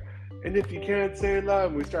share. And if you can't say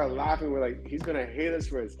love, we started laughing. We're like, he's gonna hate us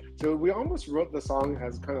for this. So we almost wrote the song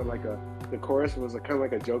as kind of like the chorus was kind of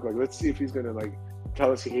like a joke. Like, let's see if he's gonna like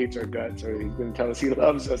tell us he hates our guts, or he's gonna tell us he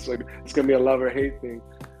loves us. Like, it's gonna be a love or hate thing.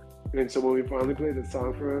 And so when we finally played the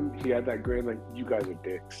song for him, he had that grin like, you guys are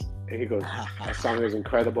dicks. And he goes, that song is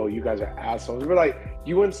incredible. You guys are assholes. We're like,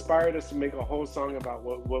 you inspired us to make a whole song about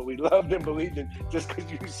what we loved and believed in just because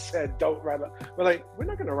you said don't write a... We're like, we're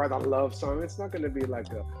not going to write a love song. It's not going to be like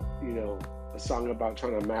a song about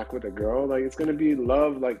trying to mac with a girl. Like, it's going to be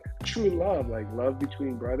love, like true love, like love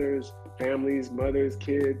between brothers, families, mothers,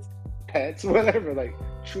 kids, pets, whatever, like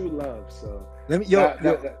true love. So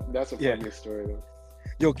that's a funny story though.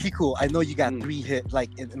 Yo, Kool, I know you got 3 hits.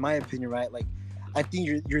 Like, in my opinion, right? Like, I think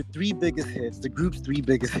your 3 biggest hits, the group's 3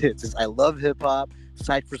 biggest hits, is I Love Hip Hop,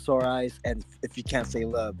 Sight for Sore Eyes, and If You Can't Say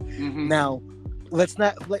Love. Mm-hmm. Now, let's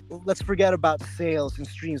forget about sales and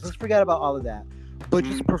streams. Let's forget about all of that. But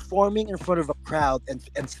just performing in front of a crowd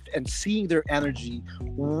and seeing their energy,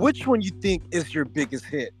 which one you think is your biggest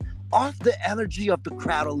hit? Off the energy of the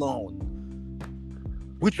crowd alone.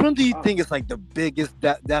 Which one do you think is like the biggest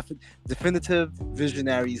definitive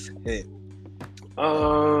Visionaries hit?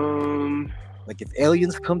 Like, if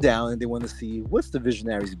aliens come down and they want to see what's the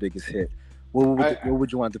Visionaries' biggest hit, what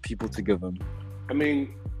would you want the people to give them? I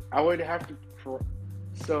mean, I would have to.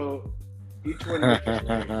 So each one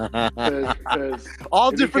because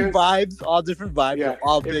all different vibes, yeah,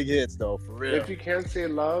 all big hits though, for real. If You Can't Say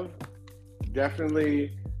love,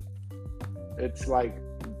 definitely, it's like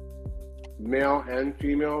male and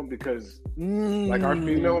female, because like our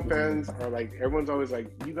female fans are like, everyone's always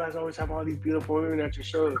like, you guys always have all these beautiful women at your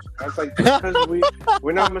shows. I was like, because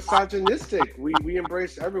we're not misogynistic. We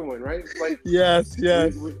embrace everyone, right? Like, yes. We,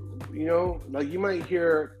 you know, like you might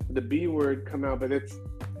hear the B word come out, but it's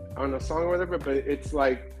on a song or whatever, but it's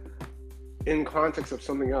like in context of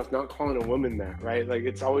something else, not calling a woman that, right? Like,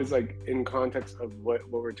 it's always like in context of what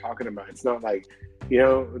we're talking about. It's not like, you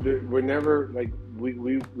know, we're never like,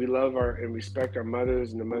 we love and respect our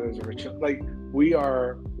mothers and the mothers of our children. Like, we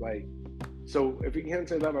are like, so If You Can't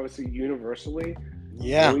Say love, I would say universally.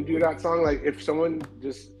 Yeah. When we do that song, like if someone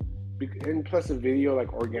just, and plus the video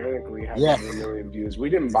like organically has 1 million views. We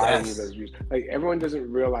didn't buy any of those views. Like, everyone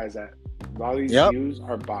doesn't realize that a lot of these views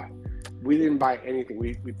are bought. We didn't buy anything.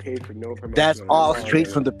 We paid for no promotion. That's all straight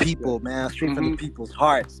from the people, man. Straight from the people's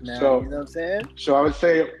hearts, man. So, you know what I'm saying? So I would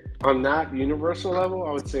say on that universal level,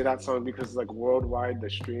 I would say that song, because like worldwide, the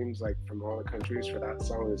streams like from all the countries for that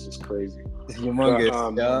song is just crazy. It's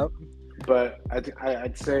humongous. But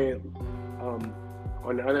I'd say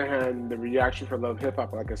on the other hand, the reaction for Love Hip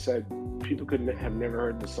Hop, like I said, people could have never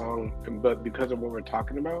heard the song, but because of what we're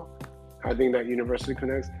talking about, I think that universally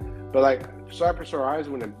connects. But like Sight for Sore Eyes,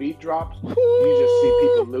 when the beat drops, you just see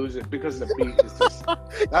people lose it, because the beat is just,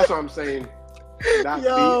 that's what I'm saying. That beat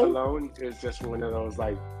alone is just one of those,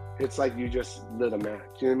 like, it's like you just lit a match.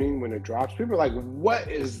 You know what I mean? When it drops, people are like, what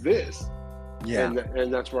is this? Yeah.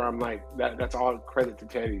 And that's where I'm like, that's all credit to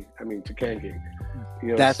Teddy. I mean, to Ken King. You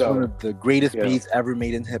know, that's one of the greatest beats ever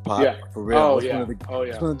made in hip hop. Yeah. For real.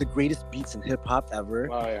 It's one of the greatest beats in hip hop ever.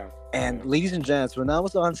 Oh yeah. And ladies and gents, when I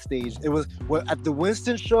was on stage, it was at the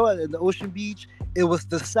Winston show at the Ocean Beach. It was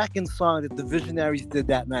the second song that the Visionaries did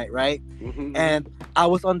that night, right? Mm-hmm. And I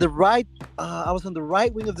was on the right. I was on the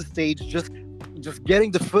right wing of the stage, just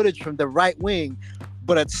getting the footage from the right wing.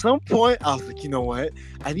 But at some point, I was like, you know what?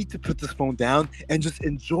 I need to put this phone down and just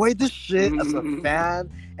enjoy this shit as a fan,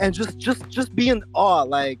 and just be in awe,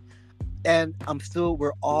 like. And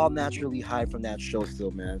we're all naturally high from that show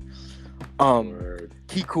still, man.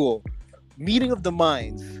 Kool, Meeting of the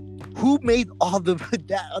Minds. Who made all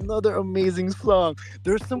that? Another amazing song.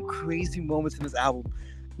 There's some crazy moments in this album.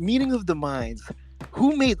 Meeting of the Minds.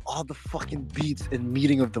 Who made all the fucking beats in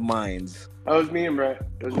Meeting of the Minds? That was me and Brett.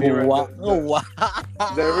 It was me and Brett. Wow.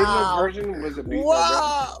 The original version was a beat.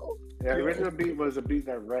 Wow. The original beat was a beat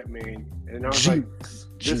that Rhett made, and I was like,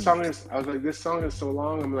 this song is so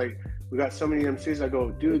long. I'm like, we got so many MCs. I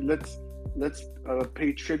go, dude, let's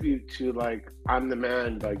pay tribute to like I'm the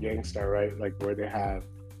Man by Gangstar, right? Like where they have,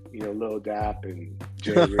 you know, Lil Dap and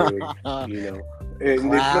Jay Ray, you know,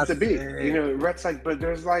 and they put the beat. You know, Rhett's like, but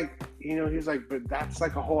there's like, you know, he's like, but that's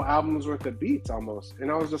like a whole album's worth of beats almost. And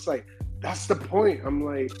I was just like, that's the point. I'm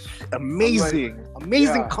like, amazing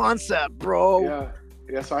yeah, concept, bro.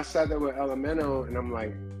 yeah. So I sat there with Elemento, and I'm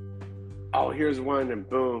like, oh, here's one, and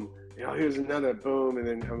boom, here's another, boom, and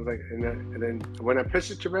then I was like, and then when I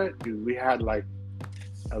pitched it to Rhett, dude, we had like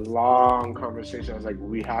a long conversation. I was like,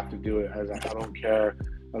 we have to do it. I was like, I don't care.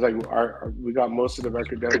 I was like, we got most of the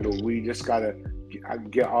record done, but we just gotta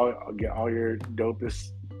get all your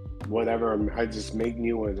dopest whatever. I just make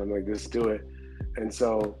new ones. I'm like, let's do it. And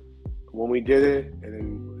so when we did it,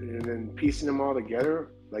 and then piecing them all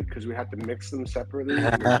together, like, because we had to mix them separately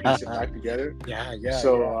and then piece it back together. Yeah.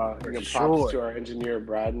 So props to our engineer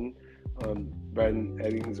Braden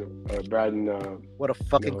Eddings, Braden. What a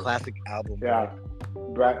fucking classic album. Yeah,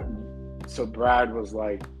 Brad. So Brad was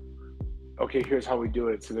like, okay, here's how we do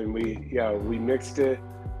it. So then we mixed it.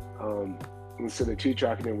 So the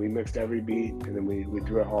 2-track, and then we mixed every beat, and then we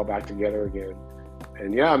threw it all back together again.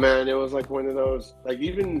 And yeah, man, it was like one of those, like,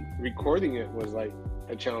 even recording it was like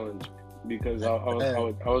a challenge, because I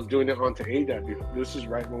was doing it onto ADAT. This is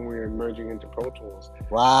right when we were merging into Pro Tools.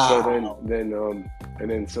 Wow. So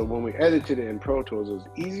then so when we edited it in Pro Tools, it was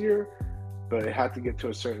easier, but it had to get to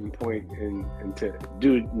a certain point, and to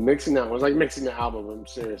mixing that was like mixing the album. I'm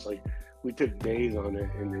serious. Like, we took days on it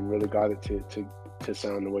and then really got it to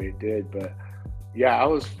sound the way it did. But yeah, it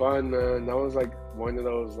was fun, man. That was like one of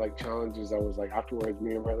those like challenges that was like, afterwards,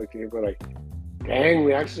 me and Brett looked at each other like, dang,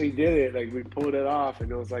 we actually did it. Like, we pulled it off,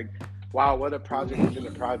 and it was like, wow, what a project within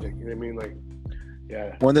a project. You know what I mean? Like,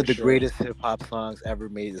 yeah. One of the greatest hip hop songs ever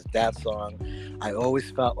made is that song. I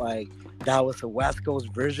always felt like that was a West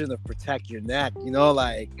Coast version of Protect Your Neck.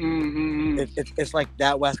 Like, it's like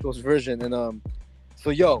that West Coast version. And so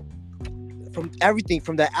yo, from everything,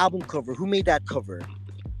 from that album cover, who made that cover?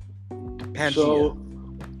 Pangea.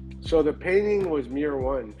 So the painting was Mir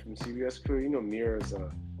One from CBS Crew. Mir is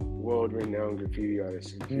a world-renowned graffiti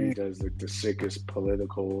artist. He does like the sickest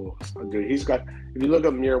political. Dude, he's got. If you look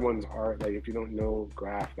up Mir One's art, like, if you don't know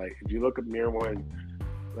graph, like, if you look up Mir One,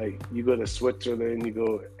 like, you go to Switzerland, you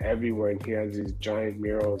go everywhere, and he has these giant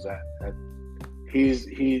murals.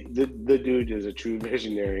 The dude is a true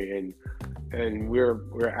visionary, and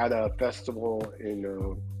we're at a festival in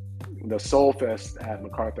the Soul Fest at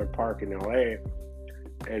MacArthur Park in LA,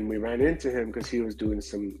 and we ran into him because he was doing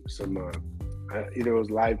some either it was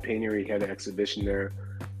live painting or he had an exhibition there.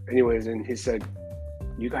 Anyways, and he said,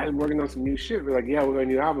 you guys are working on some new shit? We're like, yeah, we're got a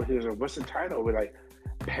new album. He was like, what's the title? We're like,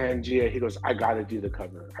 Pangea. He goes, I gotta do the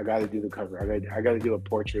cover. I gotta do a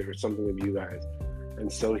portrait or something of you guys. And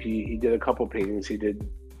so he did a couple paintings. He did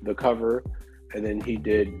the cover, and then he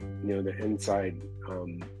did the inside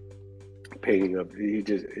painting of. He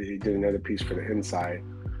did another piece for the inside.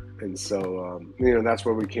 And so, that's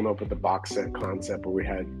where we came up with the box set concept, where we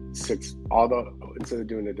had instead of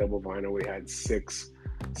doing the double vinyl, we had six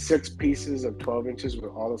pieces of 12 inches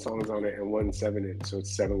with all the songs on it, and one 7-inch. So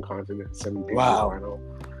it's 7 continents, 7 pieces of vinyl.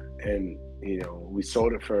 And, we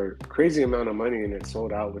sold it for a crazy amount of money, and it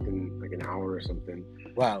sold out within like an hour or something.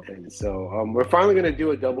 Wow. And so we're finally going to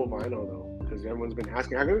do a double vinyl, though, because everyone's been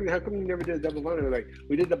asking, how come you never did a double vinyl? We're like,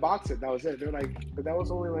 we did the box set, that was it. They're like, but that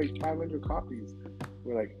was only like 500 copies.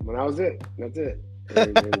 We're like, well, that was it. That's it.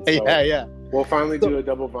 And so yeah. We'll finally do a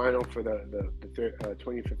double vinyl for the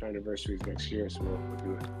 25th anniversary next year. So we'll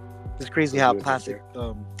do it. It's crazy how classic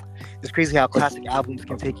albums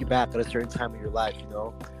can take you back at a certain time of your life.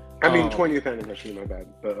 I mean, 20th anniversary, my bad.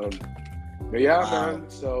 But yeah, man.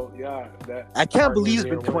 So yeah, I can't believe it's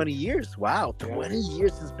been 20 years. Wow, 20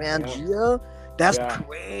 years since Pangea. That's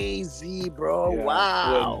crazy, bro. Yeah.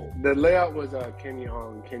 Wow. The layout was Kenny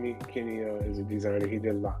Hong. Kenny is a designer. He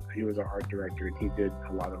did a lot. He was our art director, and he did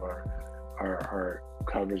a lot of our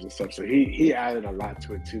covers and stuff. So he added a lot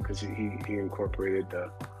to it too, because he incorporated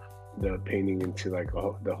the painting into like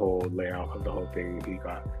the whole layout of the whole thing. He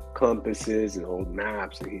got compasses and old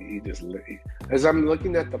maps, and he just as I'm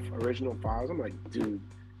looking at the original files, I'm like, dude,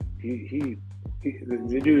 the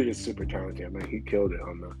dude is super talented. Like, he killed it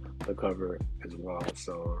on the cover as well.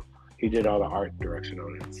 So he did all the art direction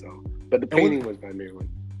on it. So, but the painting was by Mir One.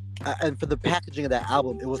 And for the packaging of that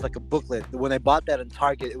album, it was like a booklet. When I bought that in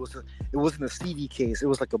Target, it wasn't a CD case. It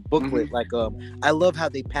was like a booklet. Mm-hmm. Like I love how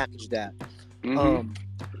they packaged that. Mm-hmm.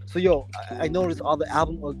 So yo, I noticed all the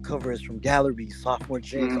album covers from Gallery, Sophomore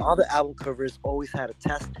James, Mm-hmm. all the album covers always had a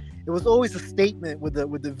test. It was always a statement with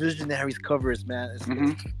the Visionaries covers, man.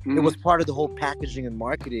 It was part of the whole packaging and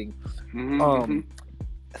marketing. Mm-hmm.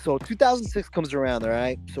 So 2006 comes around, all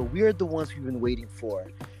right? So we're the ones we've been waiting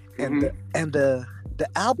for. And the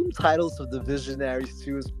album titles of the Visionaries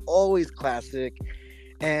too is always classic.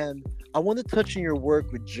 And I want to touch on your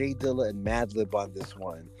work with Jay Dilla and Madlib on this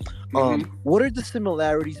one. What are the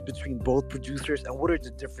similarities between both producers, and what are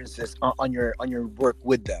the differences on your work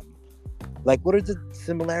with them? Like, what are the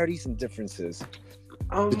similarities and differences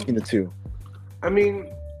between the two? I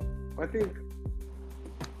mean, I think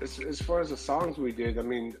as far as the songs we did, I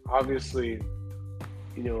mean, obviously,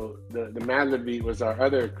 you know, the Madlib beat was our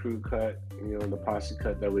other crew cut, you know, the posse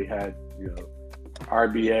cut that we had, you know,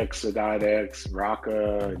 RBX, Sadat X,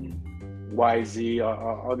 Raka, and YZ,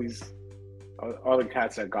 all these, all the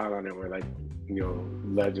cats that got on it were like, you know,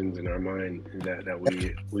 legends in our mind that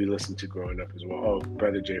we listened to growing up as well. Oh,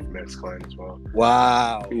 Brother J from X Clan as well.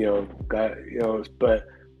 Wow. You know, but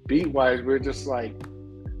beat wise, we're just like,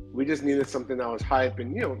 we just needed something that was hype,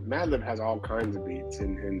 and you know, Madlib has all kinds of beats,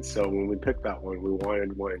 and so when we picked that one, we wanted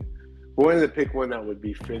to pick one that would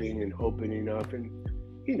be fitting and opening up, and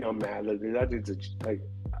you know, Madlib, that dude's like,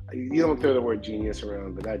 you don't throw the word genius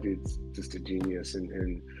around, but that dude's just a genius,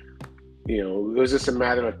 and you know, it was just a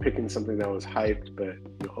matter of picking something that was hyped, but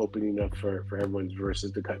you know, opening up for everyone's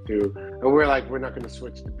verses to cut through. And we're like, we're not going to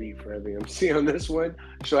switch the beat for every MC on this one,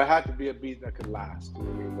 so it had to be a beat that could last. You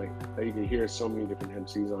know what I mean? Like that you could hear so many different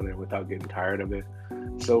MCs on it without getting tired of it.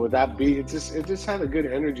 So with that beat, it just had a good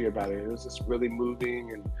energy about it. It was just really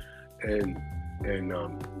moving, and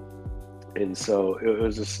so it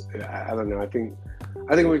was just, I don't know. I think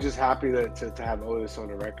we're just happy to have Otis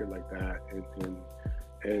on a record like that,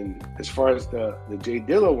 and as far as the Jay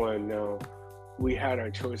Dilla one, now we had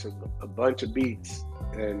our choice of a bunch of beats,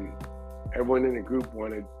 and everyone in the group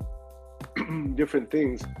wanted different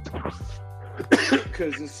things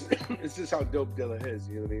because it's just how dope Dilla is.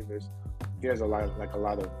 You know what I mean? He has a lot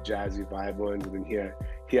of jazzy vibe ones, and then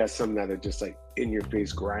he has some that are just like in your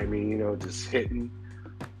face, grimy, you know, just hitting.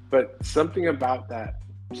 But something about that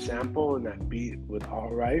sample and that beat with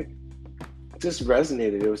All Right just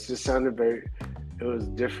resonated. It was just sounded very. It was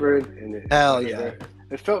different, and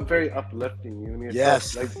it felt very uplifting. You know what I mean?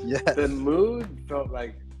 Yes. The mood felt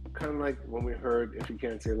like kind of like when we heard "If You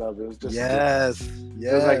Can't Say Love." It was just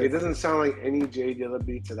It was like, it doesn't sound like any Jay Dilla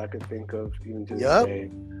beats that I could think of even to this day.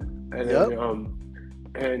 And then,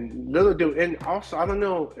 and Lil Dude, and also I don't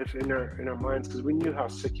know if in our minds, because we knew how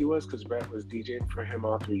sick he was, because Brett was DJing for him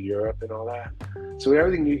all through Europe and all that, so we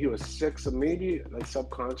already knew he was sick. So maybe like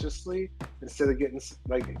subconsciously, instead of getting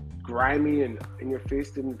like grimy and in your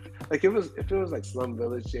face, didn't like if it was like Slum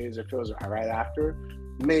Village days, or if it was right after,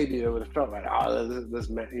 maybe it would have felt like, oh, this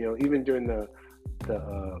you know, even during the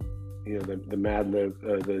you know, the Madlib,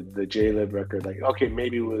 the J-Lib record, like, okay,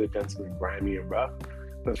 maybe we would have done something grimy and rough.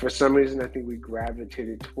 But for some reason, I think we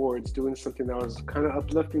gravitated towards doing something that was kind of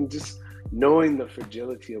uplifting, just knowing the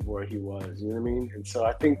fragility of where he was, you know what I mean? And so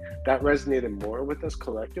I think that resonated more with us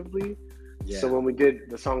collectively. Yeah. So when we did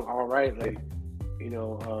the song All Right, like, you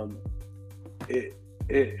know,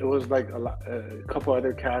 it was like a couple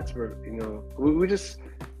other cats were, you know,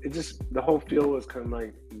 the whole feel was kind of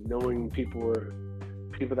like knowing people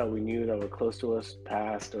that we knew that were close to us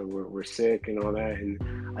passed or were sick and all that. And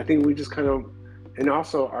I think we just kind of, and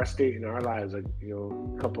also our state in our lives, like, you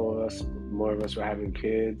know, a couple of us, more of us were having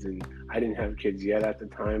kids, and I didn't have kids yet at the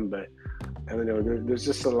time, but I don't know, there's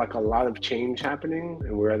just like a lot of change happening,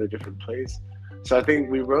 and we're at a different place. So I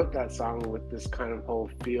think we wrote that song with this kind of whole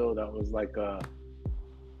feel that was like I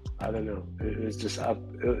don't know, it was just up.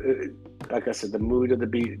 Like I said, the mood of the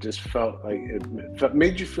beat just felt like it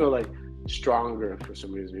made you feel like stronger for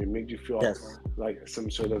some reason. It made you feel like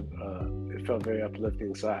some sort of it felt very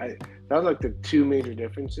uplifting. So that was like the two major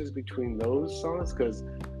differences between those songs, because,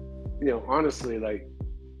 you know, honestly, like,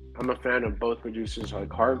 I'm a fan of both producers, like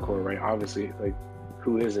hardcore, right? Obviously, like,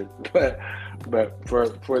 who isn't? But for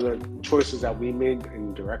the choices that we made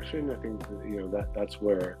in direction, I think, you know, that's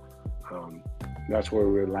where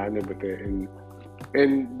we landed with it.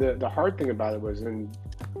 And the hard thing about it was, you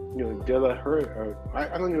know, Dilla heard, or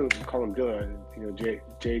I don't even call him Dilla, you know,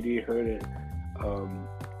 JD heard it,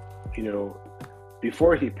 you know,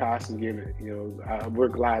 before he passed and gave it, you know, we're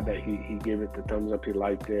glad that he gave it the thumbs up, he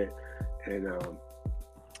liked it, and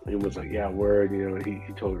it was like, yeah, word, you know,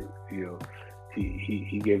 he told, you know,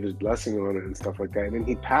 he gave his blessing on it and stuff like that, and then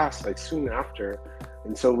he passed like soon after,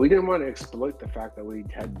 and so we didn't want to exploit the fact that we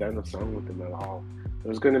had done a song with him at all. It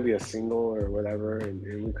was going to be a single or whatever,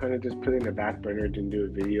 and we kind of just put it in the back burner, didn't do a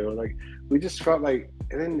video. Like, we just felt like,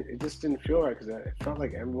 and then it just didn't feel right, because it felt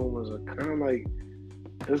like everyone was kind of like,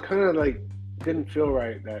 it was kind of like, didn't feel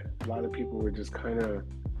right that a lot of people were just kind of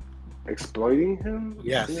exploiting him.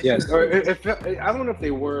 Yes. Or it felt, I don't know if they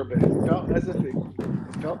were, but it felt as if it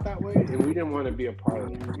felt that way, and we didn't want to be a part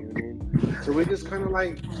of that, you know what I mean? So we just kind of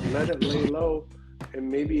like let it lay low, and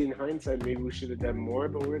maybe in hindsight, maybe we should have done more,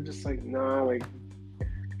 but we're just like, nah, like,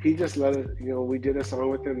 he just let it. You know, we did a song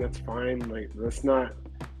with him. That's fine. Like, let's not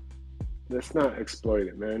exploit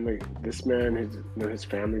it, man. Like, this man, his, you know, his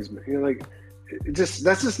family's, you know, like, it just,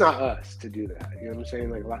 that's just not us to do that. You know what I'm saying?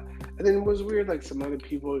 Like, and then it was weird. Like, some other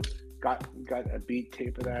people got a beat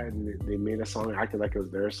tape of that, and they made a song, acted like it was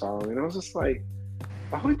their song, and I was just like,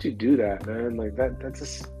 why would you do that, man? Like, that's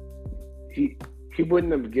just, he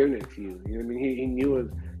wouldn't have given it to you. You know what I mean? He knew it.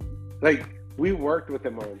 Like, we worked with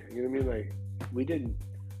him on it. You know what I mean? Like, we didn't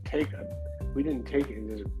take it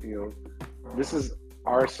and just, you know, this is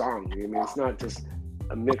our song. You know what I mean? It's not just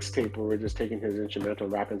a mixtape where we're just taking his instrumental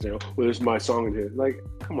rap and saying, oh, well, this is my song. And his. Like,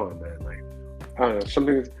 come on, man. Like, I don't know,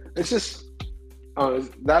 something. It's just,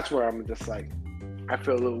 that's where I'm just like, I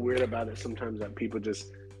feel a little weird about it sometimes, that people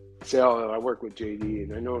just say, oh, I work with JD,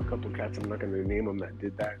 and I know a couple cats, I'm not going to name them, that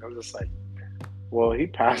did that. And I'm just like, well, he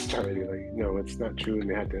passed already. Like, no, it's not true, and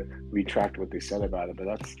they had to retract what they said about it.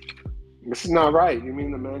 But this is not right. You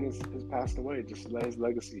mean the man has passed away? Just let his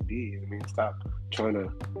legacy be. I mean, stop trying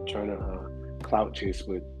to clout chase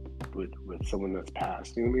with someone that's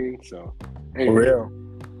passed. You know what I mean? So, anyway, For real.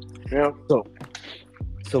 Yeah.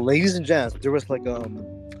 So, ladies and gents, there was like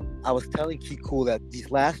I was telling Kool that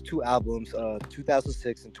these last two albums,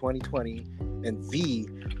 2006 and 2020, and V,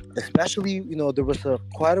 especially, you know, there was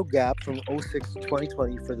quite a gap from 06 to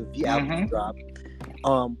 2020 for the V album to drop.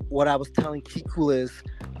 What I was telling Kool is,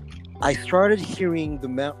 I started hearing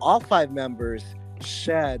all five members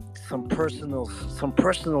shed some personal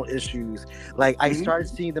issues. Like, I started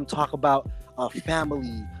seeing them talk about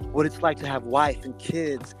family, what it's like to have wife and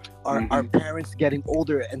kids, our parents getting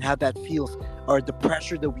older and how that feels, or the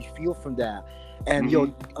pressure that we feel from that. And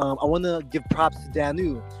I want to give props to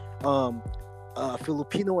Danu,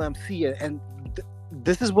 Filipino MC, and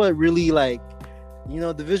this is what really, like, you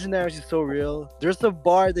know, the Visionaries is so real. There's a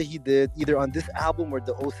bar that he did either on this album or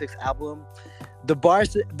the 06 album. The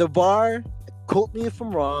bar, quote me if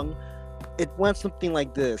I'm wrong, it went something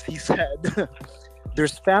like this. He said,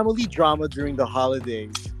 there's family drama during the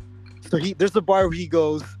holidays. So there's a bar where he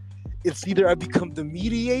goes, it's either I become the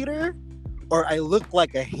mediator, or I look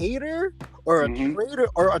like a hater, or a traitor,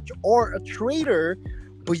 or a traitor,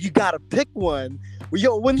 but you gotta pick one.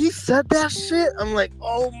 Yo, when he said that shit, I'm like,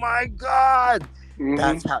 oh my God.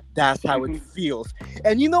 That's how it feels.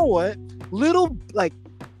 And you know what? Little like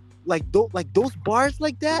those bars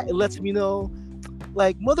like that, it lets me know,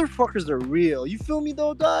 like, motherfuckers are real. You feel me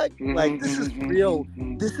though, dog? Like, this is real.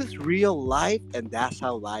 This is real life, and that's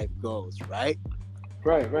how life goes, right?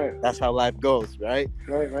 Right. That's how life goes, right?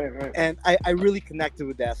 Right. And I really connected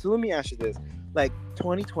with that. So let me ask you this: like,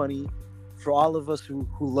 2020, for all of us who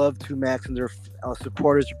love 2Max and they're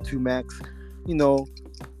supporters of 2Max, you know,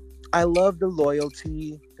 I love the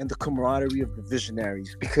loyalty and the camaraderie of the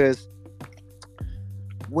Visionaries, because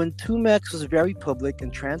when 2Max was very public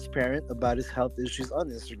and transparent about his health issues on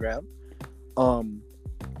Instagram,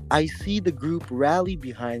 I see the group rally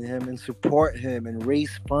behind him and support him and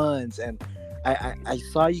raise funds, and I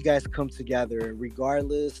saw you guys come together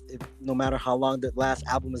regardless, no matter how long the last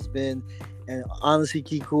album has been. And honestly,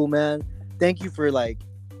 Kool, man, thank you for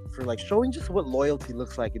showing just what loyalty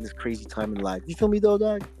looks like in this crazy time in life. You feel me though,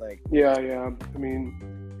 dog? Like, yeah. I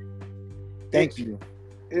mean, thank you.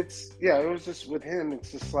 It was just with him.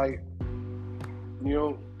 It's just like, you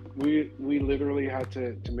know, we literally had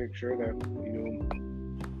to make sure that, you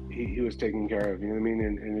know, he was taken care of. You know what I mean?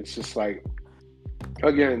 And it's just like,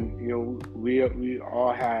 again, you know, we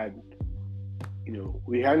all had, you know,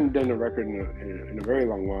 we hadn't done a record in a very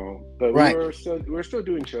long while, but we were still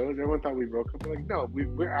doing shows. Everyone thought we broke up. We're like, no,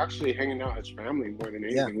 we're actually hanging out as family more than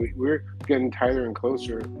anything. Yeah. We're getting tighter and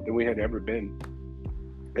closer than we had ever been.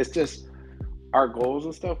 It's just, our goals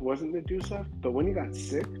and stuff wasn't to do stuff, but when he got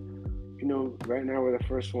sick, you know, right now we're the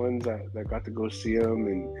first ones that got to go see him,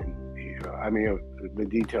 and you know, I mean, the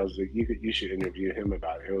details, you should interview him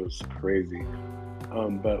about it. It was crazy.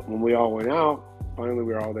 But when we all went out, finally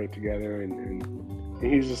we were all there together, and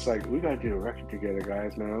he's just like, we gotta do a record together,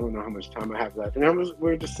 guys, man. I don't know how much time I have left. And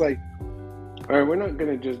we're just like, all right, we're not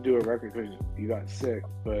gonna just do a record because you got sick,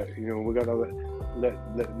 but, you know, we gotta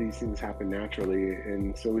let these things happen naturally.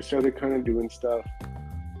 And so we started kind of doing stuff,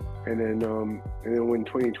 and then when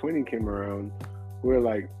 2020 came around, we were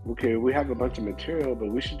like, okay, we have a bunch of material, but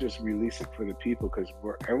we should just release it for the people, because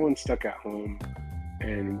everyone's stuck at home,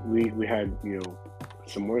 and we had, you know,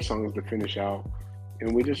 some more songs to finish out,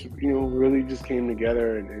 and we just, you know, really just came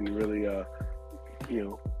together and really you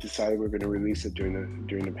know, decided we were going to release it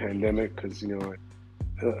during the pandemic, because, you know,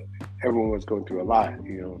 everyone was going through a lot,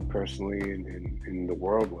 you know, personally, and the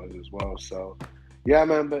world was as well. So yeah,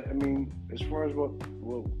 man. But I mean, as far as what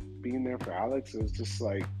being there for Alex, it was just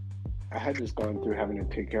like, I had just gone through having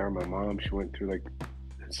to take care of my mom. She went through like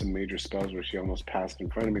some major spells where she almost passed in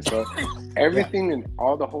front of me. So Yeah. everything and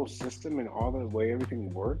all the whole system and all the way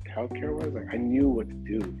everything worked, healthcare was like I knew what to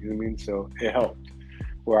do. You know what I mean? So it helped.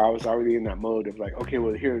 Where I was already in that mode of like, okay,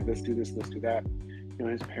 well here, let's do this, let's do that. You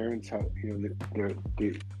know, his parents have, you know,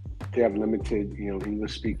 they have limited, you know,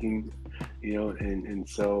 English speaking, you know, and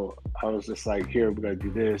so I was just like, here, we gotta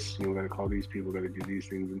do this, you know, we gotta call these people, we gotta do these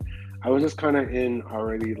things, and I was just kind of in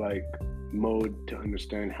already like mode to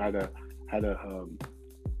understand how to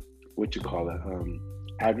what you call it,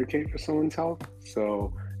 advocate for someone's health.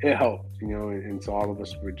 So it helped, you know, and so all of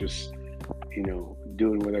us were just, you know,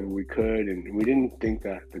 doing whatever we could, and we didn't think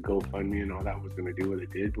that the GoFundMe and all that was going to do what it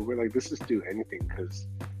did, but we're like, let's just do anything, because,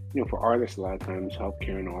 you know, for artists, a lot of times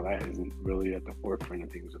healthcare and all that isn't really at the forefront of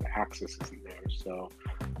things, or the access isn't there. So,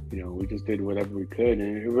 you know, we just did whatever we could,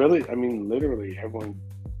 and it really, I mean, literally everyone,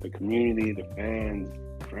 the community, the fans,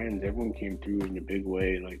 friends, everyone came through in a big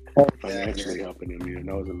way, like financially helping them, you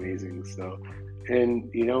know, that was amazing. So, and,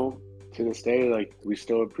 you know, to this day, like, we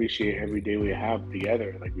still appreciate every day we have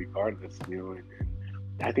together, like, regardless, you know, and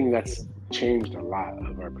I think that's changed a lot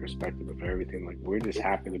of our perspective of everything. Like, we're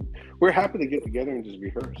happy to get together and just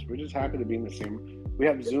rehearse. We're just happy to be in the same. We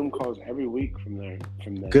have Zoom calls every week from there.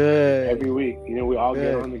 Good. Every week, you know, we all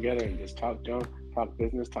get on together and just talk junk, talk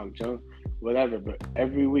business, talk junk, whatever. But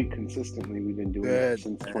every week, consistently, we've been doing it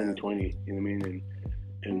since 2020. You know what I mean?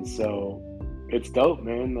 And so it's dope,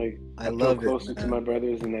 man. Like, I feel closer to my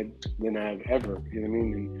brothers than I've ever. You know what I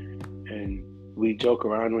mean? And we joke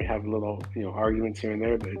around, we have little, you know, arguments here and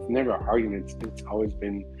there, but it's never arguments. It's always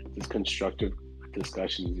been just constructive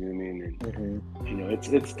discussions. You know what I mean? And you know, it's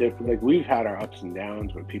different. Like, we've had our ups and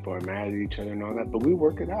downs where people are mad at each other and all that, but we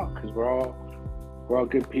work it out because we're all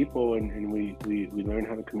good people, and we learn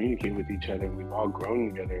how to communicate with each other. And we've all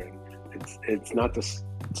grown together, and it's not the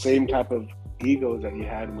same type of egos that you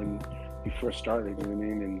had when you first started. You know what I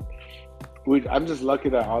mean? And I'm just lucky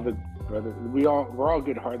that all the brothers, we're all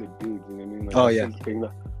good-hearted dudes. You know what I mean?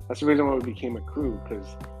 Like, that's the reason why we became a crew, because,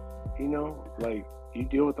 you know, like, you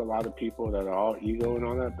deal with a lot of people that are all ego and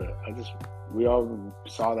all that, but we all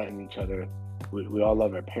saw that in each other. We all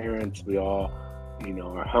love our parents. We all, you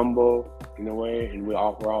know, are humble in a way, and we're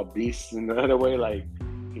all beasts in another way. Like,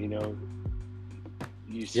 you know,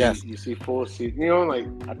 you see fools, you know, like,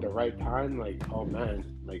 at the right time, like, oh man,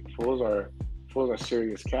 like, fools are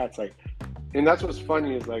serious cats. Like, and that's what's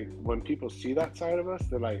funny is, like, when people see that side of us,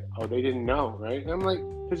 they're like, oh, they didn't know, right? And I'm like,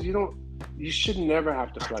 because you should never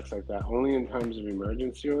have to flex like that, only in times of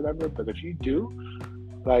emergency or whatever. But if you do,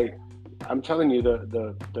 like, I'm telling you,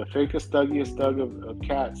 the fakest, thuggiest thug of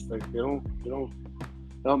cats, like, they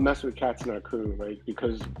don't mess with cats in our crew, right?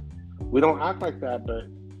 Because we don't act like that, but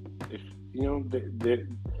if, you know,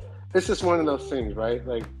 it's just one of those things, right?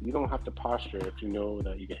 Like, you don't have to posture if you know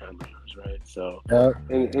that you can handle yours, right? So,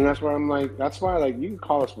 and that's where I'm like, that's why, like, you can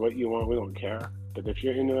call us what you want, we don't care. But if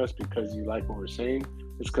you're into us because you like what we're saying,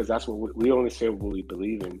 it's because that's what we only say what we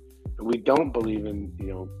believe in. And we don't believe in, you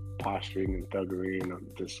know, posturing and thuggery and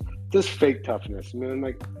this fake toughness. Man,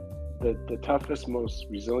 like, the toughest, most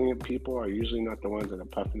resilient people are usually not the ones that are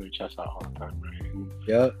puffing their chest out all the time,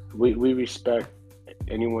 right? And we respect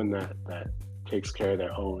anyone that takes care of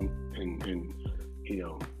their own and you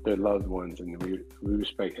know, their loved ones, and we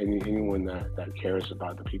respect anyone that cares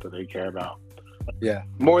about the people they care about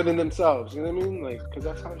more than themselves, you know what I mean? Like, because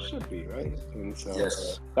that's how it should be, right? And so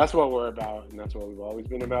that's what we're about, and that's what we've always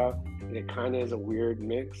been about. And it kind of is a weird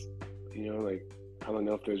mix, you know, like, I don't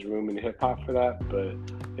know if there's room in hip-hop for that, but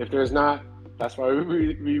if there's not, that's why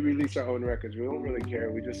we release our own records. We don't really care.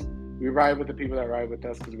 We ride with the people that ride with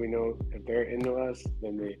us, because we know if they're into us,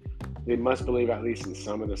 then they must believe at least in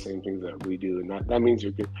some of the same things that we do, and that means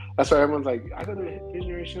you're good. That's why everyone's like, I go to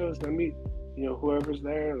Visionary shows, and I mean, you know, whoever's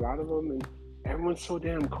there, a lot of them, and everyone's so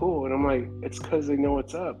damn cool. And I'm like, it's because they know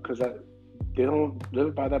what's up, because they don't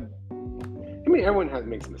live by that. I mean, everyone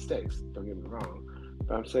makes mistakes, don't get me wrong,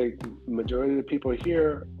 but I'm saying majority of the people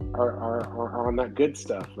here are on that good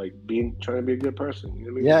stuff, like trying to be a good person. You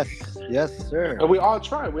know what I mean? Yes, sir. And we all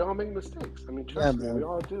try. We all make mistakes. I mean, trust me, we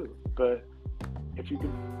all do. But if you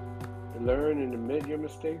can learn and admit your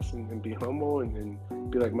mistakes and be humble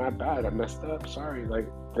and be like, my bad, I messed up, sorry, like,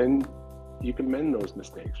 then you can mend those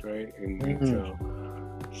mistakes, right? And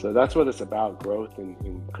so that's what it's about, growth and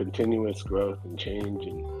continuous growth and change,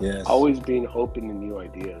 and always being open to new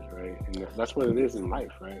ideas, right? And that's what it is in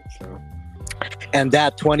life, right? So, and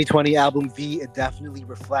that 2020 album V, it definitely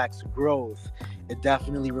reflects growth. It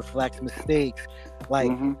definitely reflects mistakes.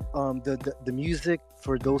 Like, the music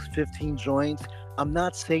for those 15 joints, I'm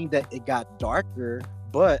not saying that it got darker,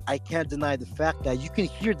 but I can't deny the fact that you can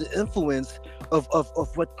hear the influence of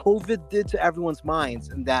what COVID did to everyone's minds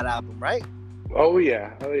in that album, right? Oh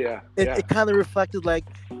yeah, It kind of reflected like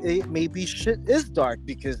maybe shit is dark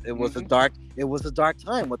because it was a dark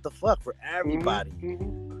time. What the fuck for everybody.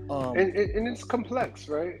 And it's complex,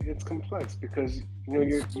 right? It's complex because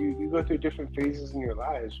you go through different phases in your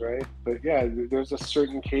lives, right? But yeah, there's a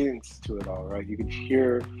certain cadence to it all, right? You could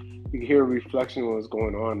hear a reflection of what's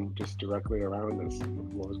going on just directly around us.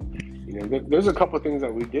 There's a couple of things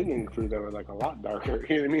that we didn't include that were like a lot darker.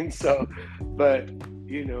 You know what I mean? So, but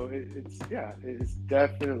it's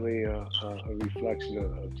definitely a reflection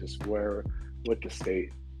of just what the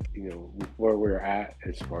state, where we're at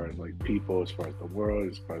as far as like people, as far as the world,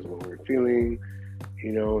 as far as what we're feeling,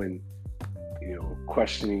 and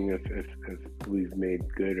questioning if we've made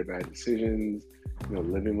good or bad decisions,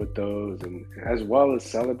 living with those, and as well as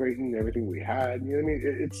celebrating everything we had. You know what I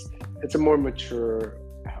mean? It's a more mature,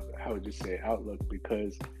 how would you say, outlook,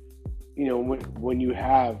 because when you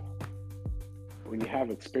have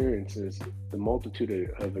experiences, the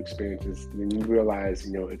multitude of experiences, then you realize,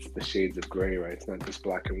 it's the shades of gray, right? It's not just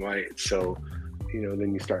black and white. So,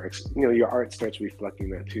 then you start, your art starts reflecting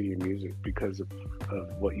that to your music because of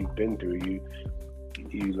what you've been through.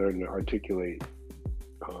 You learn to articulate,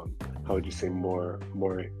 how would you say, more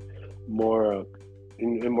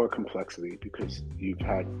in more complexity, because you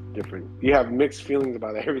have mixed feelings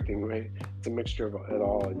about everything, right? It's a mixture of it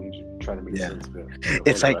all, and you try to make sense of it.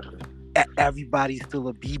 It's like everybody's still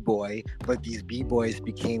a b-boy, but these b-boys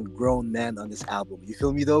became grown men on this album. You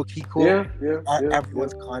feel me though, Kool?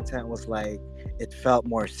 Everyone's content was like, it felt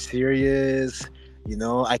more serious.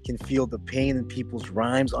 I can feel the pain in people's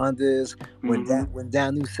rhymes on this. When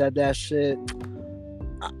Danu said that shit,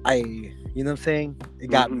 I you know what I'm saying? It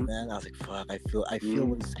got me, man. I was like, fuck, I feel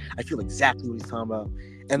exactly what he's talking about.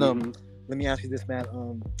 And let me ask you this, man.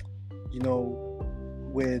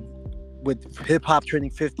 With hip hop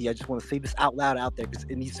turning 50, I just want to say this out loud out there because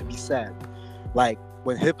it needs to be said. Like,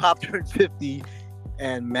 when hip hop turned 50,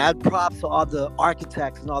 and mad props to all the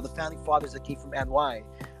architects and all the founding fathers that came from NY.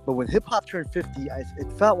 But when hip hop turned 50,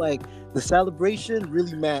 it felt like the celebration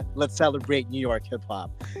really meant, let's celebrate New York hip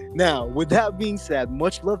hop. Now, with that being said,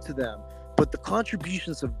 much love to them. But the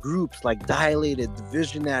contributions of groups like Dilated, the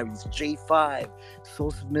Visionaries, J5, Soul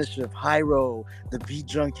Submissive, Hyro, the Beat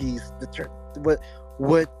Junkies,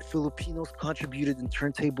 what Filipinos contributed in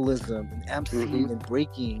turntablism and MCing and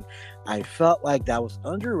breaking, I felt like that was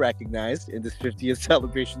under-recognized in this 50th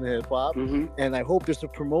celebration of hip-hop. And I hope there's a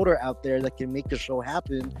promoter out there that can make a show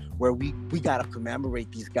happen where we gotta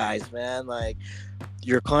commemorate these guys, man. Like,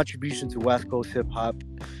 your contribution to West Coast hip-hop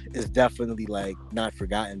is definitely like not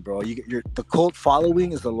forgotten, bro. The cult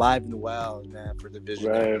following is alive and well, man, for the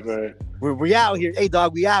Visionaries. Right. We out here. Hey,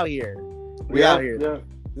 dog, we out here. We out here. Yeah.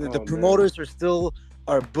 The promoters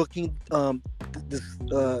are booking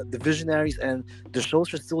the Visionaries, and the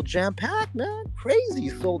shows are still jam-packed, man. Crazy,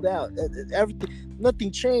 sold out. Everything,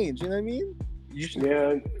 nothing changed. You know what I mean? Do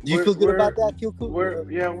you feel good about that, Kool?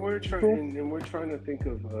 We're trying, and we're trying to think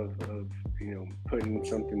of putting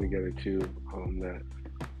something together too. That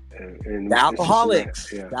and the alcoholics,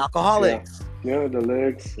 the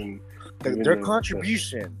lyrics and their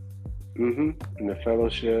contribution, and the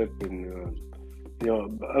fellowship, and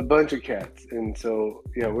a bunch of cats. And so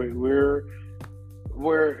we're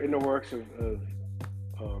in the works of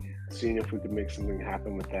seeing if we could make something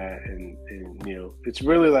happen with that, and it's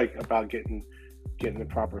really like about getting the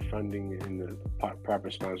proper funding and the proper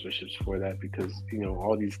sponsorships for that, because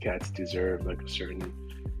all these cats deserve like a certain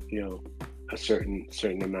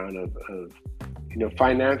amount of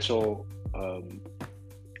financial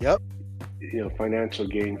financial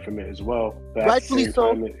gain from it as well. But rightfully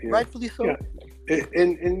so. Yeah.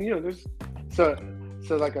 And there's so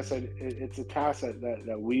like I said, it's a task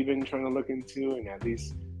that we've been trying to look into, and at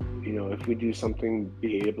least if we do something,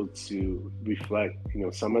 be able to reflect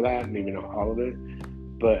some of that, maybe not all of it.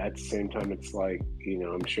 But at the same time, it's like,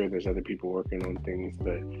 I'm sure there's other people working on things,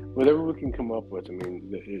 but whatever we can come up with, I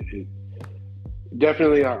mean, it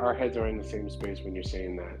definitely our heads are in the same space when you're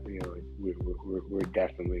saying that. We're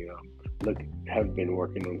definitely have been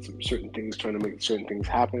working on some certain things, trying to make certain things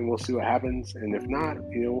happen. We'll see what happens, and if not,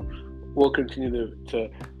 we'll continue to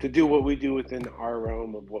do what we do within our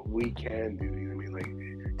realm of what we can do. You know what I mean? Like,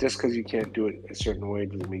 just because you can't do it a certain way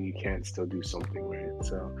doesn't mean you can't still do something, right?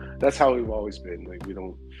 So that's how we've always been. Like,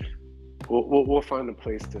 we'll find a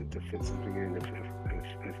place to fit something in if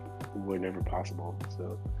whenever possible.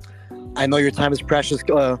 So I know your time is precious,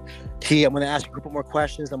 Key. I'm going to ask you a couple more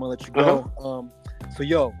questions. I'm going to let you go. So,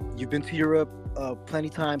 yo, you've been to Europe plenty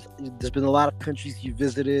times. There's been a lot of countries you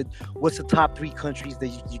visited. What's the top 3 countries that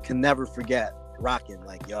you can never forget rocking?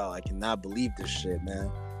 Like, yo, I cannot believe this shit, man.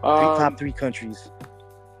 Top 3 countries.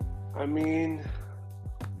 I mean,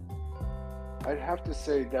 I'd have to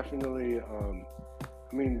say definitely,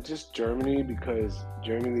 I mean, just Germany, because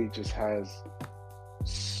Germany just has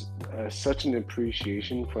such an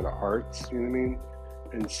appreciation for the arts, you know what I mean?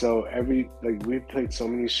 And so we've played so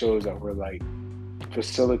many shows that were like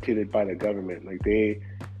facilitated by the government. Like they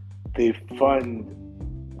fund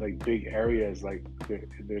like big areas. Like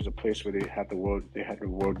there's a place where they had the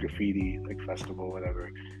world graffiti like festival,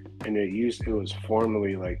 whatever, and it was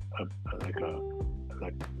formerly like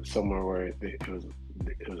somewhere where it was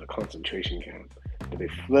a concentration camp. But they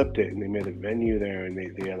flipped it and they made a venue there, and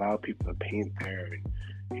they allow people to paint there. And,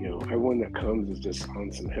 you know, everyone that comes is just on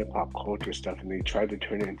some hip hop culture stuff, and they try to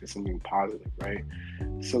turn it into something positive, right?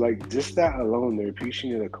 So like just that alone, the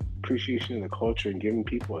appreciation of the culture and giving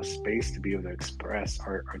people a space to be able to express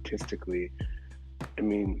art artistically. I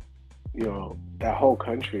mean, you know, that whole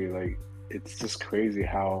country, like it's just crazy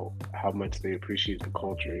how much they appreciate the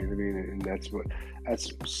culture. You know what I mean? And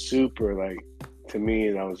that's super, like, to me,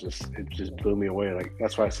 it just blew me away. Like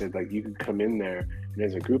that's why I said, like, you could come in there, and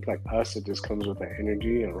as a group like us, it just comes with that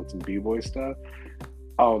energy and some b-boy stuff.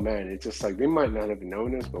 Oh man, it's just like they might not have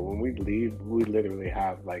known us, but when we leave, we literally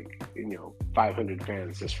have like, you know, 500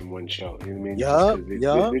 fans just from one show. You know what I mean?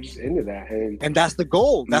 Yeah, they're just into that, and that's the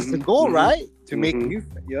goal. That's the goal, right? To make you.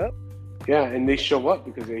 Yep. Yeah, and they show up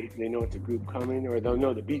because they know it's a group coming, or they'll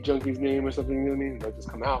know the Beat Junkie's name or something. You know what I mean? They'll just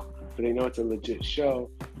come out, but they know it's a legit show.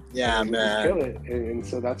 Yeah, and man. Kill it, and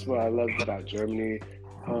so that's what I loved about Germany.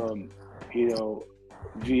 You know,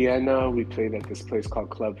 Vienna, we played at this place called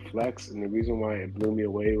Club Flex, and the reason why it blew me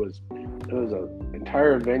away was it was an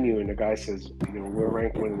entire venue, and the guy says, you know, we're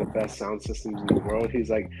ranked one of the best sound systems in the world.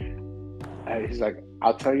 He's like,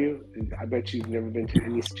 I'll tell you, I bet you've never been to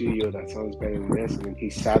any studio that sounds better than this. And then he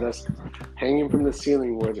sat us hanging from the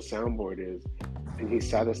ceiling where the soundboard is, and he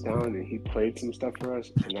sat us down and he played some stuff for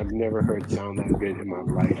us, and I've never heard sound that good in my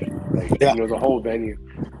life. Like, you know, the whole venue.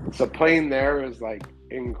 So playing there is like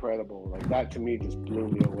incredible. Like that to me just blew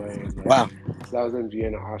me away. Like, wow. So that was in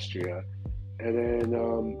Vienna, Austria. And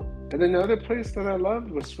then the other place that I loved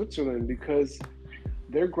was Switzerland, because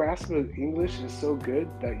their grasp of English is so good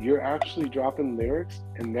that you're actually dropping lyrics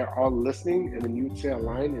and they're all listening, and then you would say a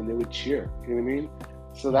line and they would cheer. You know what I mean?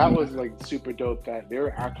 So that was like super dope, that they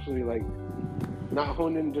were actually like not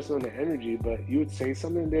honed in just on the energy, but you would say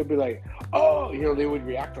something and they'd be like, oh, you know, they would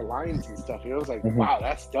react to lines and stuff. And it was like, wow,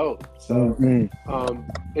 that's dope. So, and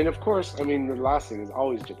of course, I mean, the last thing is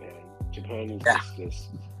always Japan. Japan is just this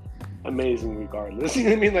amazing regardless. You know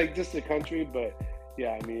what I mean? Like just the country, but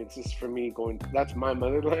yeah, I mean, it's just for me that's my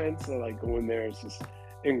motherland. So like going there is just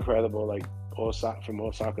incredible. Like from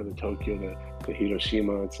Osaka to Tokyo to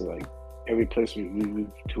Hiroshima to like every place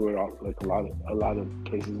we've toured out, like a lot of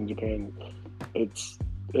places in Japan.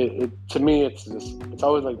 To me, it's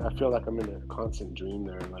always like I feel like I'm in a constant dream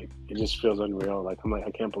there. Like it just feels unreal. Like I'm like,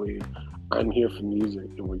 I can't believe I'm here for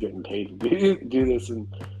music and we're getting paid to do this, and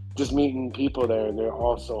just meeting people there, and they're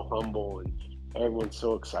all so humble, and everyone's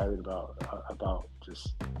so excited about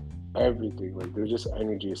just everything. Like their just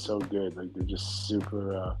energy is so good. Like they're just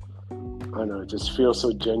super. I don't know. It just feels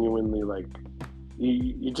so genuinely like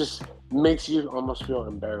you just makes you almost feel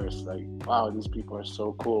embarrassed. Like wow, these people are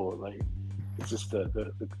so cool. Like it's just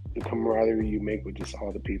the camaraderie you make with just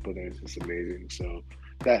all the people there is just amazing. So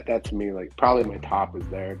that to me, like probably my top is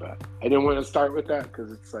there, but I didn't want to start with that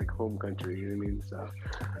because it's like home country. You know what I mean? So,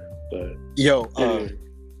 but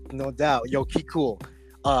no doubt. Yo, Kool.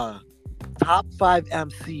 Top 5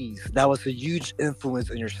 MCs that was a huge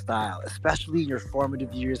influence in your style, especially in your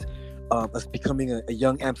formative years, as becoming a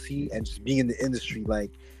young MC and just being in the industry.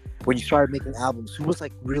 Like when you started making albums, who was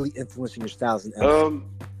like really influencing your styles in MC?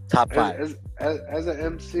 Top 5 as an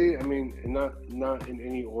MC. I mean, not in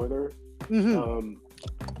any order.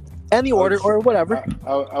 Any order or whatever.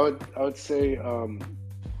 I would say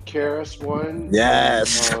KRS-One.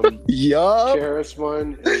 Yes. Yup.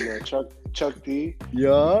 KRS-One and Chuck D.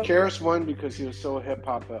 Yeah. KRS-One because he was so hip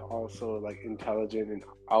hop, but also like intelligent and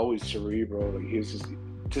always cerebral. Like he was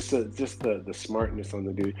just the smartness on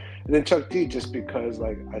the dude. And then Chuck D just because,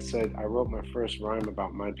 like I said, I wrote my first rhyme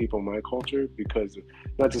about my people, my culture, because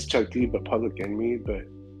not just Chuck D, but Public Enemy, but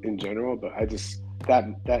in general. But I just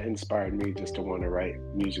that inspired me just to want to write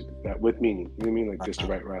music that with meaning. You know what I mean? Like just to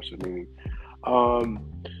write raps with meaning.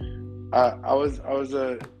 I was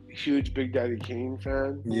a huge Big Daddy Kane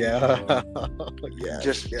fan. Yeah.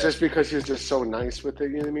 Just because he was just so nice with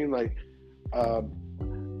it. You know what I mean?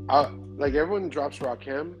 like everyone drops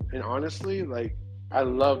Rakim, and honestly, like I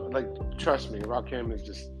love, like, trust me, Rakim is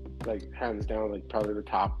just like hands down like probably the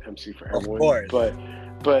top MC for Of everyone. course.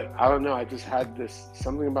 But I don't know. I just had this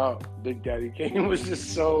something about Big Daddy Kane was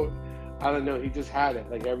just so. I don't know. He just had it,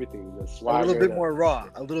 like everything. The swagger, a little bit more raw,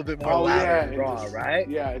 a little bit more loud and raw, just, right?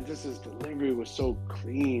 Yeah, and just his delivery was so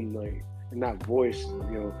clean, like, and that voice,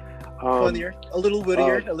 funnier, a little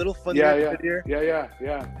wittier, a little funnier, wittier. Yeah.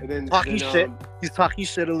 And then talking shit. He's talking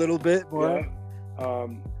shit a little bit more. Yeah.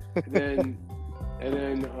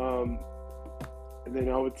 And then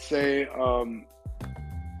I would say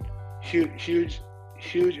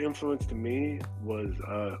huge influence to me was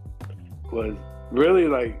really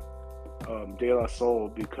like De La Soul,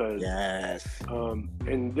 because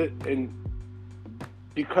and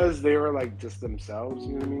because they were like just themselves,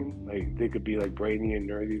 you know what I mean? Like they could be like brainy and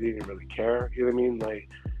nerdy, they didn't really care, you know what I mean? Like,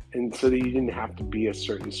 and so that you didn't have to be a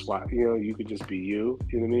certain swag, you could just be you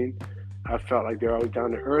know what I mean? I felt like they're always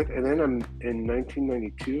down to earth. And then in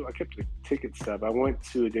 1992, I kept a ticket stub. I went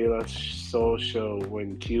to a De La Soul show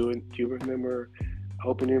when Cuba and them were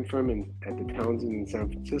opening for him at the Townsend in San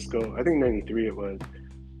Francisco. I think 93 it was.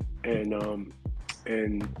 And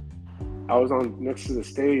I was on next to the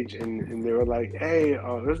stage, and they were like, hey, it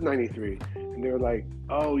was 93. And they were like,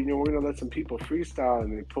 oh, we're going to let some people freestyle.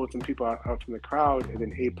 And they pulled some people out from the crowd. And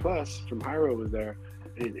then A+ from Hyro was there.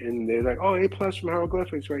 And they're like, oh, A+ from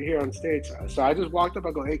Hieroglyphics right here on stage. So I just walked up.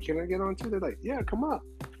 I go, hey, can I get on too? They're like, yeah, come up.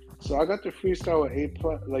 So I got to freestyle with A+.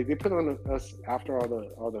 Like they put on us after all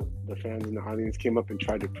the fans in the audience came up and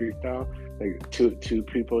tried to freestyle. Like two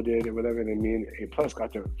people did or whatever. And then me and A+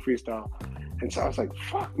 got to freestyle. And so I was like,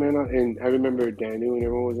 fuck, man. And I remember Danu and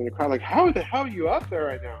everyone was in the crowd like, how the hell are you up there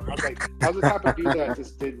right now? I was like, I was the type of dude that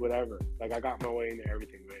just did whatever. Like I got my way into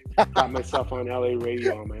everything, right? Got myself on LA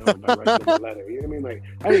radio on my own by writing a letter. You know what I mean? Like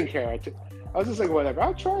I didn't care. I was just like, whatever.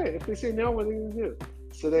 I'll try it. If they say no, what are they going to do?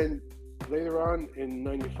 So then later on in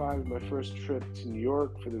 95, my first trip to New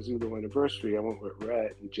York for the Zulu anniversary, I went with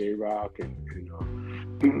Rhett and J-Rock and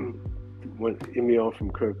went Emil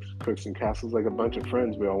from Crooks and Castles, like a bunch of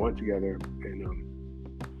friends. We all went together, and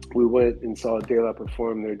we went and saw De La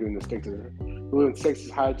perform. They're doing the Styx's. We went.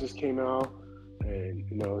 Styx's High just came out,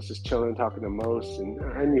 and I was just chilling, talking to Mos, and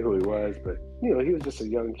I knew who he was, but he was just a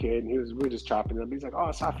young kid, and we were just chopping it up. He's like,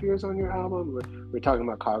 "Oh, Saphir's on your album." We're talking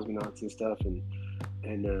about Kozmonautz and stuff, and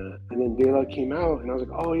then De La came out, and I was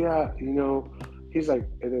like, "Oh yeah," He's like,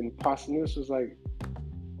 and then Posthumous was like,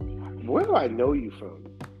 "Where do I know you from?"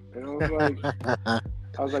 And I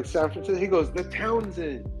was like, San Francisco. He goes, the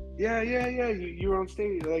Townsend. Yeah. You were on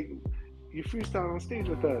stage, like you freestyled on stage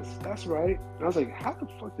with us. That's right. And I was like, how the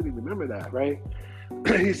fuck did he remember that, right?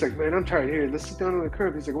 He's like, man, I'm tired here. Let's sit down on the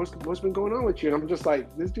curb. He's like, what's been going on with you? And I'm just like,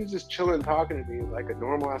 this dude's just chilling, talking to me like a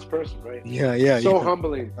normal ass person, right? Yeah. So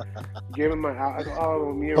humbling. Gave him my album. I go,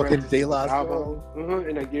 oh, me and Red De La album.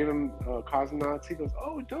 And I gave him Kozmonautz. He goes,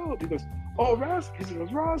 oh, dope. He goes, oh, Raz. He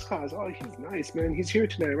goes, Raz Koz. Oh, he's nice, man. He's here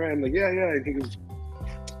tonight, right? I'm like, yeah. And he goes,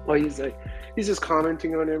 well, he's just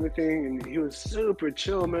commenting on everything, and he was super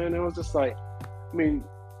chill, man. I was just like, man,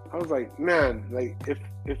 like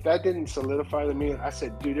if that didn't solidify to me, I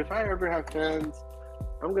said, dude, if I ever have fans,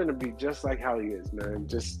 I'm gonna be just like how he is, man.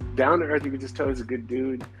 Just down to earth. You could just tell he's a good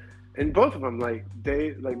dude. And both of them,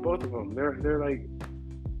 they're like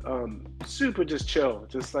super just chill,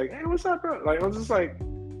 just like, hey, what's up, bro? Like I was just like,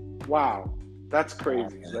 wow, that's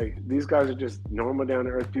crazy. Like these guys are just normal, down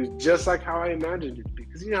to earth dudes, just like how I imagined it to be.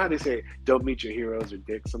 Because you know how they say, don't meet your heroes or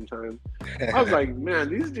dicks sometimes. I was like, man,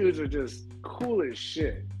 these dudes are just cool as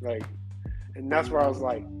shit. Like, and that's where I was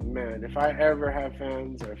like, man, if I ever have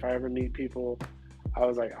fans or if I ever meet people, I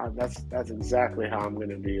was like, that's exactly how I'm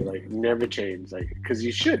gonna be. Like, never change. Like, because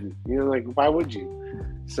you shouldn't. Like, why would you?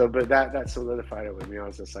 So, but that solidified it with me. I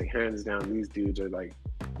was just like, hands down, these dudes are like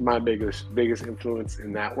my biggest influence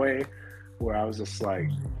in that way. Where I was just like,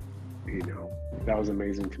 that was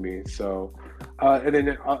amazing to me. So, and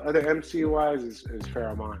then other MC wise is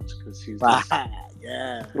Pharoah Monch, because he's just,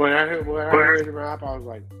 yeah. When I heard him rap, I was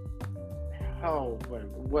like, oh,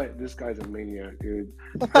 what? This guy's a maniac, dude.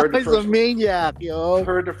 He's a maniac, yo.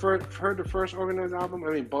 Heard the first organized album.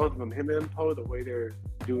 I mean, both of them, him and Poe, the way they're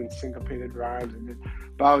doing syncopated rhymes,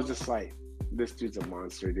 but I was just like, this dude's a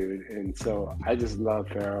monster, dude. And so I just love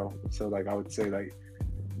Pharoah. So like, I would say like,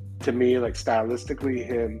 to me, like stylistically,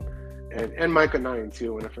 him and Micah 9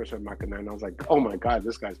 too. When I first heard Micah 9, I was like, oh my god,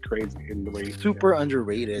 this guy's crazy in the way. Super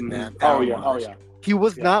underrated, man. Oh yeah. He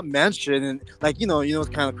was not mentioned, and like it's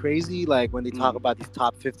kind of crazy. Like when they talk about these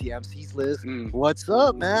top 50 MCs list, what's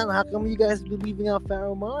up, man? How come you guys be leaving out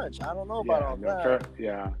Pharoah Monch? I don't know about all that.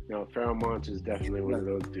 Pharoah Monch is definitely one of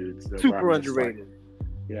those dudes. Super underrated.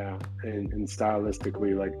 Yeah, and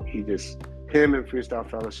stylistically, like him and Freestyle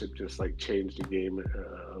Fellowship just like changed the game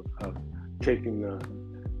of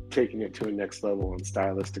taking it to a next level and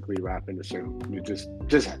stylistically rapping a certain,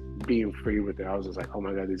 just being free with it. I was just like, oh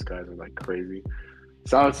my god, these guys are like crazy.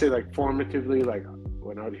 So I would say like formatively, like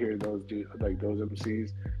when I would hear those those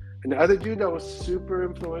MCs. And the other dude that was super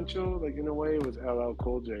influential, like in a way, was LL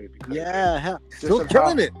Cool J. Yeah, still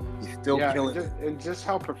killing it. He's still killing it. And just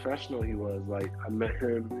how professional he was. Like I met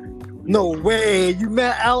him. No way, you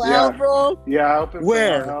met LL, bro? Yeah, I opened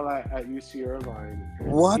Where? for LL at UC Irvine.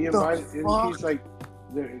 What the fuck? And he's like,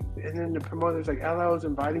 and then the promoter's like, LL is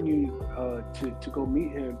inviting you to go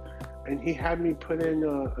meet him. And he had me put in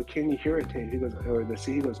a Can You Hear It tape. He goes,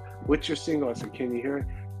 he goes, what's your single? I said, Can You Hear It?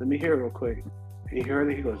 Let me hear it real quick. He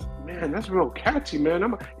heard it. He goes, man, that's real catchy, man.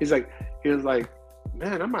 He was like,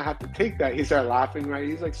 man, I might have to take that. He started laughing, right?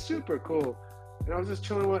 He's like super cool. And I was just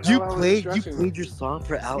chilling with. You played your song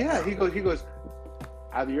for LL. Yeah. He goes,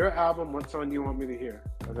 out of your album, what song do you want me to hear?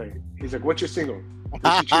 I was like, he's like, what's your single? What'd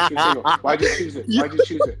you choose your single? Why'd you choose it? Why'd you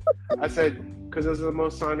choose it? I said, because it was the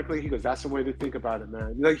most sonically. He goes, that's the way to think about it,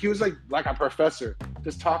 man. Like he was like a professor,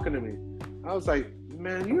 just talking to me. I was like,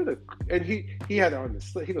 man, you're the, and he had it on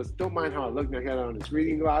his, he goes, don't mind how I look now. He had it on his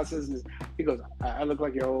reading glasses, and he goes, I look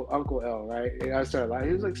like your old Uncle L, right? And I started laughing.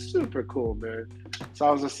 He was like super cool, man. So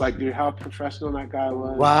I was just like, dude, how professional that guy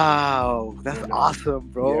was. Wow, that's awesome,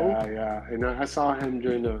 bro. Yeah. And I saw him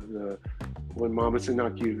during the when Mama Said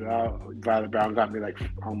Knock You Out. Violet Brown got me like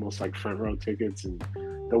almost like front row tickets, and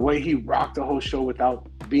the way he rocked the whole show without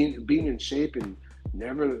being in shape and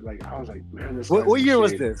never like, I was like, man, this. What year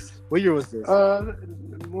was this? What year was this?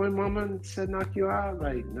 When Mama Said Knock You Out,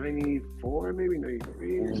 like 94, maybe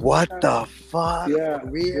 93. What the fuck? Yeah,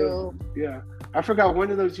 real. Yeah, I forgot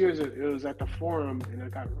one of those years. It was at the Forum, and I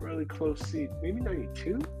got really close seats. Maybe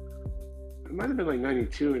 92. It might have been like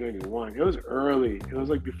 92 or 91. It was early. It was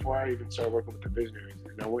like before I even started working with the Visionaries,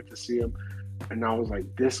 and I went to see him, and I was like,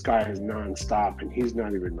 this guy is nonstop, and he's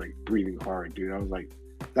not even like breathing hard, dude. I was like,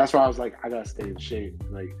 that's why I was like, I gotta stay in shape.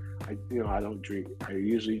 Like, I don't drink. I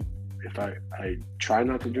usually, if I try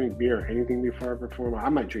not to drink beer or anything before I perform. I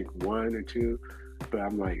might drink one or two, but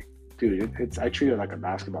I'm like, dude, I treat it like a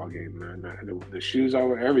basketball game, man. The shoes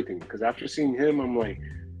are everything. Because after seeing him, I'm like,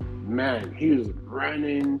 man, he was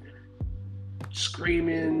running,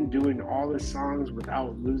 screaming, doing all his songs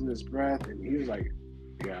without losing his breath, and he was like,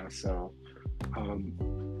 yeah. So,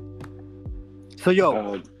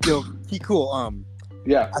 he cool.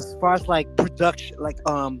 Yeah. As far as like production, like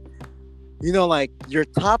like your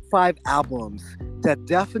top 5 albums that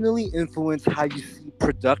definitely influence how you see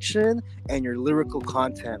production and your lyrical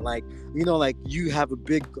content. Like, like you have a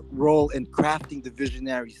big role in crafting the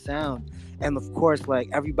Visionary sound, and of course, like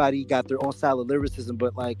everybody got their own style of lyricism,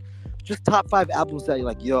 but like just top 5 albums that you're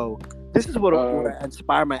like, yo, this is what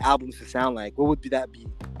inspire my albums to sound like. What would that be?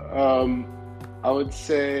 I would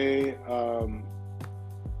say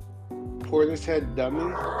Portishead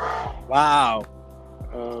Dummy. Wow.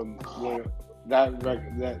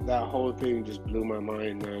 That whole thing just blew my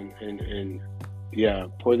mind, man. And yeah,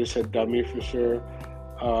 Portishead Dummy for sure.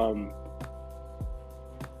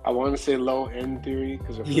 I want to say Low End Theory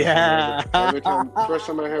because first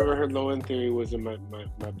time I ever heard Low End Theory was in my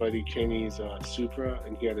buddy Kenny's Supra,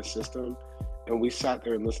 and he had a system, and we sat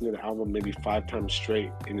there and listened to the album maybe 5 times straight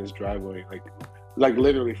in his driveway, like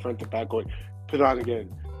literally front to back, going, put on again,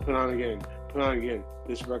 put on again, put on again.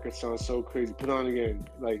 This record sounds so crazy. Put on again,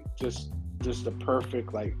 like just the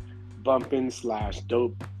perfect like bumping /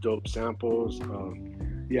 dope samples.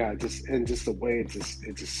 Just the way it just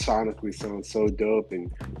sonically sounds so dope,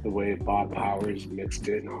 and the way Bob Powers mixed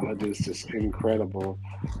it and all that is just incredible.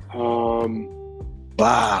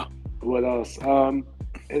 Wow. What else? And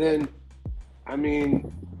then, I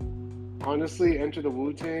mean, honestly, Enter the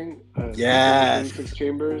Wu-Tang. Yeah. 6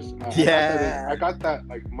 Chambers. I got that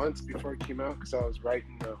like months before it came out because I was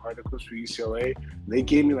writing the articles for UCLA. They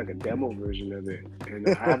gave me like a demo version of it, and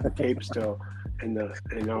I have the tape still. And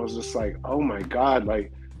I was just like, oh my god,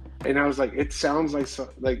 like, and I was like, it sounds like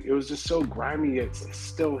it was just so grimy yet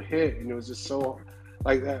still hit, and it was just so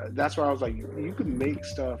like that's why I was like, you can make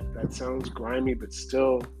stuff that sounds grimy but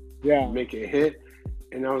still make it hit.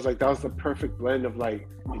 And I was like, that was the perfect blend of like,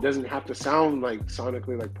 it doesn't have to sound like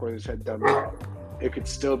sonically like Portishead Dummy. It could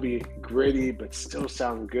still be gritty but still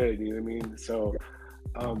sound good, you know what I mean? So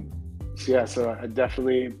so I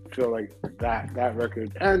definitely feel like that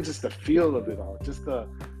record, and just the feel of it all, just the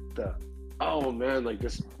oh man, like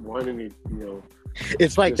just wanting to,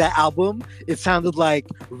 it's like that album, it sounded like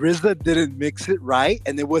RZA didn't mix it right,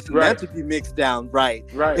 and it wasn't meant to be mixed down right.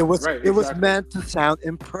 It was meant to sound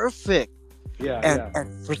imperfect.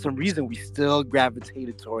 And for some reason, we still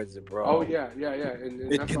gravitated towards it, bro. Oh yeah, and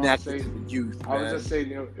It that's connected to the youth, I was man. just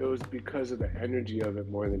saying it was because of the energy of it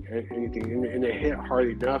more than anything, and it hit hard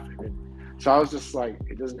enough. So I was just like,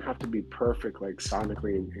 it doesn't have to be perfect, like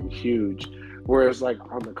sonically and huge. Whereas like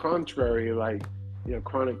on the contrary, like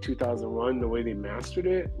Chronic 2001, the way they mastered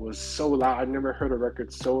it was so loud. I never heard a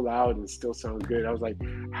record so loud and still sound good. I was like,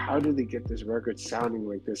 how did they get this record sounding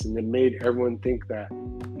like this? And it made everyone think that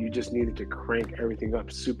you just needed to crank everything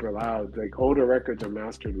up super loud. Like older records are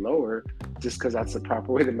mastered lower just because that's the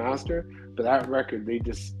proper way to master. But that record, they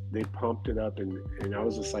pumped it up, and I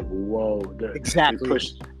was just like, whoa! Exactly.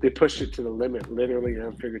 They pushed it to the limit, literally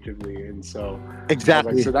and figuratively. And so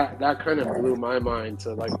exactly. So that kind of blew my mind.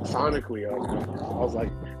 So like sonically, I was like,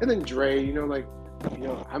 and then Dre,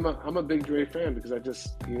 I'm a big Dre fan because I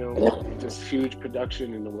just just huge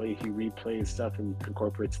production and the way he replays stuff and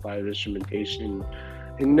incorporates live instrumentation.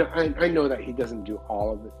 And I know that he doesn't do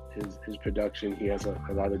all of his production. He has a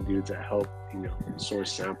lot of dudes that help,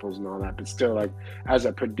 source samples and all that. But still, like as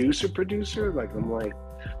a producer, like I'm like,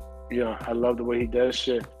 I love the way he does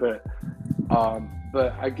shit. But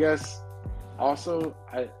I guess also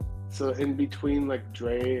so in between like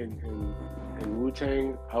Dre and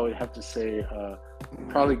Wu-Tang, I would have to say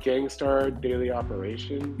probably Gangstar, Daily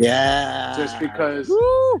Operation. Yeah. Just because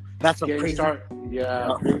that's a Gangstar.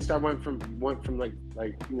 Gangstar went from like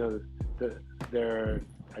their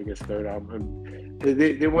I guess third album.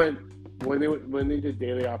 They went when they did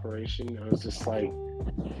Daily Operation. I was just like,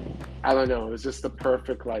 I don't know. It was just the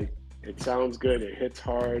perfect like. It sounds good. It hits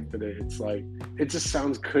hard, but it's like it just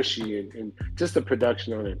sounds cushy and just the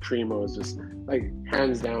production on it. Primo is just like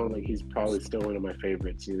hands down. Like he's probably still one of my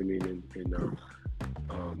favorites. You know what I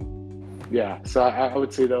mean? And So I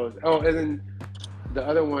would say those. Oh, and then the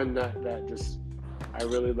other one that just I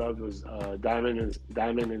really loved was Diamond and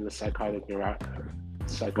the Psychotic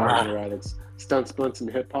Neurotics, Stunt Splints and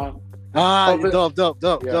Hip Hop.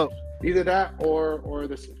 Dope. Either that or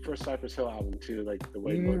the first Cypress Hill album too, like the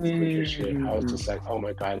way Bugs Clicks shit. I was just like, oh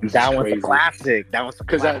my god, that was crazy. A classic. That was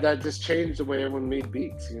because that just changed the way everyone made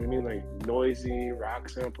beats. You know what I mean? Like noisy, rock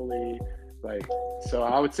sampley, like. So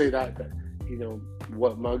I would say that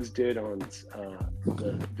what Muggs did on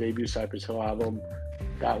the debut Cypress Hill album,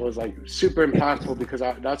 that was like super impactful because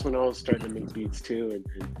that's when I was starting to make beats too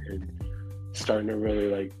and starting to really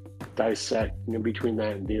like dissect between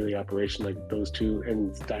that and Daily Operation, like those two,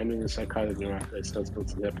 and Diamond and Psychotic Neurotics, Stunt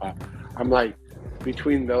Splints and Hip Hop. I'm like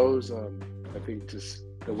between those, I think just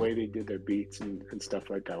the way they did their beats and stuff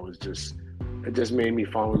like that was just it just made me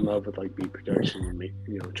fall in love with like beat production and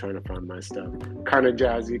trying to find my stuff. Kind of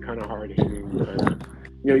jazzy, kind of hard hitting.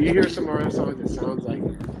 You hear some of our songs that sounds like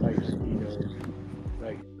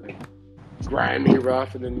grimy,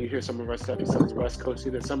 rough, and then you hear some of our stuff. It sounds West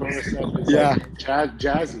Coasty. Then some of our stuff is like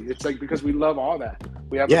jazzy. It's like because we love all that.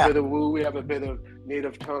 We have a bit of woo. We have a bit of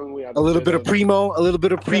native tongue. We have a little bit of primo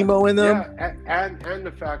in them. And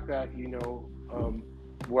the fact that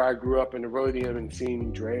where I grew up in the Roadium and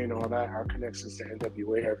seeing Dre and all that, our connections to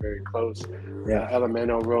NWA are very close.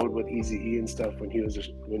 Elemento rode with Eazy-E and stuff when he was a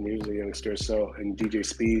youngster. So and DJ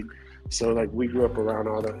Speed. So like we grew up around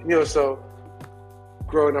all that. So.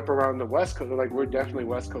 Growing up around the West Coast, like we're definitely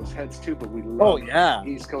West Coast heads too, but we love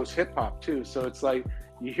East Coast hip hop too. So it's like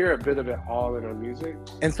you hear a bit of it all in our music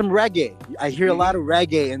and some reggae. I hear a lot of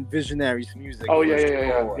reggae and Visionaries music. Oh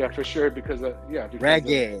yeah, for sure because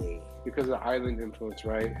reggae because of island influence,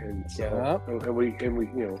 right? And so and we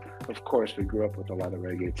of course we grew up with a lot of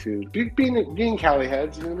reggae too. Being Cali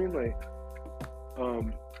heads, you know what I mean? Like,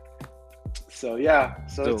 so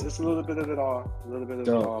it's a little bit of it all,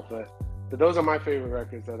 But those are my favorite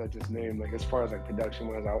records that I just named. Like as far as like production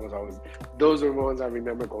wise, I was always those are the ones I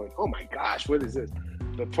remember going, oh my gosh, what is this?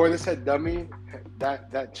 But Pour This Head Dummy,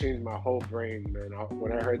 that changed my whole brain, man.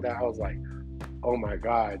 When I heard that, I was like, oh my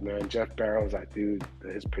god, man. Jeff Barrow's that dude.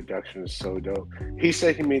 His production is so dope. He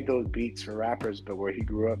said he made those beats for rappers, but where he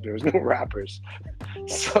grew up, there was no rappers. And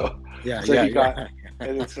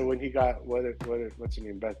then so when he got what's her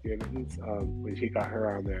name, Beth Gibbons, when he got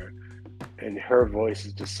her on there. And her voice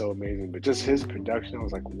is just so amazing, but just his production, I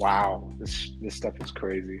was like, wow, this stuff is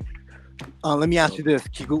crazy. Let me ask you this,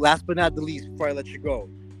 Kiku, last but not the least, before I let you go.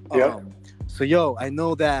 So, I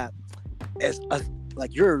know that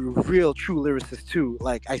like you're a real true lyricist too.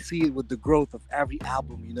 Like I see it with the growth of every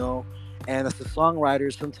album, and as a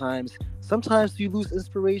songwriter, sometimes you lose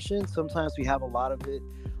inspiration, sometimes we have a lot of it.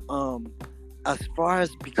 As far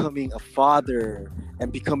as becoming a father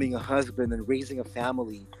and becoming a husband and raising a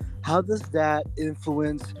family, how does that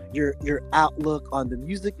influence your outlook on the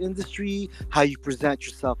music industry, how you present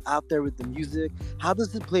yourself out there with the music? How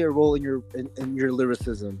does it play a role in your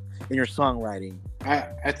lyricism, in your songwriting?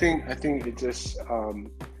 I think it just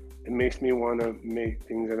it makes me want to make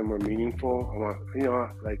things that are more meaningful. I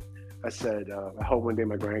want, like I said, I hope one day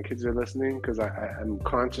my grandkids are listening, because I'm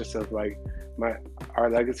conscious of like our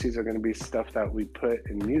legacies are going to be stuff that we put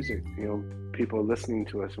in music. People listening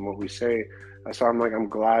to us and what we say. So I'm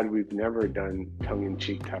glad we've never done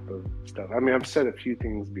tongue-in-cheek type of stuff. I mean, I've said a few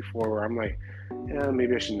things before where I'm like, yeah,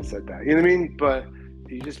 maybe I shouldn't have said that. You know what I mean? But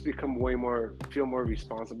you just become feel more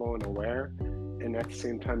responsible and aware. And at the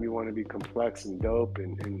same time, you want to be complex and dope,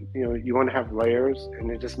 and you want to have layers.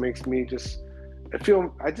 And it just makes me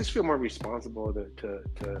I just feel more responsible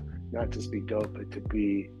to not just be dope, but to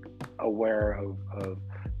be aware of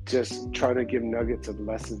just trying to give nuggets of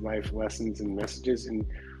life lessons and messages. And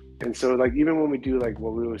so, like, even when we do, like,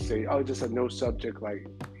 what we would say, oh, just a no subject, like,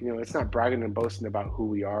 it's not bragging and boasting about who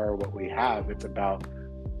we are or what we have. It's about,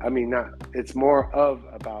 it's more of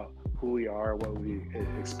about who we are, what we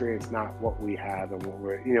experience, not what we have and what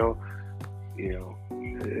we're,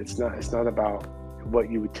 it's not about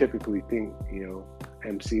what you would typically think,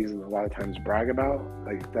 MCs and a lot of times brag about.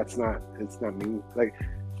 Like, it's not mean. Like,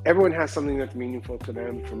 everyone has something that's meaningful to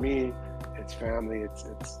them. For me, it's family, it's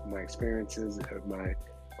my experiences,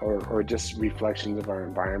 or just reflections of our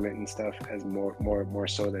environment and stuff, as more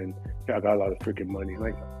so than, I got a lot of freaking money.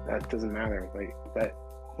 Like, that doesn't matter. Like,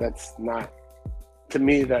 that's not, to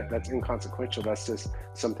me, that's inconsequential. That's just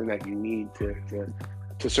something that you need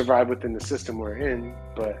to survive within the system we're in.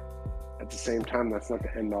 But at the same time, that's not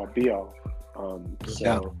the end all be all.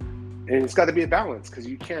 And it's got to be a balance, because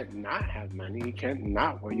you can't not have money. You can't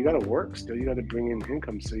not work. You got to work still. You got to bring in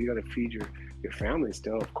income. So you got to feed your family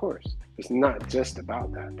still, of course. It's not just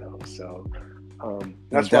about that, though. So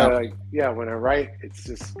that's why, like, when I write, it's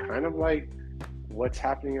just kind of like what's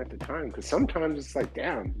happening at the time. Because sometimes it's like,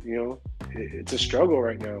 damn, it's a struggle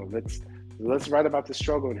right now. Let's write about the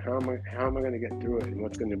struggle, and how am I going to get through it, and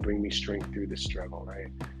what's going to bring me strength through the struggle,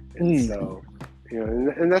 right? And so,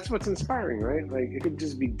 and that's what's inspiring, right? Like, it could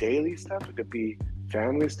just be daily stuff. It could be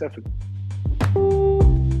family stuff.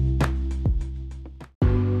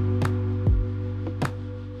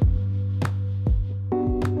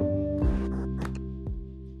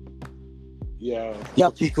 Yeah,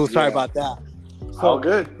 Pico, sorry about that. So, all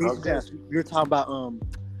good. You're talking about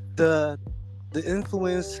the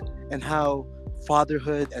influence and how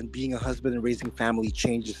fatherhood and being a husband and raising family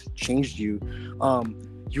changed you.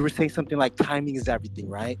 You were saying something like timing is everything,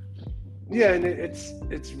 right? Yeah, and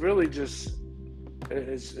it's really just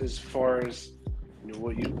as far as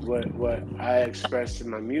what I expressed in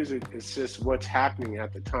my music. It's just what's happening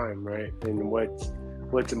at the time, right? And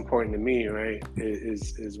what's important to me, right,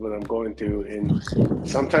 is what I'm going through. And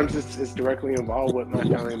sometimes it's directly involved with my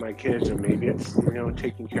family and my kids, or maybe it's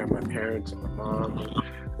taking care of my parents or my mom, or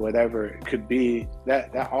whatever it could be.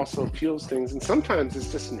 That also fuels things. And sometimes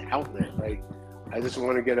it's just an outlet. Like, I just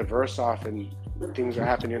want to get a verse off, and things are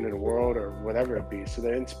happening in the world, or whatever it be. So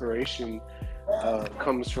the inspiration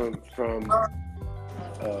comes from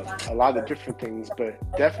a lot of different things, but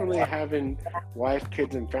definitely having wife,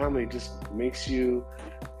 kids, and family just makes you.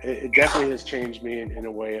 It definitely has changed me in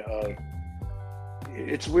a way of.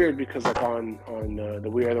 It's weird, because like on the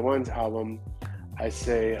We Are the Ones album, I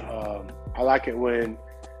say I like it when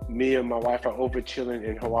me and my wife are over chilling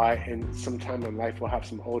in Hawaii, and sometime in life we'll have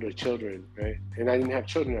some older children, right? And I didn't have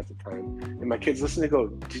children at the time, and my kids listen. They go,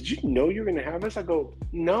 "Did you know you were going to have us?" I go,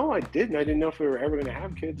 "No, I didn't. I didn't know if we were ever going to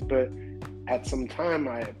have kids, but at some time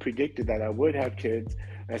I predicted that I would have kids."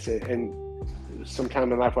 I said, and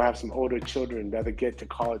sometime in life we'll have some older children that'll get to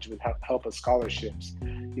college with help of scholarships,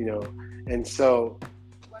 and so.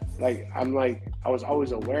 I was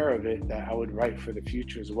always aware of it, that I would write for the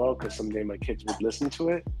future as well, because someday my kids would listen to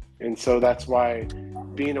it. And so that's why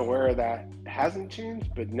being aware of that hasn't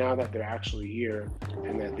changed, but now that they're actually here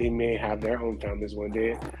and that they may have their own families one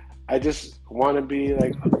day, I just want to be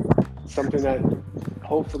like something that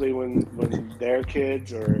hopefully when their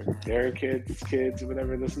kids or their kids or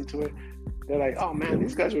whatever listen to it, they're like, oh man,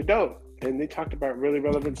 these guys were dope. And they talked about really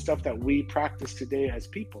relevant stuff that we practice today as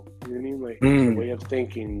people. You know what I mean? Like the way of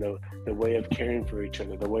thinking, the way of caring for each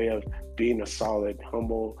other, the way of being a solid,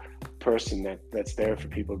 humble person that's there for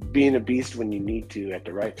people, being a beast when you need to at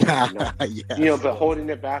the right time, yes. But holding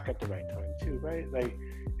it back at the right time too, right? Like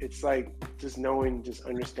it's like just knowing, just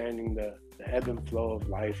understanding the ebb and flow of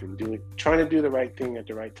life and trying to do the right thing at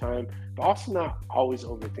the right time, but also not always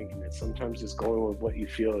overthinking it. Sometimes just going with what you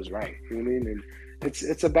feel is right. You know what I mean? And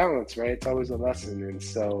it's a balance, right? It's always a lesson. And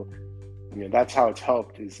so you know, that's how it's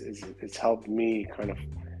helped. Is it's helped me kind of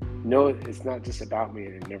know it's not just about me,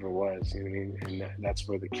 and it never was. You know what I mean? And that's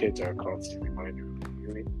where the kids are a constant reminder. You know what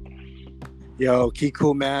I mean? Yo,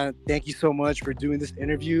 Kool, man, thank you so much for doing this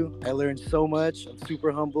interview. I learned so much. I'm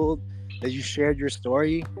super humbled that you shared your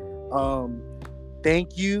story.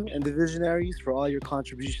 Thank you and the Visionaries for all your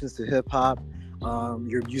contributions to hip hop.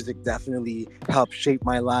 Your music definitely helped shape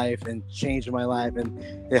my life and change my life, and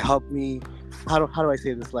it helped me. How do I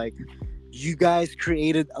say this? Like, you guys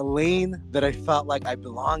created a lane that I felt like I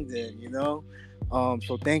belonged in. You know.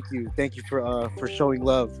 So thank you for showing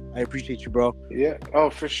love. I appreciate you, bro. Yeah. Oh,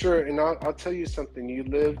 for sure. And I'll tell you something. You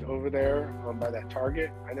lived over there by that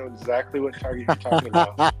Target. I know exactly what Target you're talking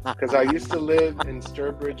about because I used to live in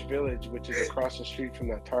Sturbridge Village, which is across the street from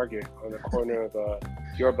that Target on the corner of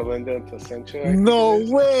Yorba Linda and Placentia. No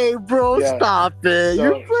way, bro! Yeah. Stop it!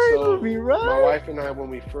 You're playing with me, right? My wife and I, when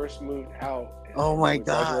we first moved out, oh my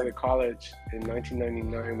God, graduated college in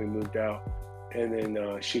 1999. We moved out. And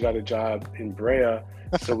then she got a job in Brea,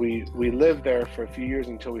 so we lived there for a few years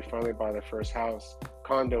until we finally bought our first house,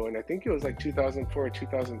 condo, and I think it was like 2004,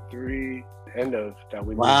 2003, end of that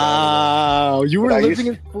we moved out. Wow, you were living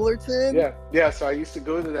in Fullerton? Yeah. So I used to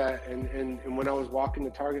go to that, and when I was walking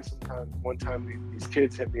to Target, one time these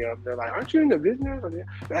kids hit me up. They're like, "Aren't you in the business?"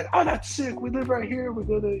 They're like, "Oh, that's sick. We live right here. We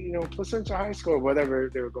go to Placentia High School or whatever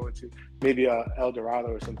they were going to, maybe El Dorado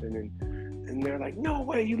or something." And they're like, "No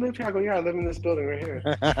way, you live here?" I go, "Yeah, I live in this building right here."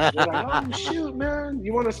 They're like, "Oh shoot, man,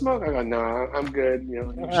 you want to smoke?" I go, "Nah, I'm good.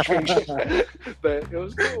 I'm strange." But it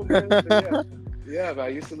was cool, man. But I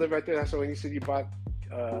used to live right there. So when you said you bought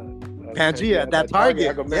Pangea at that Target,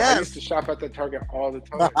 I go, man, I used to shop at the Target all the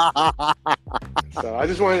time. So I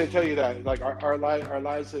just wanted to tell you that, like, our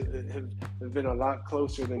lives have been a lot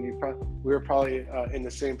closer than you probably. We were probably in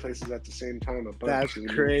the same places at the same time. That's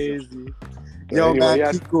crazy. So. Yo, anyway,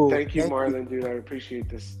 man, cool. Thank you, Marlon, dude. I appreciate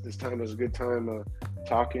this time. It was a good time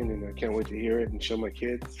talking, and I can't wait to hear it and show my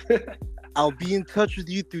kids. I'll be in touch with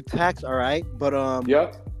you through text, all right? But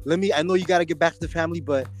yep. I know you got to get back to the family,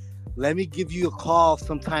 but let me give you a call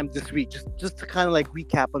sometime this week, just to kind of like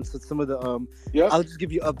recap on some of the I'll just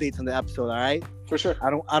give you updates on the episode, all right? For sure. I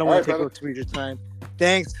don't want to take up too much of your time.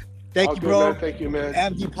 Thank you, bro. Man. Thank you, man.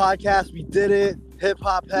 MD Podcast, we did it. Hip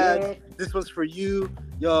hop heads. Yeah. This one's for you.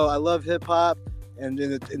 Yo, I love hip hop, and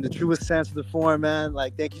in the truest sense of the form, man.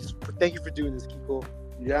 Like, thank you for doing this, Kool.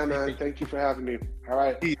 Yeah, man. Thank you for having me. All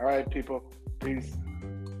right, people. Peace.